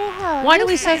 Hi-de-ho. Why do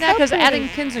we This say is that? so Because pretty. Adam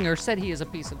Kinzinger said he is a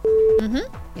piece of. Mm-hmm.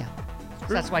 Yeah.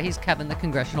 So that's why he's Kevin, the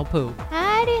congressional poo.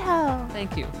 Hi-de-ho.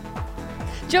 Thank you.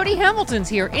 Jody Hamilton's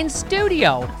here in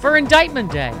studio for Indictment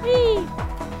Day. Whee.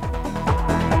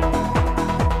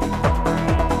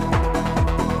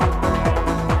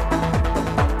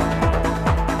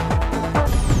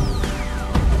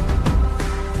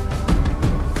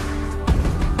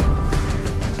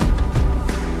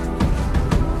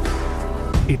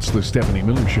 It's the Stephanie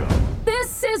Miller Show.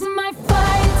 This is my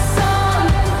fight song.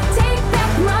 Take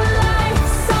back my life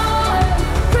song.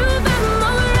 Prove I'm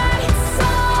alright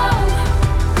song.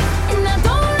 And I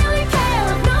don't really care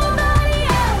if nobody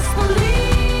else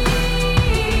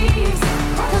believes.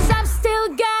 'Cause I've still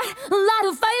got a lot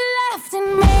of fight left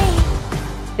in me.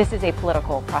 This is a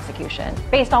political prosecution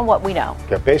based on what we know.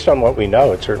 Yeah, based on what we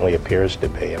know, it certainly appears to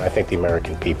be, and I think the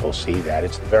American people see that.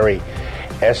 It's the very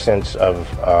essence of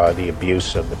the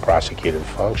abuse of the prosecutive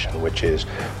function, which is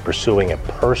pursuing a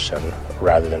person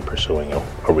rather than pursuing a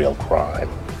real crime.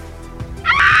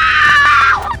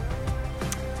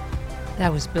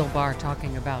 That was Bill Barr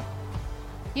talking about,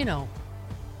 if,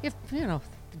 the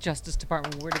Justice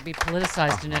Department were to be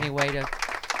politicized in any way to,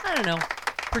 I don't know,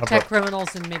 protect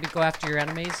criminals and maybe go after your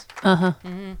enemies. Uh-huh.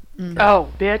 Mm-hmm. Oh,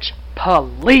 bitch,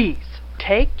 please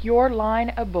take your line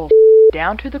of bullshit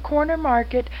down to the corner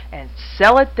market and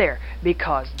sell it there,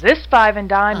 because this five and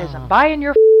dime isn't buying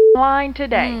your line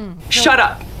today. Shut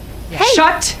up.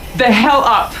 Shut the hell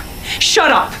up. Shut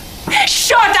up.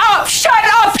 Shut up. Shut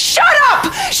up. Shut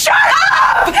up. Shut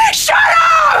up. Shut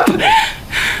up.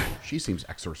 She seems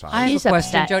exercised. I have He's a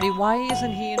question, upset. Jody. Why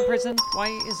isn't he in prison? Why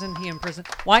isn't he in prison?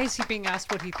 Why is he being asked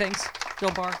what he thinks,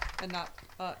 Bill Barr, and not?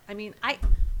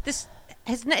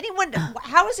 Hasn't anyone?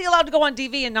 How is he allowed to go on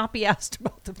TV and not be asked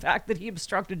about the fact that he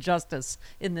obstructed justice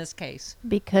in this case?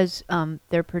 Because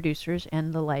their producers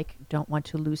and the like don't want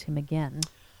to lose him again.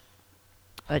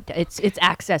 It's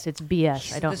access. It's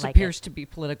BS. I don't This like appears it. to be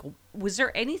political. Was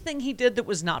there anything he did that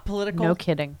was not political? No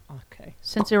kidding. Okay.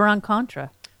 Since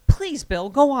Iran-Contra. Please, Bill,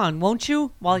 go on, won't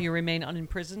you, while you remain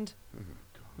unimprisoned?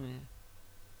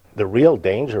 The real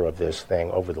danger of this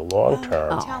thing over the long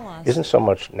term tell us. isn't so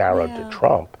much narrowed Yeah. to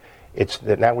Trump. It's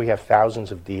that now we have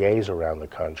thousands of DAs around the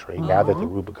country. Now that the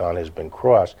Rubicon has been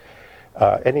crossed,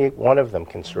 any one of them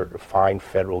can sort of find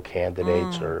federal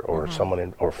candidates or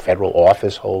someone or federal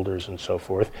office holders and so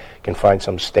forth can find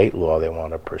some state law they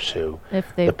want to pursue.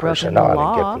 If they've the broken person the on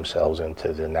law. and get themselves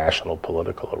into the national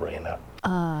political arena.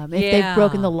 If they've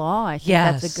broken the law, I think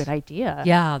that's a good idea.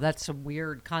 Yeah, that's a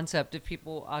weird concept. If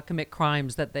people commit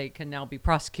crimes, that they can now be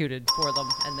prosecuted for them,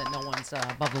 and that no one's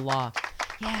above the law.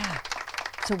 Yeah,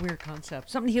 it's a weird concept.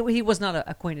 Something he was not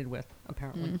acquainted with,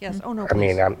 apparently. Yes. Oh no. I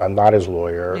mean, I'm not his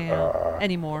lawyer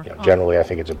anymore. Generally, I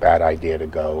think it's a bad idea to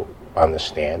go on the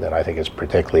stand, and I think it's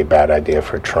particularly a bad idea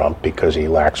for Trump because he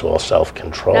lacks all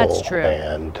self-control. That's true.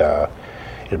 And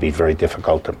it'd be very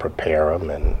difficult to prepare him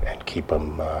and keep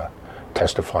him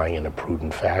testifying in a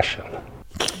prudent fashion.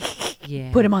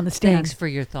 Yeah. Put him on the stand. Thanks for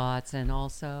your thoughts, and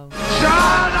also.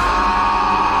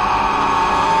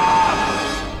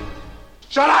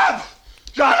 Shut up!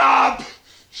 Shut up!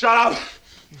 Shut up!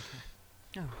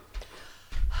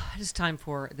 It is time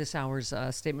for this hour's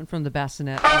statement from the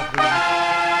bassinet of the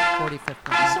 45th.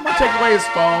 Can someone take away his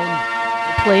phone?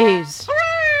 Please.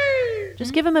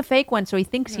 Just give him a fake one so he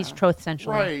thinks he's truth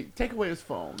central. Right. Take away his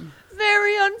phone.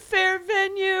 Very unfair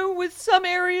venue with some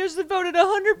areas that voted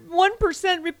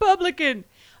 101% Republican.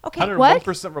 Okay,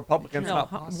 101% Republicans. No, Not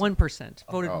possible. 1%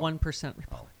 voted 1%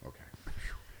 Republican. Okay.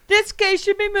 This case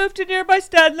should be moved to nearby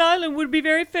Staten Island. Would be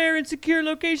very fair and secure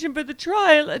location for the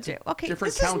trial. Okay,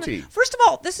 Different this county. Isn't, first of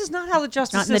all, this is not how the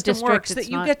justice Not in the system district, works. That it's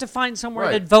you not. get to find somewhere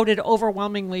Right. that voted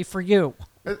overwhelmingly for you.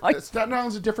 Staten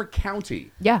Island's a different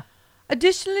county. Yeah.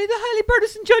 Additionally, the highly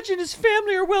partisan judge and his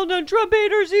family are well-known Trump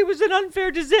haters. He was an unfair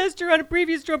disaster on a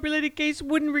previous Trump-related case.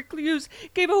 Wouldn't recluse,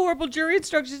 gave a horrible jury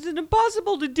instructions and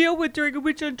impossible to deal with during a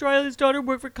witch hunt trial. His daughter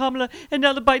worked for Kamala, and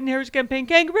now the Biden-Harris campaign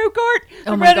kangaroo court.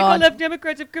 Oh The my radical God. left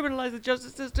Democrats have criminalized the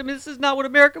justice system. This is not what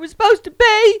America was supposed to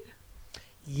be.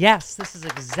 Yes, this is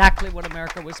exactly what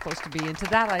America was supposed to be. And to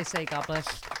that I say, God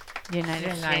bless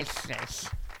United States.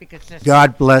 Because this-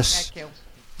 God bless Thank you.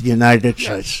 the United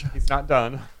States. He's not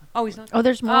done. Oh, he's not. Oh,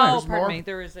 there's more. Oh, There's pardon more? me.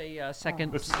 There is a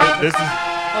second. This is from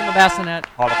the bassinet.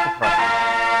 hot off the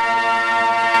press.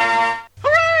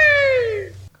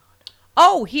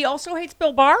 Oh, he also hates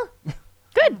Bill Barr?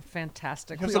 Good.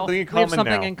 Fantastic. We have We something in we have common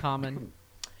something now. in common.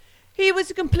 He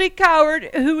was a complete coward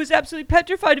who was absolutely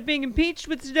petrified of being impeached,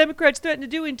 which the Democrats threatened to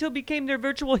do until he became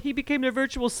their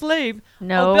virtual slave.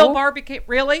 No. Oh, Bill Barr became...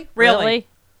 Really? Really?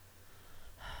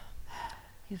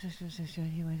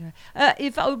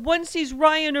 If one sees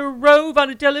Ryan or Rove on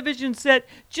a television set,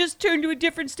 just turn to a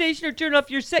different station or turn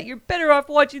off your set. You're better off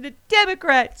watching the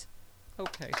Democrats.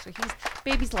 Okay, so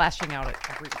baby's lashing out at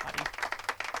everybody.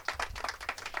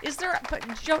 Is there? But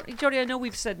Jody, I know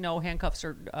we've said no handcuffs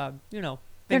or They're not-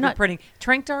 fingerprinting.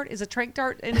 Trank dart is a trank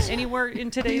dart anywhere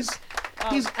in today's.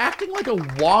 He's acting like a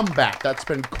wombat that's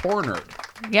been cornered.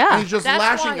 Yeah. And he's just That's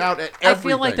lashing why out at I everything.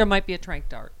 feel like there might be a trank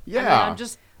dart. Yeah. I'm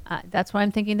just. That's why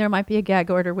I'm thinking there might be a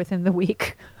gag order within the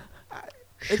week.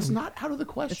 It's not out of the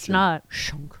question. It's not.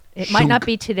 Shunk. It might not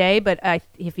be today, but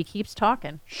if he keeps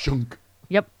talking. Shunk.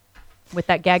 Yep. With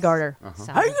that gag order.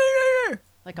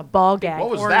 Like a ball gag. What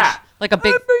was Orange. that? Like a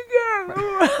big.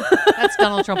 That's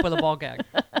Donald Trump with a ball gag.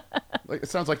 Like, it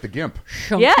sounds like the Gimp.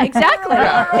 Yeah, exactly.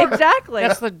 Yeah. Exactly.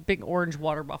 That's the big orange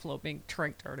water buffalo being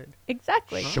trank darted.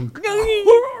 Exactly. Shunk.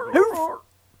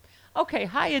 Okay,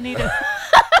 hi Anita.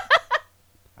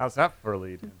 How's that for a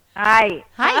lead? Hi.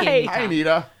 Hi, Anita. Hi,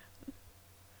 Anita.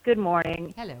 Good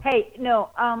morning. Hello. Hey, no,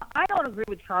 I don't agree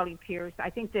with Charlie Pierce. I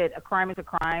think that a crime is a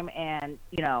crime, and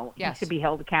Yes. he should be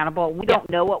held accountable. We don't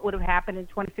know what would have happened in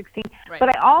 2016, Right.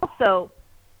 but I also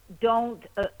don't.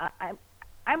 I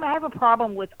have a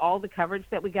problem with all the coverage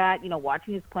that we got.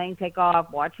 Watching his plane take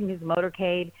off, watching his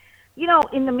motorcade.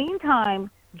 In the meantime,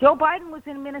 Joe Biden was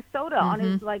in Minnesota on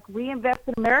his Reinvest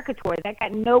in America tour. That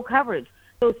got no coverage.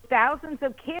 Those thousands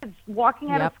of kids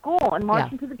walking out of school and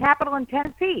marching to the Capitol in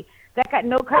Tennessee. That got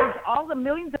no coverage. All the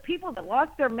millions of people that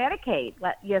lost their Medicaid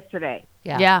yesterday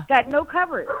Yeah. got no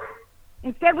coverage.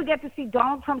 Instead, we get to see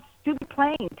Donald Trump's stupid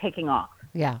plane taking off.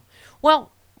 Yeah.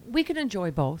 Well, we can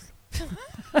enjoy both. I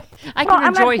Well, can I'm not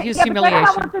enjoy saying- his yeah, but that's not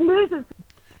humiliation. what the news is.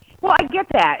 Well, I get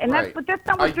that, and Right. but that's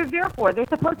not what they're there for. They're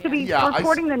supposed to be Yeah,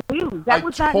 reporting the news. That I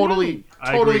was not totally, news.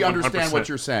 I totally agree understand 100%. what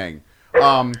you're saying.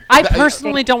 I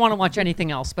personally don't want to watch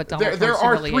anything else but Donald There Trump's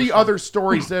are humiliation. three other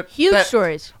stories that Huge that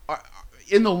stories.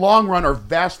 in the long run, are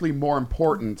vastly more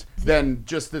important than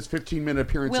just this 15-minute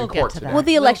appearance in court today. Well,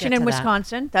 the election in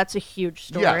Wisconsin, that's a huge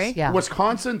story. Yes.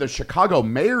 Wisconsin, the Chicago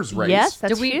mayor's race. Yes,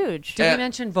 that's huge. Did we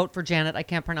mention vote for Janet? I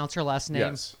can't pronounce her last name.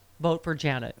 Yes. Vote for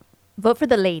Janet. Vote for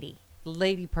the lady. The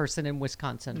lady person in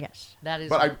Wisconsin. Yes. That is.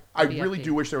 But I BFD. really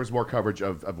do wish there was more coverage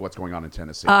of what's going on in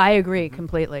Tennessee. I agree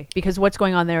completely because what's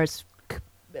going on there is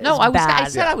No, I bad.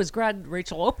 said I was glad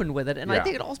Rachel opened with it, and I Yeah.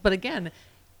 think it also. But again,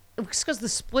 it's because the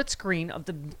split screen of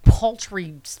the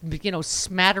paltry,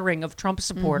 smattering of Trump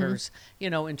supporters,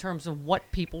 in terms of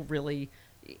what people really.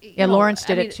 Yeah, Lawrence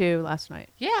did it too last night.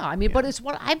 Yeah, I mean, but it's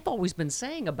what I've always been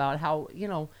saying about how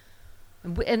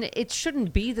and it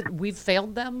shouldn't be that we've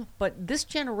failed them, but this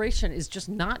generation is just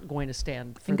not going to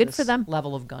stand for And good this for them.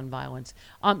 level of gun violence.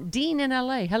 Dean in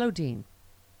L.A. Hello, Dean.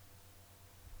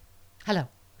 Hello.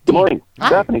 Good morning, Hi.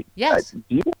 Stephanie. Yes. Do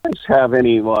you guys have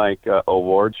any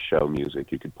awards show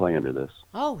music you could play under this?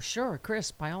 Oh, sure,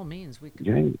 Chris. By all means, we could.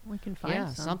 Yay. We can find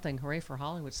some. something. Hooray for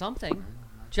Hollywood! Something.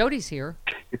 Jody's here.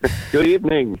 Good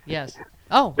evening. Yes.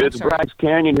 Oh, I'm It's sorry. Brax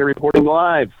Canyon here reporting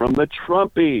live from the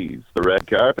Trumpies, the red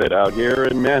carpet out here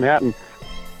in Manhattan.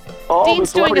 All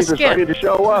Dean's the celebrities doing are a skit. starting to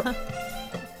show up.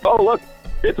 Oh, look,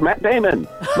 it's Matt Damon.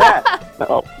 Matt.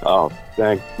 oh,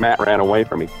 dang. Matt ran away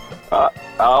from me.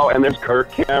 And there's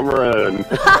Kirk Cameron.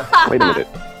 Wait a minute.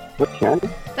 What, Candy?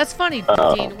 That's funny,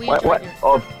 Dean. We what? enjoyed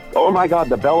your. Oh, my God,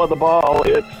 the belle of the ball.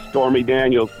 It's Stormy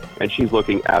Daniels, and she's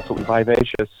looking absolutely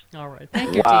vivacious. All right.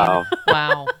 Thank you, Wow. Dean.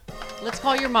 Wow. Let's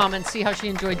call your mom and see how she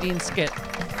enjoyed Dean's skit.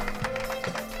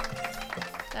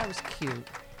 That was cute.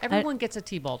 Everyone gets a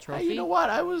T-ball trophy. Hey, you know what?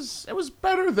 It was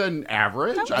better than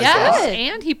average. I Yes, guess.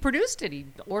 and he produced it. He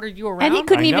ordered you around. And he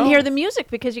couldn't even hear the music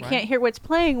because you Right. can't hear what's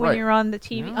playing when Right. you're on the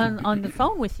TV on the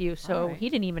phone with you. So he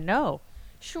didn't even know.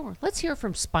 Sure. Let's hear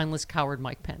from spineless coward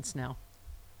Mike Pence now.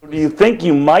 Do you think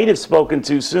you might have spoken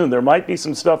too soon? There might be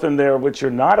some stuff in there which you're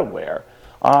not aware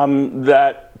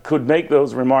that could make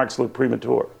those remarks look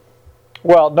premature.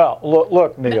 Well, no.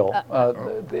 Look, Neil,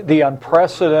 the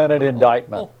unprecedented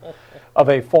indictment of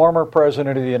a former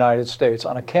president of the United States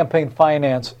on a campaign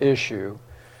finance issue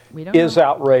is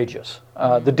outrageous.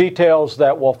 The details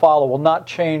that will follow will not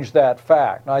change that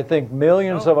fact. And I think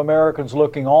millions of Americans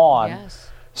looking on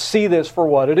see this for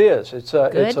what it is. It's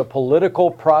a political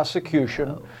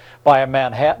prosecution by a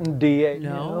Manhattan DA.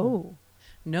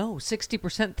 No,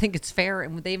 60% think it's fair,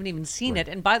 and they haven't even seen it.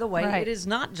 And by the way, it is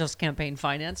not just campaign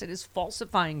finance; it is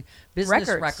falsifying business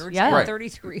records and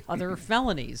 33 other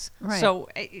felonies. Right. So,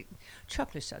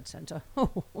 Chuckley said, "Santa,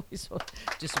 oh, he's so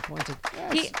disappointed.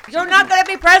 You're not going to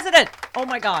be president." Oh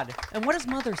my God! And what does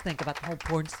Mothers think about the whole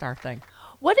porn star thing?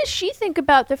 What does she think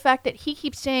about the fact that he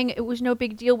keeps saying it was no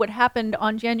big deal what happened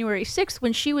on January 6th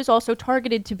when she was also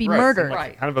targeted to be murdered?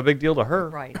 Right. Kind of a big deal to her.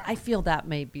 Right. I feel that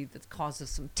maybe that causes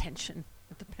some tension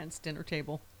at the Pence dinner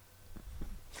table.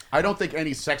 I don't think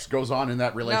any sex goes on in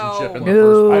that relationship in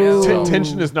No. the first place.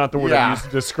 Tension is not the word I used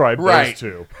to describe Right. those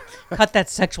two. Cut that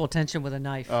sexual tension with a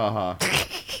knife.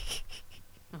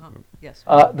 Yes.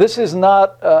 This is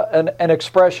not an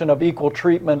expression of equal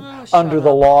treatment under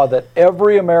the law that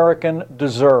every American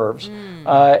deserves,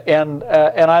 and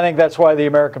I think that's why the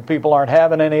American people aren't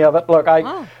having any of it. Look, I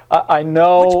Which poll are you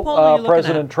know looking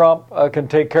President at? Trump can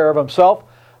take care of himself.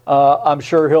 I'm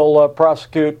sure he'll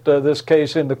prosecute this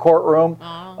case in the courtroom,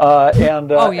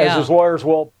 and as his lawyers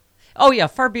will. Oh, yeah,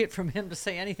 far be it from him to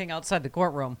say anything outside the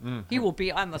courtroom. He will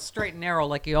be on the straight and narrow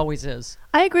like he always is.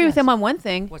 I agree with him on one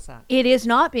thing. What's that? It is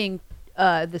not being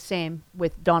the same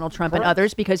with Donald Trump and Correct.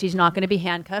 others because he's not going to be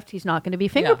handcuffed. He's not going to be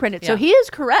fingerprinted. So yeah. he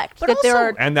is correct But that there also-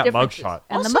 are And that differences. mugshot.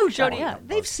 And Also, the mugshot. Jody,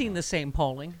 they've seen the same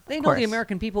polling. They know the course.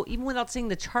 American people, even without seeing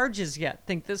the charges yet,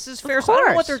 think this is Of fair. So I don't know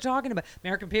what course. they're talking about.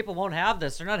 American people won't have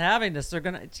this. They're not having this. They're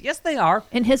gonna. Yes, they are.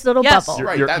 In his little Yes.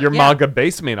 bubble. Your MAGA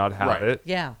base may not have it.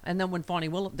 Yeah, and then when Fawny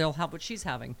will, they'll have what she's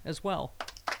having as well.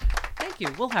 Thank you.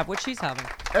 We'll have what she's having.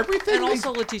 Everything And they-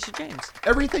 also Letitia James.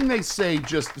 Everything they say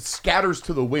just scatters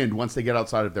to the wind once they get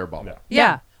outside of their bubble.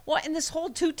 Yeah. Well, and this whole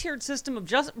two-tiered system of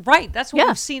justice, right? That's what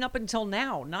we've seen up until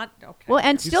now. Not okay. Well,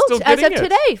 and He's still, as getting of it.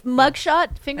 today, mugshot,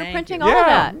 fingerprinting, all of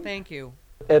that. Thank you.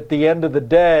 At the end of the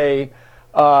day,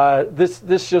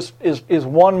 this just is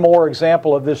one more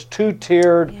example of this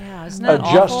two-tiered isn't that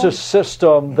justice awful?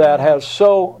 system that has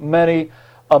so many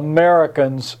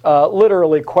Americans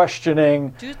literally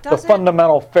questioning the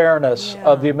fundamental fairness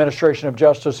of the administration of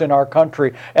justice in our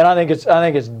country, and I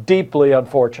think it's deeply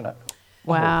unfortunate.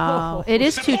 Wow. It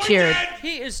is two-tiered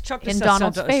He is Chuck in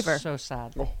Donald's favor. So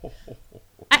sad.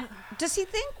 Does he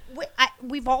think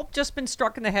we've all just been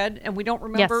struck in the head and we don't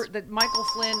remember Yes. that Michael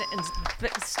Flynn and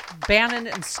Bannon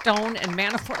and Stone and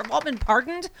Manafort have all been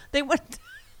pardoned? They went.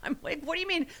 I'm like, what do you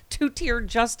mean two-tier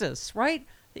justice, right?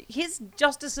 His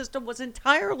justice system was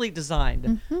entirely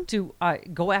designed to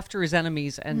go after his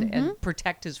enemies and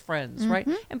protect his friends, right?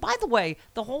 And by the way,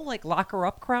 the whole like lock her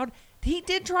up crowd, he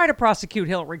did try to prosecute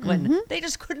Hillary Clinton. They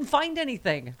just couldn't find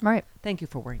anything. Right. Thank you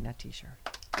for wearing that T-shirt.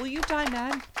 Will you die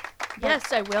mad?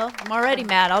 Yes, I will. I'm already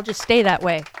mad. I'll just stay that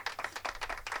way.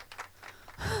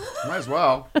 Might as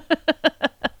well.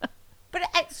 But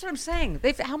that's what I'm saying.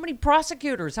 How many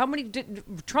prosecutors? How many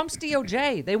Trump's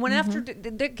DOJ? They went after.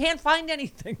 They can't find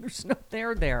anything. There's no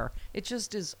there. It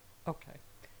just is okay.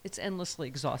 It's endlessly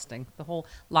exhausting. The whole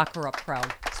lock her up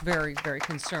crowd. It's very, very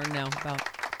concerned now about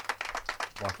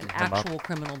Locking an him up. actual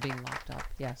criminal being locked up.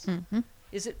 Yes.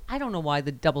 Is it? I don't know why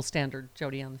the double standard,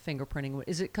 Jody, on the fingerprinting.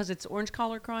 Is it because it's orange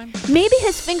collar crime? Maybe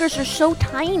his fingers are so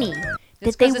tiny It's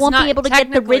that they 'cause it's won't not be able to get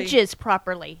the technically- ridges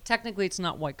properly. Technically, it's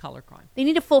not white collar crime. They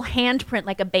need a full handprint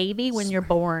like a baby when you're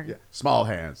born. Small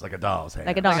hands, like a doll's hand.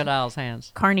 Like a doll. Like a doll's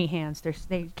hands. Carney hands.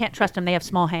 They can't trust them. They have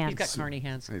small hands. He's got carny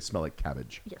hands. They smell like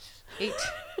cabbage. Yes. 8.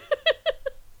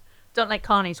 Don't like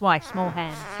Connie's. Why? Small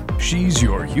hands. She's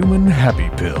your human happy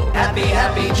pill. Happy,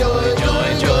 happy, joy,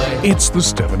 joy, joy. It's the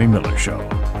Stephanie Miller Show.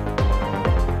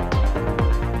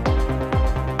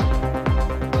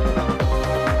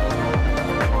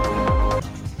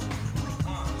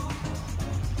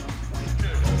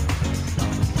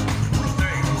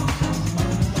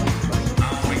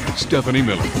 Stephanie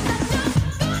Miller.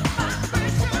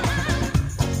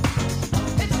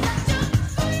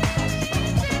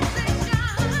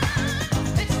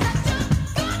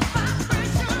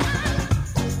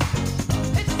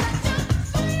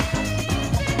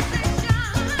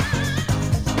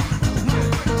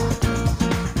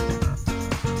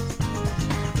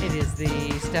 It is the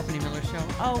Stephanie Miller Show.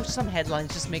 Oh, some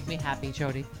headlines just make me happy,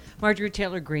 Jody. Marjorie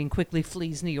Taylor Greene quickly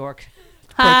flees New York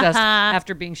protest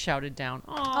after being shouted down.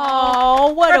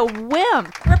 Oh, what a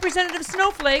wimp. Representative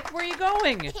Snowflake, where are you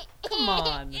going? Come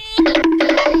on.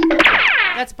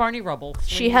 That's Barney Rubble.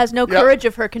 She has no courage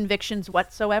of her convictions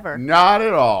whatsoever. Not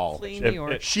at all. Fleeing New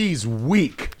York. She's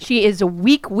weak. She is a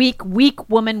weak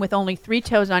woman with only 3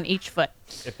 toes on each foot.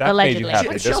 If that made you allegedly.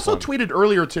 happy, She this also one. tweeted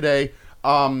earlier today,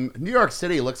 New York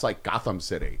City looks like Gotham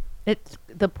City. It's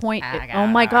the point. Oh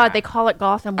my God, they call it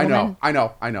Gotham Woman. I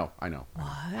know.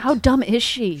 How dumb is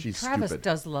she? She's Travis stupid.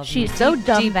 does love me. She's so Deep,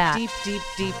 dumb deep, that.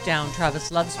 Deep down,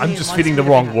 Travis loves me. I'm and just wants feeding me the to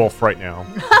be wrong happy. wolf right now.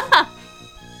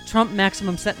 Trump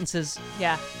maximum sentences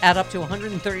add up to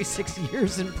 136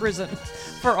 years in prison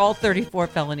for all 34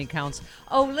 felony counts.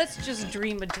 Oh, let's just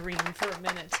dream a dream for a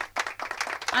minute.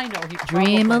 I know he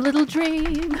Dream probably- a little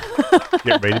dream.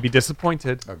 Get ready to be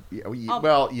disappointed.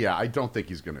 Yeah, I don't think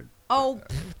he's going to. Oh,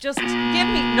 just give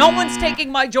me. No one's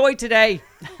taking my joy today.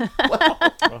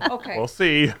 Okay. We'll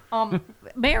see.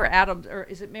 Mayor Adams, or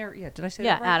is it Mayor? Yeah, did I say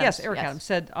Yeah, that right? Adams, Yes, Eric yes. Adams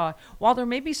said, while there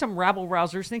may be some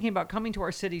rabble-rousers thinking about coming to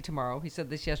our city tomorrow, he said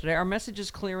this yesterday, our message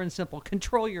is clear and simple.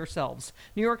 Control yourselves.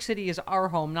 New York City is our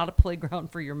home, not a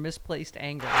playground for your misplaced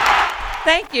anger.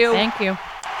 Thank you. Thank you.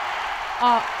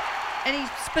 And he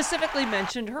specifically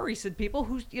mentioned her. He said people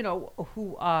who,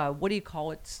 what do you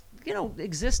call it?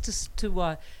 Exist to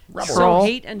sow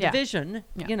hate and division.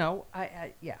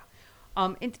 Yeah.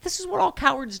 And this is what all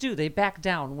cowards do. They back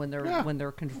down when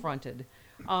they're confronted.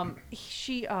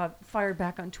 She fired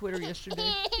back on Twitter yesterday.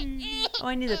 Oh,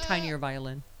 I need a tinier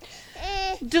violin.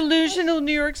 Delusional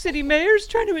New York City mayor's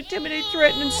trying to intimidate,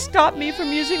 threaten, and stop me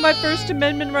from using my First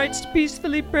Amendment rights to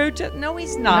peacefully protest. No,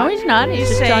 he's not. No, he's not. He's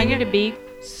just telling you to be.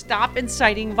 Stop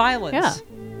inciting violence. Yeah.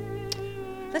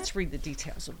 Let's read the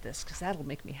details of this because that'll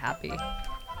make me happy.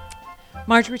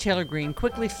 Marjorie Taylor Greene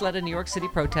quickly fled a New York City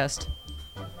protest.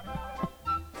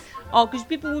 Oh, because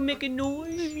people were making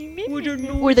noise.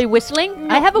 Were they whistling?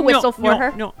 I have a whistle for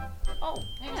her. No. Oh,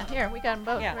 yeah. Here, we got them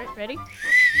both. Yeah. Right, ready?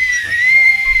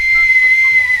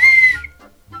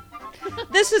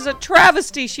 This is a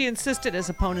travesty, she insisted as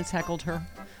opponents heckled her.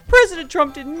 President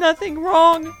Trump did nothing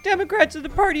wrong. Democrats are the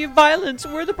party of violence.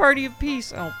 We're the party of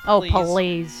peace. Oh,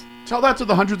 please. Tell that to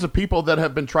the hundreds of people that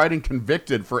have been tried and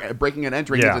convicted for breaking and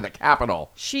entering into the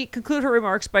Capitol. She concluded her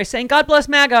remarks by saying, God bless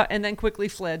MAGA, and then quickly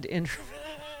fled in.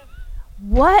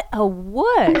 What a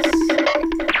wuss.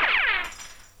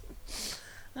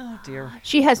 Oh, dear.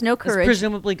 She has no Has courage.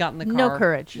 presumably got in the car. No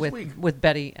courage. With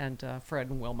Betty and Fred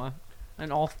and Wilma.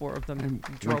 And all 4 of them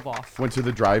drove off. Went to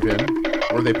the drive-in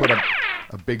where they put a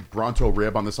big Bronto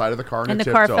rib on the side of the car. And it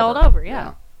the car tipped fell over,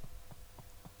 yeah.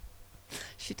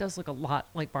 She does look a lot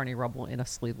like Barney Rubble in a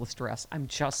sleeveless dress. I'm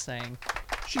just saying.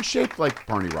 She's shaped like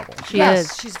Barney Rubble. She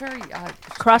is. She's very.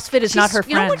 CrossFit is not her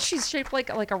You know friend. what? She's shaped like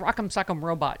a Rock'em Sock'em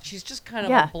robot. She's just kind of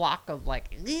Yeah. a block of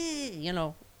like, you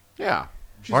know. Yeah.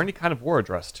 Barney kind of wore a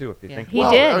dress too, if you think. He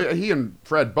did. He and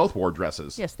Fred both wore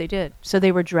dresses. Yes, they did. So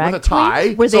they were drag With a tie,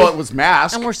 queens? Were so they- it was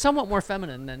masked. And we're somewhat more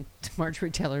feminine than Marjorie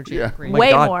Taylor Greene. Oh my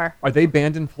Way God. more. Are they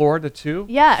banned in Florida too?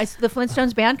 Yeah, it's the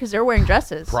Flintstones band because they're wearing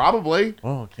dresses. Probably.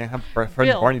 Oh, can't have Fred and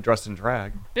Bill. Barney dressed in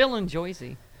drag. Bill and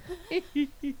Joycey.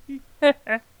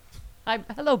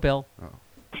 Hello, Bill.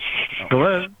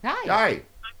 Hello. Hi.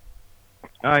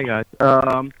 Hi, guys.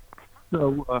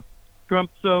 So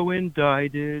Trump's so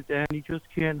indicted, and he just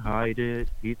can't hide it.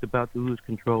 He's about to lose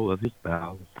control of his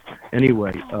bowels.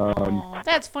 Anyway,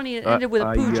 That's funny. It ended with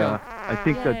a poo joke. I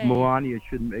think that Yay. Melania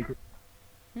should make it.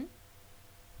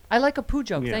 I like a poo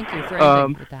joke. Yeah. Thank you for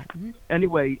ending with that. Mhm.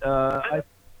 Anyway,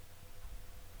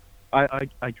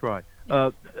 I try.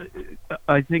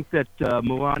 I think that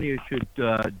Melania should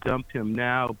dump him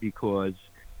now because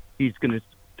he's going to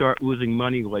start losing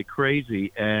money like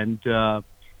crazy. And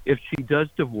if she does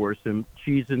divorce him,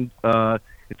 she's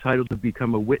entitled to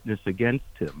become a witness against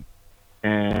him.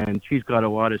 And she's got a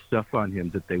lot of stuff on him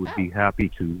that they would be happy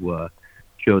to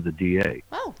show the DA.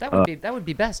 Oh, that would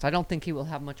be best. I don't think he will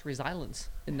have much resilience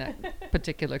in that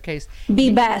particular case.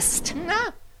 Be best.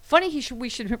 Funny we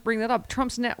should bring that up.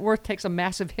 Trump's net worth takes a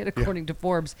massive hit according to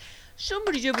Forbes.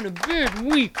 Somebody's having a bad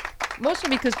week. Mostly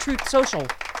because Truth Social.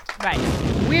 Right.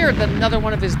 Weird that another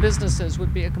one of his businesses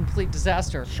would be a complete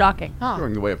disaster. Shocking.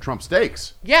 Going the way of Trump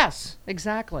steaks. Yes,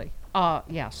 exactly.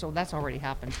 So that's already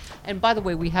happened. And by the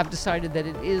way, we have decided that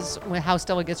it is how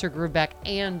Stella gets her groove back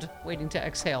and Waiting to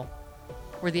Exhale,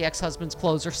 where the ex-husband's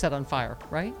clothes are set on fire,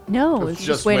 right? No, it's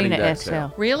just waiting to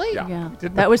exhale. Really? Yeah. We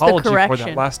did an That was the apology for correction.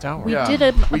 that last hour. We Yeah.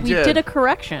 did a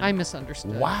correction. I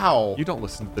misunderstood. Wow. You don't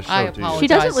listen to the show, I do you? apologize. She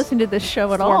doesn't listen to this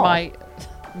show at for all. my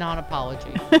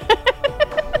non-apology.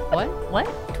 What?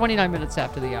 29 minutes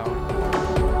after the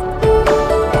hour.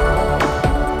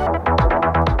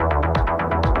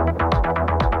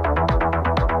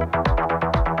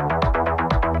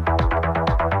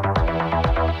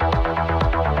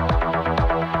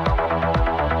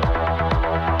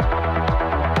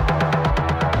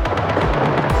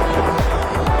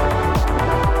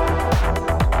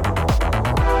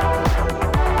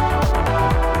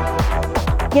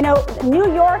 You know,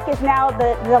 New York is now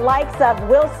the likes of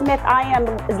Will Smith, I Am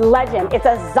Legend. It's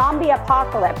a zombie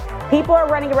apocalypse. People are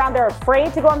running around. They're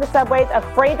afraid to go on the subways,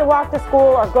 afraid to walk to school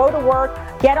or go to work,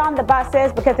 get on the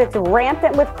buses because it's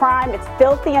rampant with crime. It's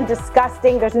filthy and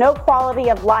disgusting. There's no quality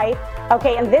of life.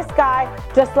 Okay, and this guy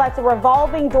just lets a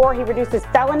revolving door. He reduces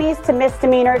felonies to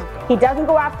misdemeanors. He doesn't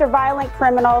go after violent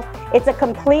criminals. It's a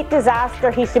complete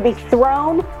disaster. He should be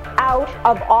thrown out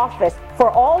of office for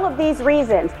all of these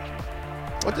reasons.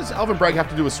 What does Alvin Bragg have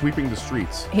to do with sweeping the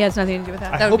streets? He has nothing to do with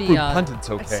that. I That hope would be Ruth Pundit's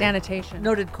okay. sanitation.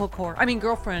 Noted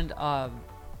girlfriend of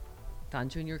Don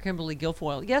Jr., Kimberly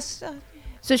Guilfoyle. Yes.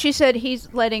 So she said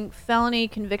he's letting felony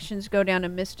convictions go down to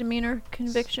misdemeanor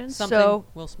convictions. Something, so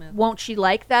Will Smith. won't she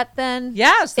like that then?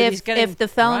 Yes, that If he's getting- if the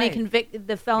felony right.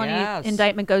 the felony Yes.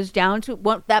 indictment goes down to,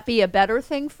 won't that be a better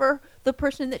thing for the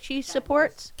person that she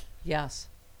supports? Yes.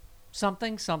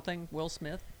 Something, Will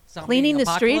Smith. Something, Cleaning the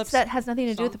apocalypse, streets, that has nothing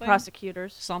to do with the something,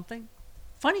 prosecutors. Something.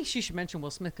 Funny she should mention Will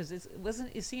Smith because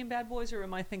is he in Bad Boys or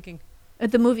am I thinking?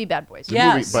 The movie Bad Boys. The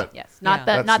Yes. movie, but Yes, not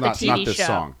the not the TV not this show.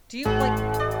 song. Do you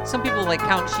like some people like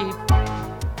count sheep?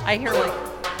 I hear like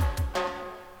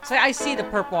say I see the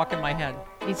perp walk in my head.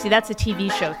 You see, that's a TV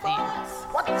show theme.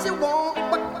 What you want,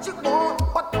 what you want,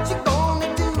 what you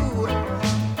gonna do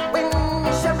when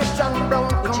Sheriff John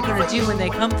Brown What you gonna do when they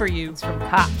come for you? It's from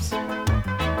Cops.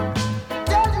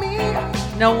 Tell me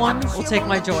No one will take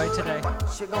my joy today.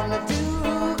 what you gonna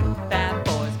do. Bad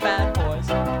boys, bad boys.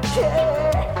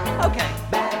 Yeah. Okay.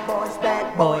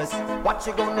 Bad boys. What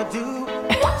you gonna do?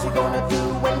 What you gonna do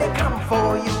when they come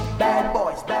for you? Bad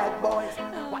boys, bad boys.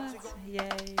 Yay.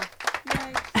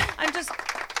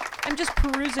 I'm just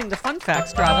perusing the fun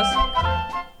facts, Travis.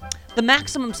 The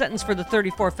maximum sentence for the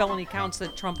 34 felony counts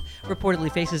that Trump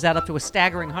reportedly faces add up to a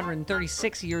staggering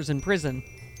 136 years in prison.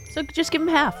 So just give him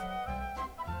half.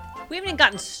 We haven't even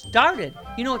gotten started.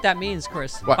 You know what that means,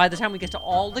 Chris? What? By the time we get to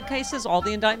all the cases, all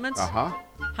the indictments, Uh-huh.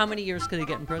 how many years could he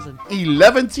get in prison?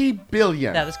 11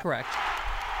 billion. That is correct.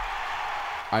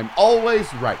 I'm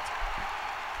always right.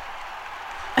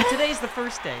 Today's the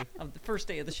first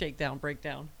day of the shakedown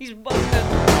breakdown. He's busted.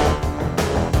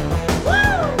 Woo!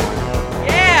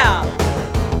 Yeah!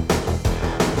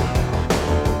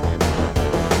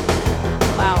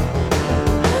 Wow.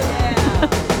 Yeah.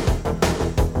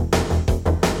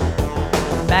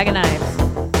 Bag of knives.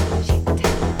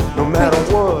 No matter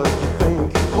what you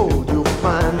think, oh, you'll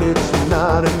find it's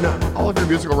not enough. All of your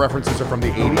musical references are from the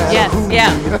 80s. Yes,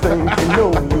 yeah. You think you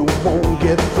know you won't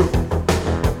get through.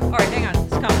 All right, hang on.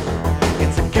 It's coming.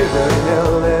 It's the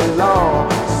LA law.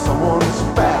 Someone's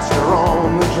faster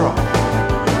on the draw.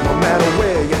 No matter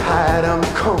where you hide, I'm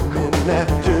coming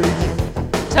after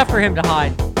you. Tough for him to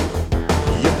hide.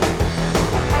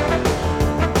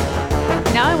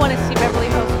 Now I want to see Beverly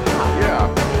Hills Cop.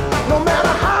 Yeah. No matter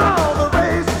how the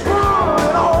race is run,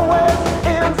 it always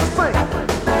ends the same.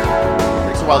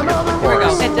 Takes a while to get to the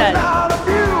chorus. It does.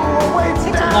 It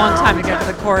takes a long time to get to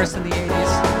the chorus in the 80s.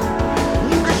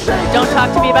 Don't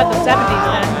talk to me about the 70s,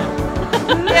 then.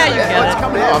 Yeah, you get It's it.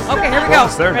 coming off. Okay, here we go.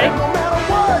 Almost there Ready? now.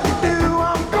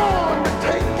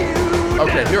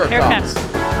 Okay, here it Here it comes.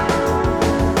 comes.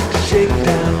 Shake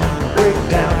down, break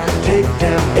down, take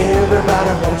down.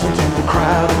 Everybody wants into the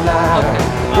crowd alive.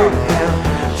 Break down,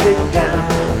 take down.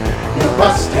 You're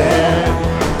busted.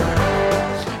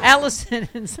 Allison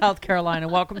in South Carolina,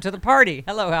 welcome to the party.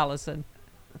 Hello, Allison.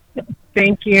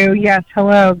 Thank you. Yes,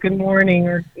 hello. Good morning.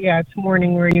 Or yeah, it's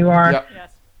morning where you are. Yep.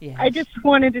 Yes. I just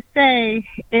wanted to say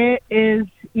it is,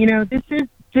 this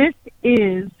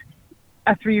is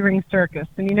a three-ring circus.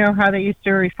 And you know how they used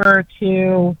to refer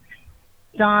to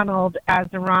Donald as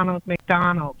the Ronald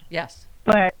McDonald. Yes.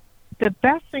 But the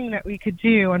best thing that we could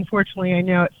do, unfortunately, I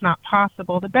know it's not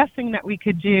possible, the best thing that we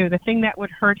could do, the thing that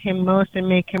would hurt him most and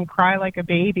make him cry like a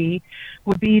baby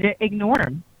would be to ignore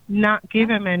him, not give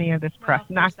him any of this press,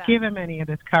 not give him any of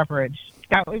this coverage.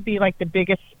 That would be like the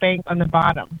biggest spank on the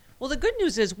bottom. Well, the good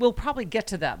news is we'll probably get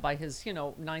to that by his,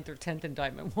 9th or 10th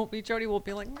indictment, won't we, Jody? We'll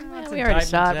be like, we already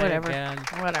saw it. Whatever. Again.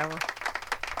 Whatever.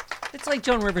 It's like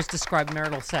Joan Rivers described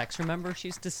marital sex. Remember? She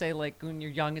used to say, like, when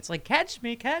you're young, it's like, catch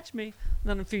me, catch me. And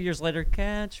then a few years later,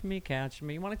 catch me, catch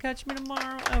me. You want to catch me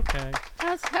tomorrow? Okay.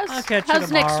 I'll catch you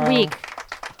how's next tomorrow. week?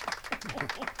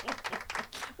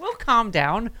 We'll calm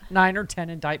down. 9 or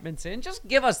 10 indictments in. Just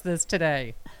give us this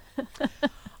today.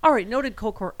 All right, noted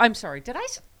co-court. I'm sorry.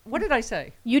 What did I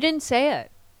say? You didn't say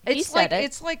it. He said it.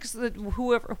 It's like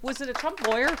whoever was it a Trump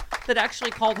lawyer that actually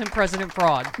called him President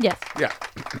Fraud? Yes. Yeah.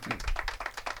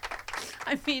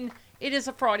 I mean, it is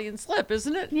a Freudian slip,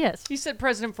 isn't it? Yes. He said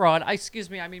President Fraud. I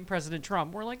mean President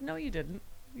Trump. We're like, no, you didn't.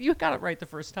 You got it right the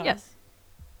first time. Yes.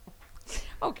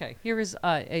 Okay, here is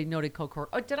a noted co-court.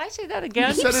 Oh, did I say that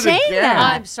again? You said it again.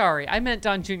 I'm sorry. I meant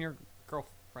Don Jr.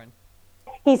 girlfriend.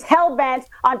 He's hell-bent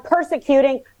on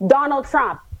persecuting Donald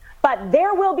Trump. But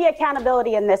there will be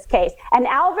accountability in this case. And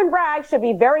Alvin Bragg should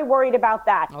be very worried about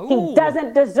that. He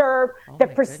doesn't deserve the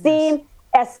pristine,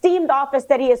 esteemed office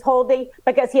that he is holding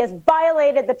because he has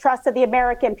violated the trust of the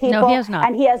American people. No, he has not.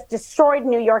 And he has destroyed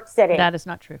New York City. That is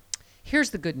not true.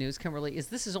 Here's the good news, Kimberly, is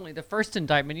this is only the first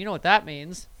indictment. You know what that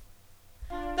means?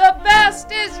 The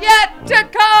best is yet to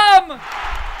come!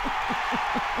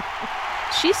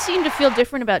 She seemed to feel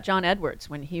different about John Edwards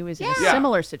when he was in a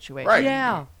similar situation. Right.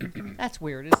 Yeah. That's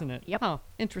weird, isn't it? Yep. Huh.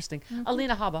 Interesting.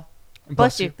 Alina Haba.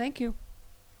 Bless you. Thank you.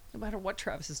 No matter what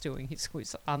Travis is doing, he's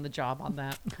on the job on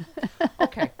that.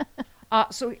 Okay.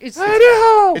 So it's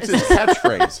his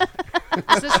catchphrase.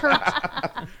 Is this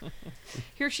her?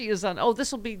 Here she is on. Oh,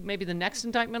 this will be maybe the next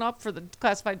indictment up for the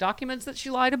classified documents that she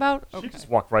lied about. Okay. She just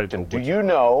walked right into. Do you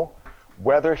know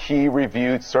whether he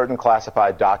reviewed certain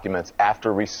classified documents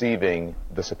after receiving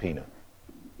the subpoena?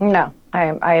 No,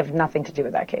 I have nothing to do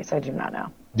with that case. I do not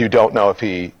know. You don't know if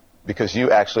he, because you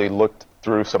actually looked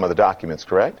through some of the documents,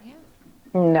 correct?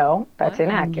 No, that's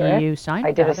inaccurate. You signed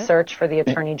I did a about it. search for the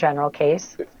Attorney General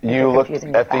case. You looked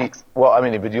confusing at facts.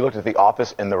 but you looked at the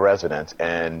office and the residence,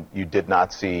 and you did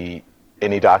not see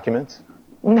any documents?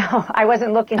 No, I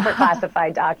wasn't looking for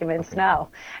classified documents, no.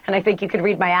 And I think you could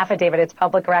read my affidavit. It's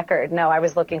public record. No, I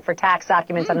was looking for tax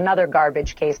documents on another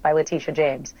garbage case by Letitia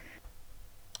James.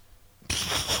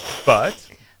 But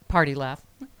Party laugh.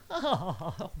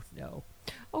 Oh, no.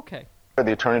 Okay.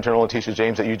 The Attorney General Letitia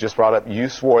James that you just brought up, you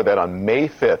swore that on May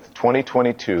 5th,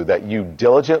 2022, that you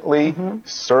diligently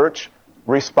search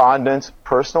respondents'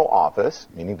 personal office,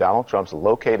 meaning Donald Trump's,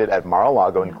 located at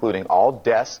Mar-a-Lago, including all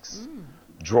desks,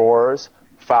 drawers,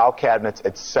 file cabinets,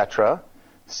 etc.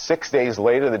 6 days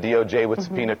later, the DOJ would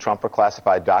subpoena Trump for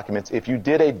classified documents. If you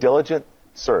did a diligent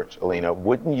search, Alina,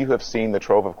 wouldn't you have seen the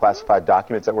trove of classified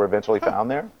documents that were eventually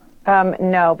found there?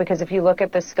 No, because if you look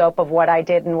at the scope of what I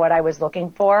did and what I was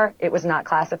looking for, it was not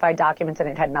classified documents and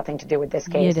it had nothing to do with this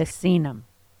case. You'd have seen them.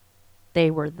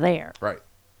 They were there. Right.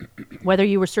 Whether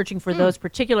you were searching for those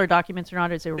particular documents or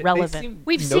not is irrelevant.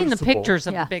 We've seen the pictures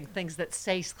of the big things that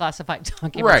say classified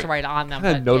documents right on them.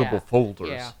 Kind of notable yeah.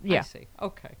 folders. Yeah, I see.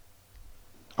 Okay.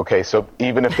 Okay, so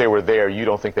even if they were there, you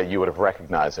don't think that you would have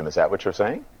recognized them. Is that what you're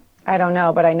saying? I don't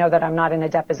know, but I know that I'm not in a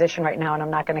deposition right now, and I'm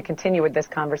not going to continue with this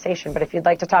conversation. But if you'd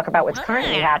like to talk about what's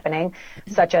currently happening,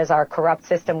 such as our corrupt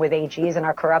system with AGs and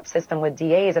our corrupt system with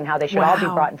DAs and how they should all be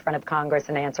brought in front of Congress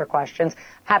and answer questions,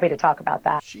 happy to talk about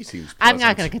that. She seems I'm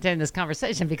not going to continue this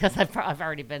conversation because I've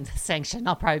already been sanctioned.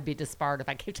 I'll probably be disbarred if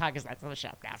I keep talking about the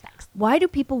show. Why do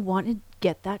people want to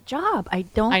get that job? I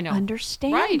don't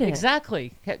understand Right, it.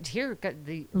 exactly. Here,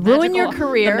 the Ruin your magical-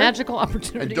 career. the magical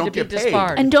opportunity don't to be get paid.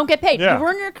 disbarred. And don't get paid. Yeah. You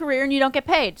ruin your career and you don't get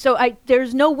paid. So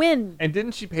there's no win. And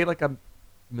didn't she pay like $1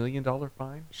 million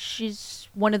fine? She's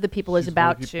one of the people is She's one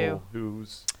of about the to. people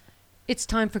Who's It's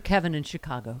time for Kevin in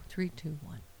Chicago. 3, 2,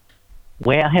 1.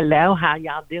 Well, hello. How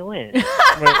y'all doing?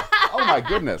 Oh my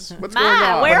goodness, what's going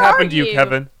on? what happened to you,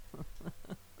 Kevin?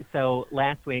 So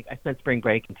last week I spent spring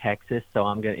break in Texas, so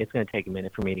it's gonna take a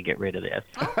minute for me to get rid of this.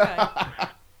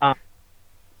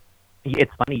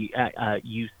 It's funny.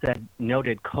 You said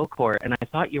noted coke whore, and I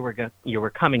thought you were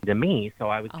coming to me, so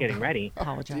I was getting ready.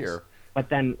 Apologize. But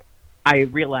then I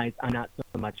realized I'm not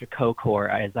so much a coke whore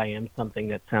as I am something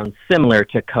that sounds similar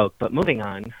to coke. But moving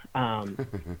on. I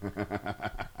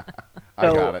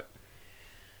got it.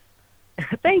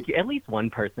 Thank you. At least one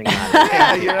person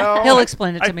got it. He'll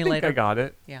explain it to me think later. I got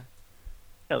it. Yeah.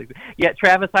 Yeah,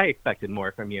 Travis, I expected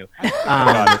more from you.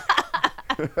 I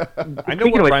know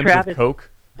Speaking what of rhymes Travis, with coke.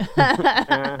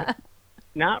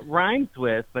 Not rhymes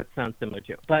with, but sounds similar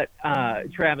to. But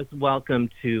Travis, welcome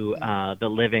to the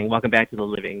living. Welcome back to the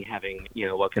living. Having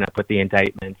woken up with the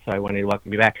indictment, so I wanted to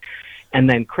welcome you back. And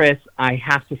then Chris, I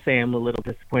have to say I'm a little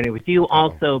disappointed with you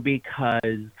also because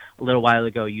a little while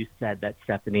ago you said that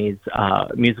Stephanie's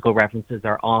musical references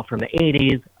are all from the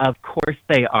 80s. Of course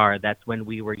they are. That's when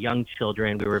we were young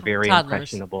children. We were very Toddlers.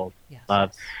 impressionable.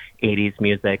 Love 80s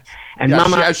music. And Yeah,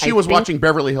 Mama, she I was think- watching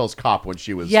Beverly Hills Cop when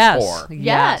she was 4.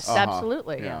 Yes, Uh-huh.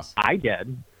 absolutely. Yeah. Yes. I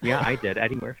did. Yeah, I did.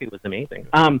 Eddie Murphy was amazing.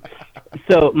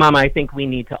 So, Mama, I think we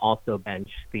need to also bench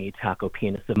the taco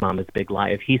penis of Mama's Big Lie.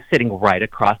 If he's sitting right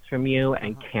across from you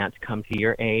and can't come to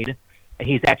your aid,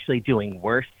 he's actually doing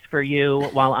worse for you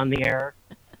while on the air,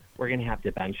 we're going to have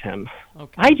to bench him.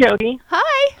 Okay. Hi, Jody.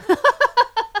 Hi.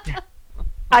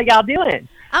 How y'all doing?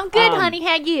 I'm good, honey.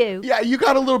 How you? Yeah, you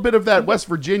got a little bit of that West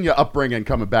Virginia upbringing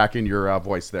coming back in your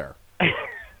voice there.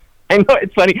 I know,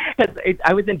 it's funny, because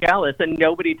I was in Dallas, and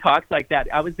nobody talks like that.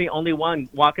 I was the only one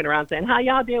walking around saying, how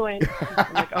y'all doing?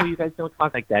 I'm like, oh, you guys don't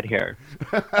talk like that here.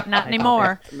 Not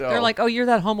anymore. No. They're like, oh, you're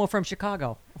that homo from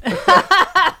Chicago.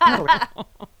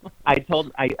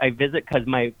 I visit because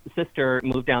my sister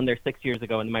moved down there 6 years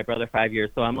ago and my brother 5 years.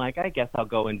 So I'm like, I guess I'll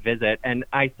go and visit. And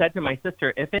I said to my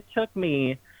sister, if it took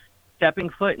me stepping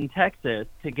foot in Texas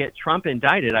to get Trump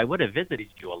indicted, I would have visited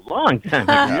you a long time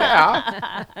ago.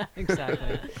 Yeah.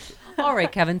 Exactly. All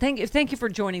right, Kevin. Thank you for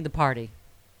joining the party.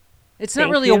 It's not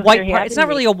Thank really you a for white party. having It's not me.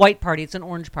 really a white party. It's an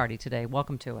orange party today.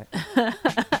 Welcome to it.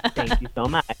 Thank you so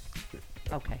much.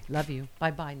 Okay. Love you. Bye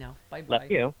bye now. Bye bye.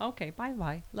 Love you. Okay. Bye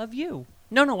bye. Love you.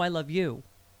 No, I love you.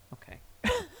 Okay.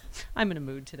 I'm in a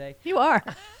mood today. You are.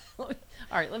 All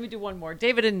right. Let me do one more.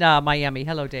 David in Miami.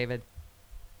 Hello, David.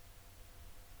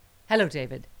 Hello,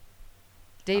 David.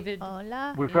 David.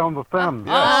 Hola. We found the femme.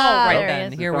 Oh, right there he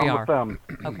then. is. Here found we the are. femme.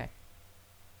 Okay.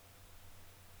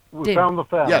 We David. found the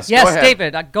femme. Yes. Yes, Go ahead.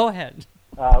 David. Go ahead.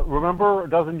 Remember a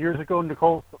dozen years ago,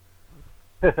 Nicole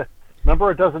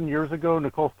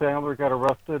Sandler got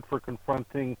arrested for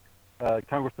confronting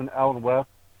Congressman Alan West?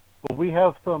 Well, we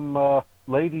have some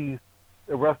ladies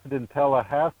arrested in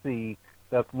Tallahassee.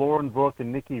 That's Lauren Book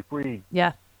and Nikki Freed.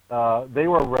 Yeah. They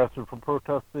were arrested for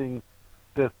protesting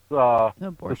this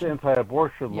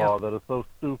anti-abortion law that is so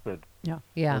stupid. Yeah.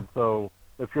 Yeah. And so,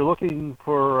 if you're looking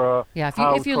for If you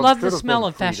how love Trump the should have smell been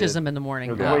of fascism treated, in the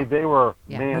morning, the way they were move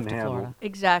to Florida. manhandled.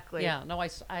 Exactly. Yeah, no, I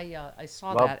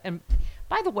saw Love- that. And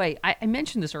by the way, I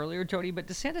mentioned this earlier, Jody, but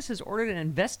DeSantis has ordered an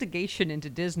investigation into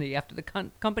Disney after the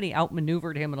company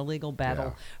outmaneuvered him in a legal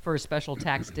battle for a special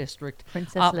tax district.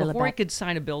 Princess Before he Lilibet. could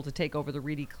sign a bill to take over the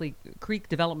Reedy Creek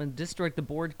Development District, the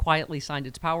board quietly signed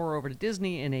its power over to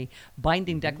Disney in a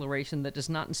binding declaration that does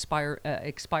not expire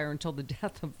until the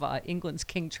death of England's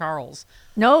King Charles.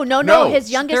 No. No.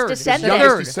 His youngest Third. descendant.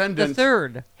 Youngest The descendant.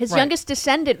 third. His Right. youngest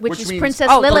descendant, which is means- Princess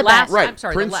Oh, the Lilibet. last- Right. I'm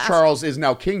sorry, the Prince last- Charles is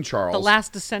now King Charles. The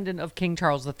last descendant of King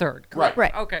Charles III. Correct?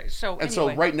 Right. Okay, so And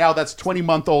anyway. so right now that's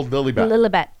 20-month-old Lilibet.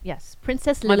 Lilibet. Yes.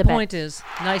 Princess My Lilibet. point is,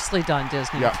 nicely done,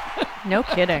 Disney. Yeah. No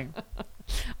kidding.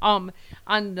 On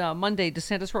Monday,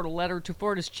 DeSantis wrote a letter to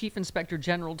Florida's Chief Inspector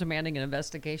General demanding an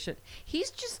investigation.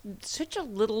 He's just such a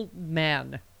little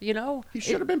man, you know? He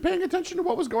should have been paying attention to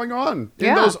what was going on in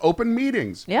Yeah. those open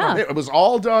meetings. Yeah. It was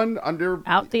all done out in the open.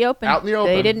 Out in the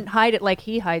open. They didn't hide it like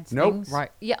he hides Nope. things.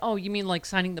 Right. Yeah. Oh, you mean like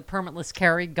signing the permitless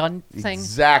carry gun thing?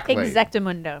 Exactly.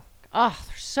 Exactamundo. Oh,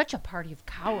 they're such a party of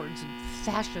cowards and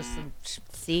fascists and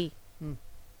see.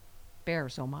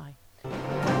 Bears, oh my.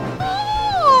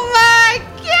 Oh my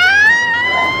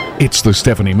God! It's the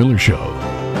Stephanie Miller Show.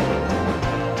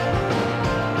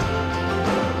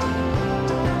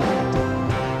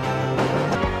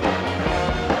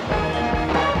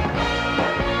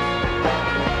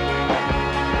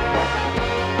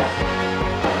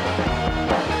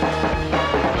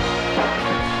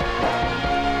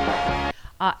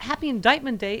 Happy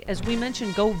Indictment Day. As we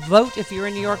mentioned, go vote if you're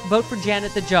in New York. Vote for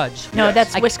Janet the Judge. No,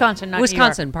 that's Wisconsin, not New York.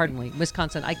 Wisconsin, pardon me.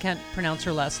 Wisconsin. I can't pronounce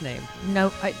her last name.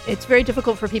 No, it's very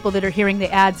difficult for people that are hearing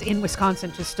the ads in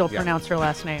Wisconsin to still Yeah. pronounce her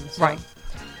last name. So. Right.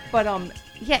 But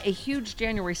yeah, a huge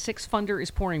January 6th funder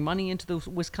is pouring money into the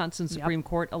Wisconsin Supreme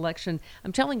Court election.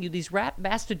 I'm telling you, these rat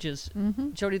bastages,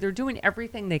 Jody, they're doing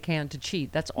everything they can to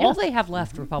cheat. That's all they have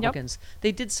left, Republicans.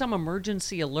 They did some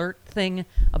emergency alert thing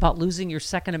about losing your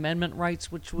Second Amendment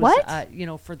rights, which was,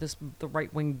 for the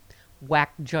right-wing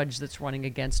whack judge that's running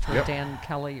against her, Dan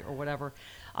Kelly or whatever.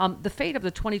 The fate of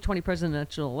the 2020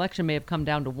 presidential election may have come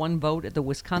down to one vote at the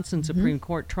Wisconsin Supreme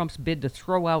Court. Trump's bid to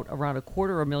throw out around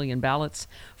 250,000 ballots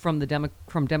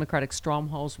from Democratic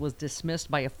strongholds was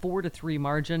dismissed by a 4-3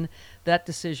 margin. That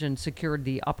decision secured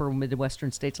the upper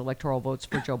Midwestern states' electoral votes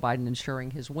for Joe Biden,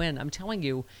 ensuring his win. I'm telling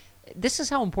you, this is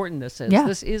how important this is. Yeah.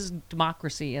 This is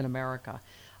democracy in America.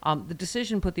 The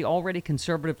decision put the already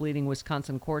conservative-leading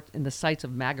Wisconsin court in the sights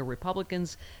of MAGA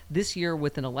Republicans. This year,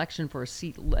 with an election for a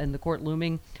seat in the court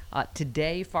looming,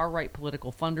 today, far-right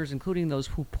political funders, including those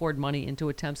who poured money into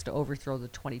attempts to overthrow the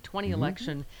 2020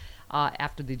 election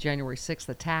after the January 6th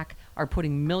attack, are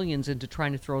putting millions into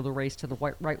trying to throw the race to the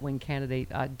right-wing candidate,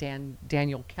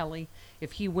 Daniel Kelly.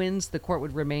 If he wins, the court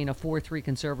would remain a 4-3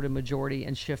 conservative majority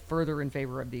and shift further in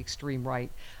favor of the extreme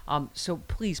right. So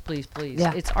please, please, please,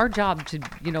 it's our job to,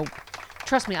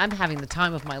 trust me, I'm having the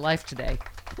time of my life today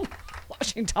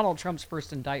watching Donald Trump's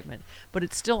first indictment. But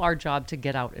it's still our job to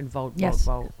get out and vote,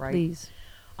 vote, right? Please.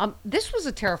 This was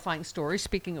a terrifying story,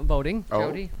 speaking of voting, Oh.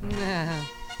 Jody.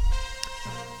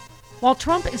 While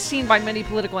Trump is seen by many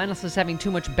political analysts as having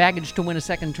too much baggage to win a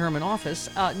second term in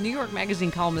office, New York Magazine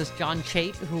columnist John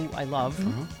Chait, who I love,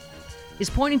 is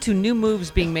pointing to new moves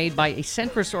being made by a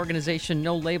centrist organization,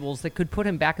 No Labels, that could put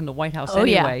him back in the White House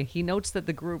anyway. He notes that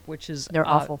the group, which is... They're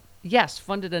awful. Yes,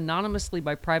 funded anonymously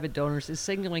by private donors, is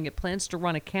signaling it plans to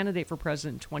run a candidate for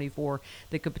president in 2024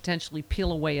 that could potentially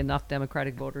peel away enough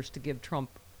Democratic voters to give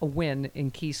Trump a win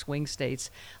in key swing states.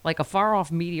 Like a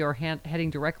far-off meteor heading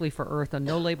directly for Earth, a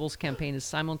No Labels campaign is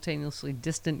simultaneously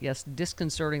distant, yes,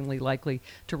 disconcertingly likely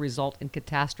to result in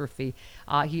catastrophe.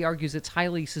 He argues it's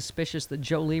highly suspicious that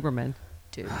Joe Lieberman,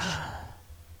 douche,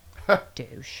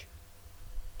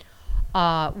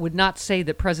 would not say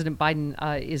that President Biden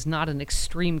is not an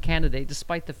extreme candidate,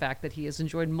 despite the fact that he has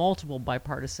enjoyed multiple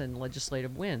bipartisan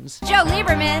legislative wins. Joe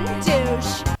Lieberman,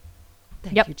 douche.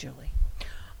 Thank you, Julie.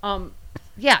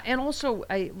 Yeah, and also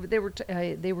they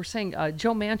were saying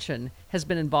Joe Manchin has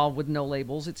been involved with No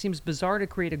Labels. It seems bizarre to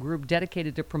create a group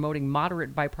dedicated to promoting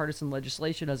moderate bipartisan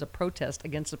legislation as a protest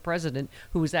against the president,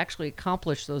 who has actually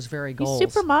accomplished those very goals.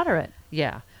 He's super moderate.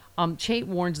 Yeah. Chait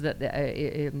warns that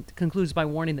concludes by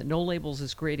warning that No Labels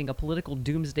is creating a political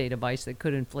doomsday device that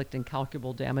could inflict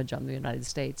incalculable damage on the United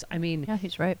States. I mean, yeah,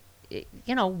 he's right.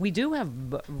 We do have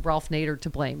Ralph Nader to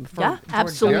blame for Yeah, George W.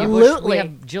 absolutely. Bush. We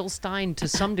have Jill Stein to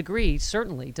some degree,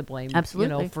 certainly to blame.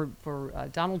 Absolutely. For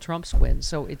Donald Trump's win.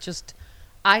 So it's just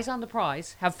eyes on the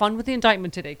prize. Have fun with the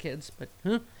indictment today, kids. But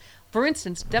for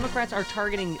instance, Democrats are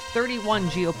targeting 31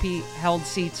 GOP-held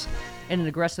seats in an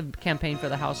aggressive campaign for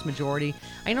the House majority.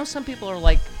 I know some people are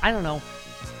like, I don't know.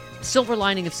 Silver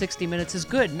lining of 60 Minutes is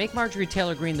good. Make Marjorie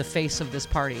Taylor Greene the face of this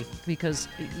party, because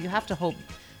you have to hope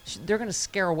they're going to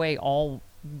scare away all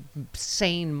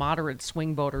sane, moderate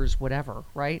swing voters, whatever,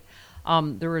 right?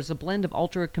 There is a blend of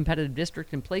ultra-competitive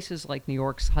districts in places like New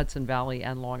York's Hudson Valley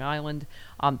and Long Island,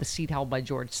 the seat held by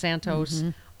George Santos,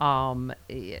 and Lauren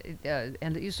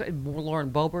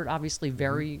Boebert, obviously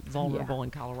very vulnerable in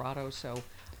Colorado. So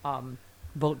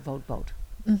vote, vote, vote.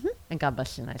 And God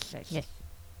bless the United States. Yes.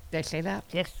 Did I say that?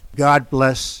 Yes. God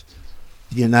bless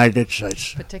the United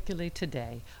States. Particularly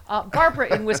today.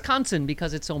 Barbara in Wisconsin,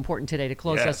 because it's so important today to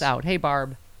close us out. Hey,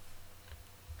 Barb.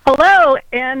 Hello,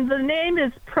 and the name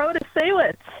is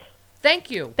Protasiewicz.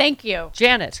 Thank you. Thank you.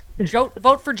 Janet.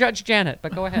 Vote for Judge Janet,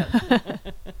 but go ahead.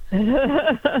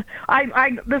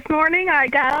 I this morning I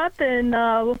got up and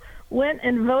went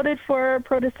and voted for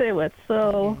Protasewicz.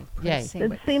 So Yay.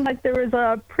 it seemed like there was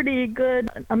a pretty good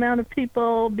amount of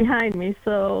people behind me.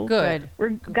 So Good. We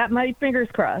got my fingers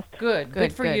crossed.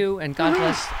 Good for you, and God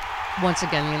bless once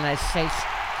again the United States.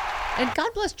 And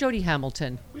God bless Jody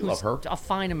Hamilton, who's love her. a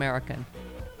fine American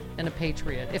and a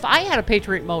patriot. If I had a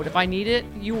patriot mode, if I need it,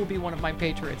 you will be one of my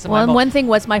patriots. Well, and one thing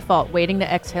was my fault. Waiting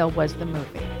to Exhale was the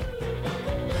movie.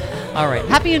 All right.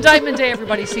 Happy Indictment Day,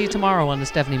 everybody. See you tomorrow on the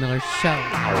Stephanie Miller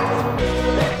Show.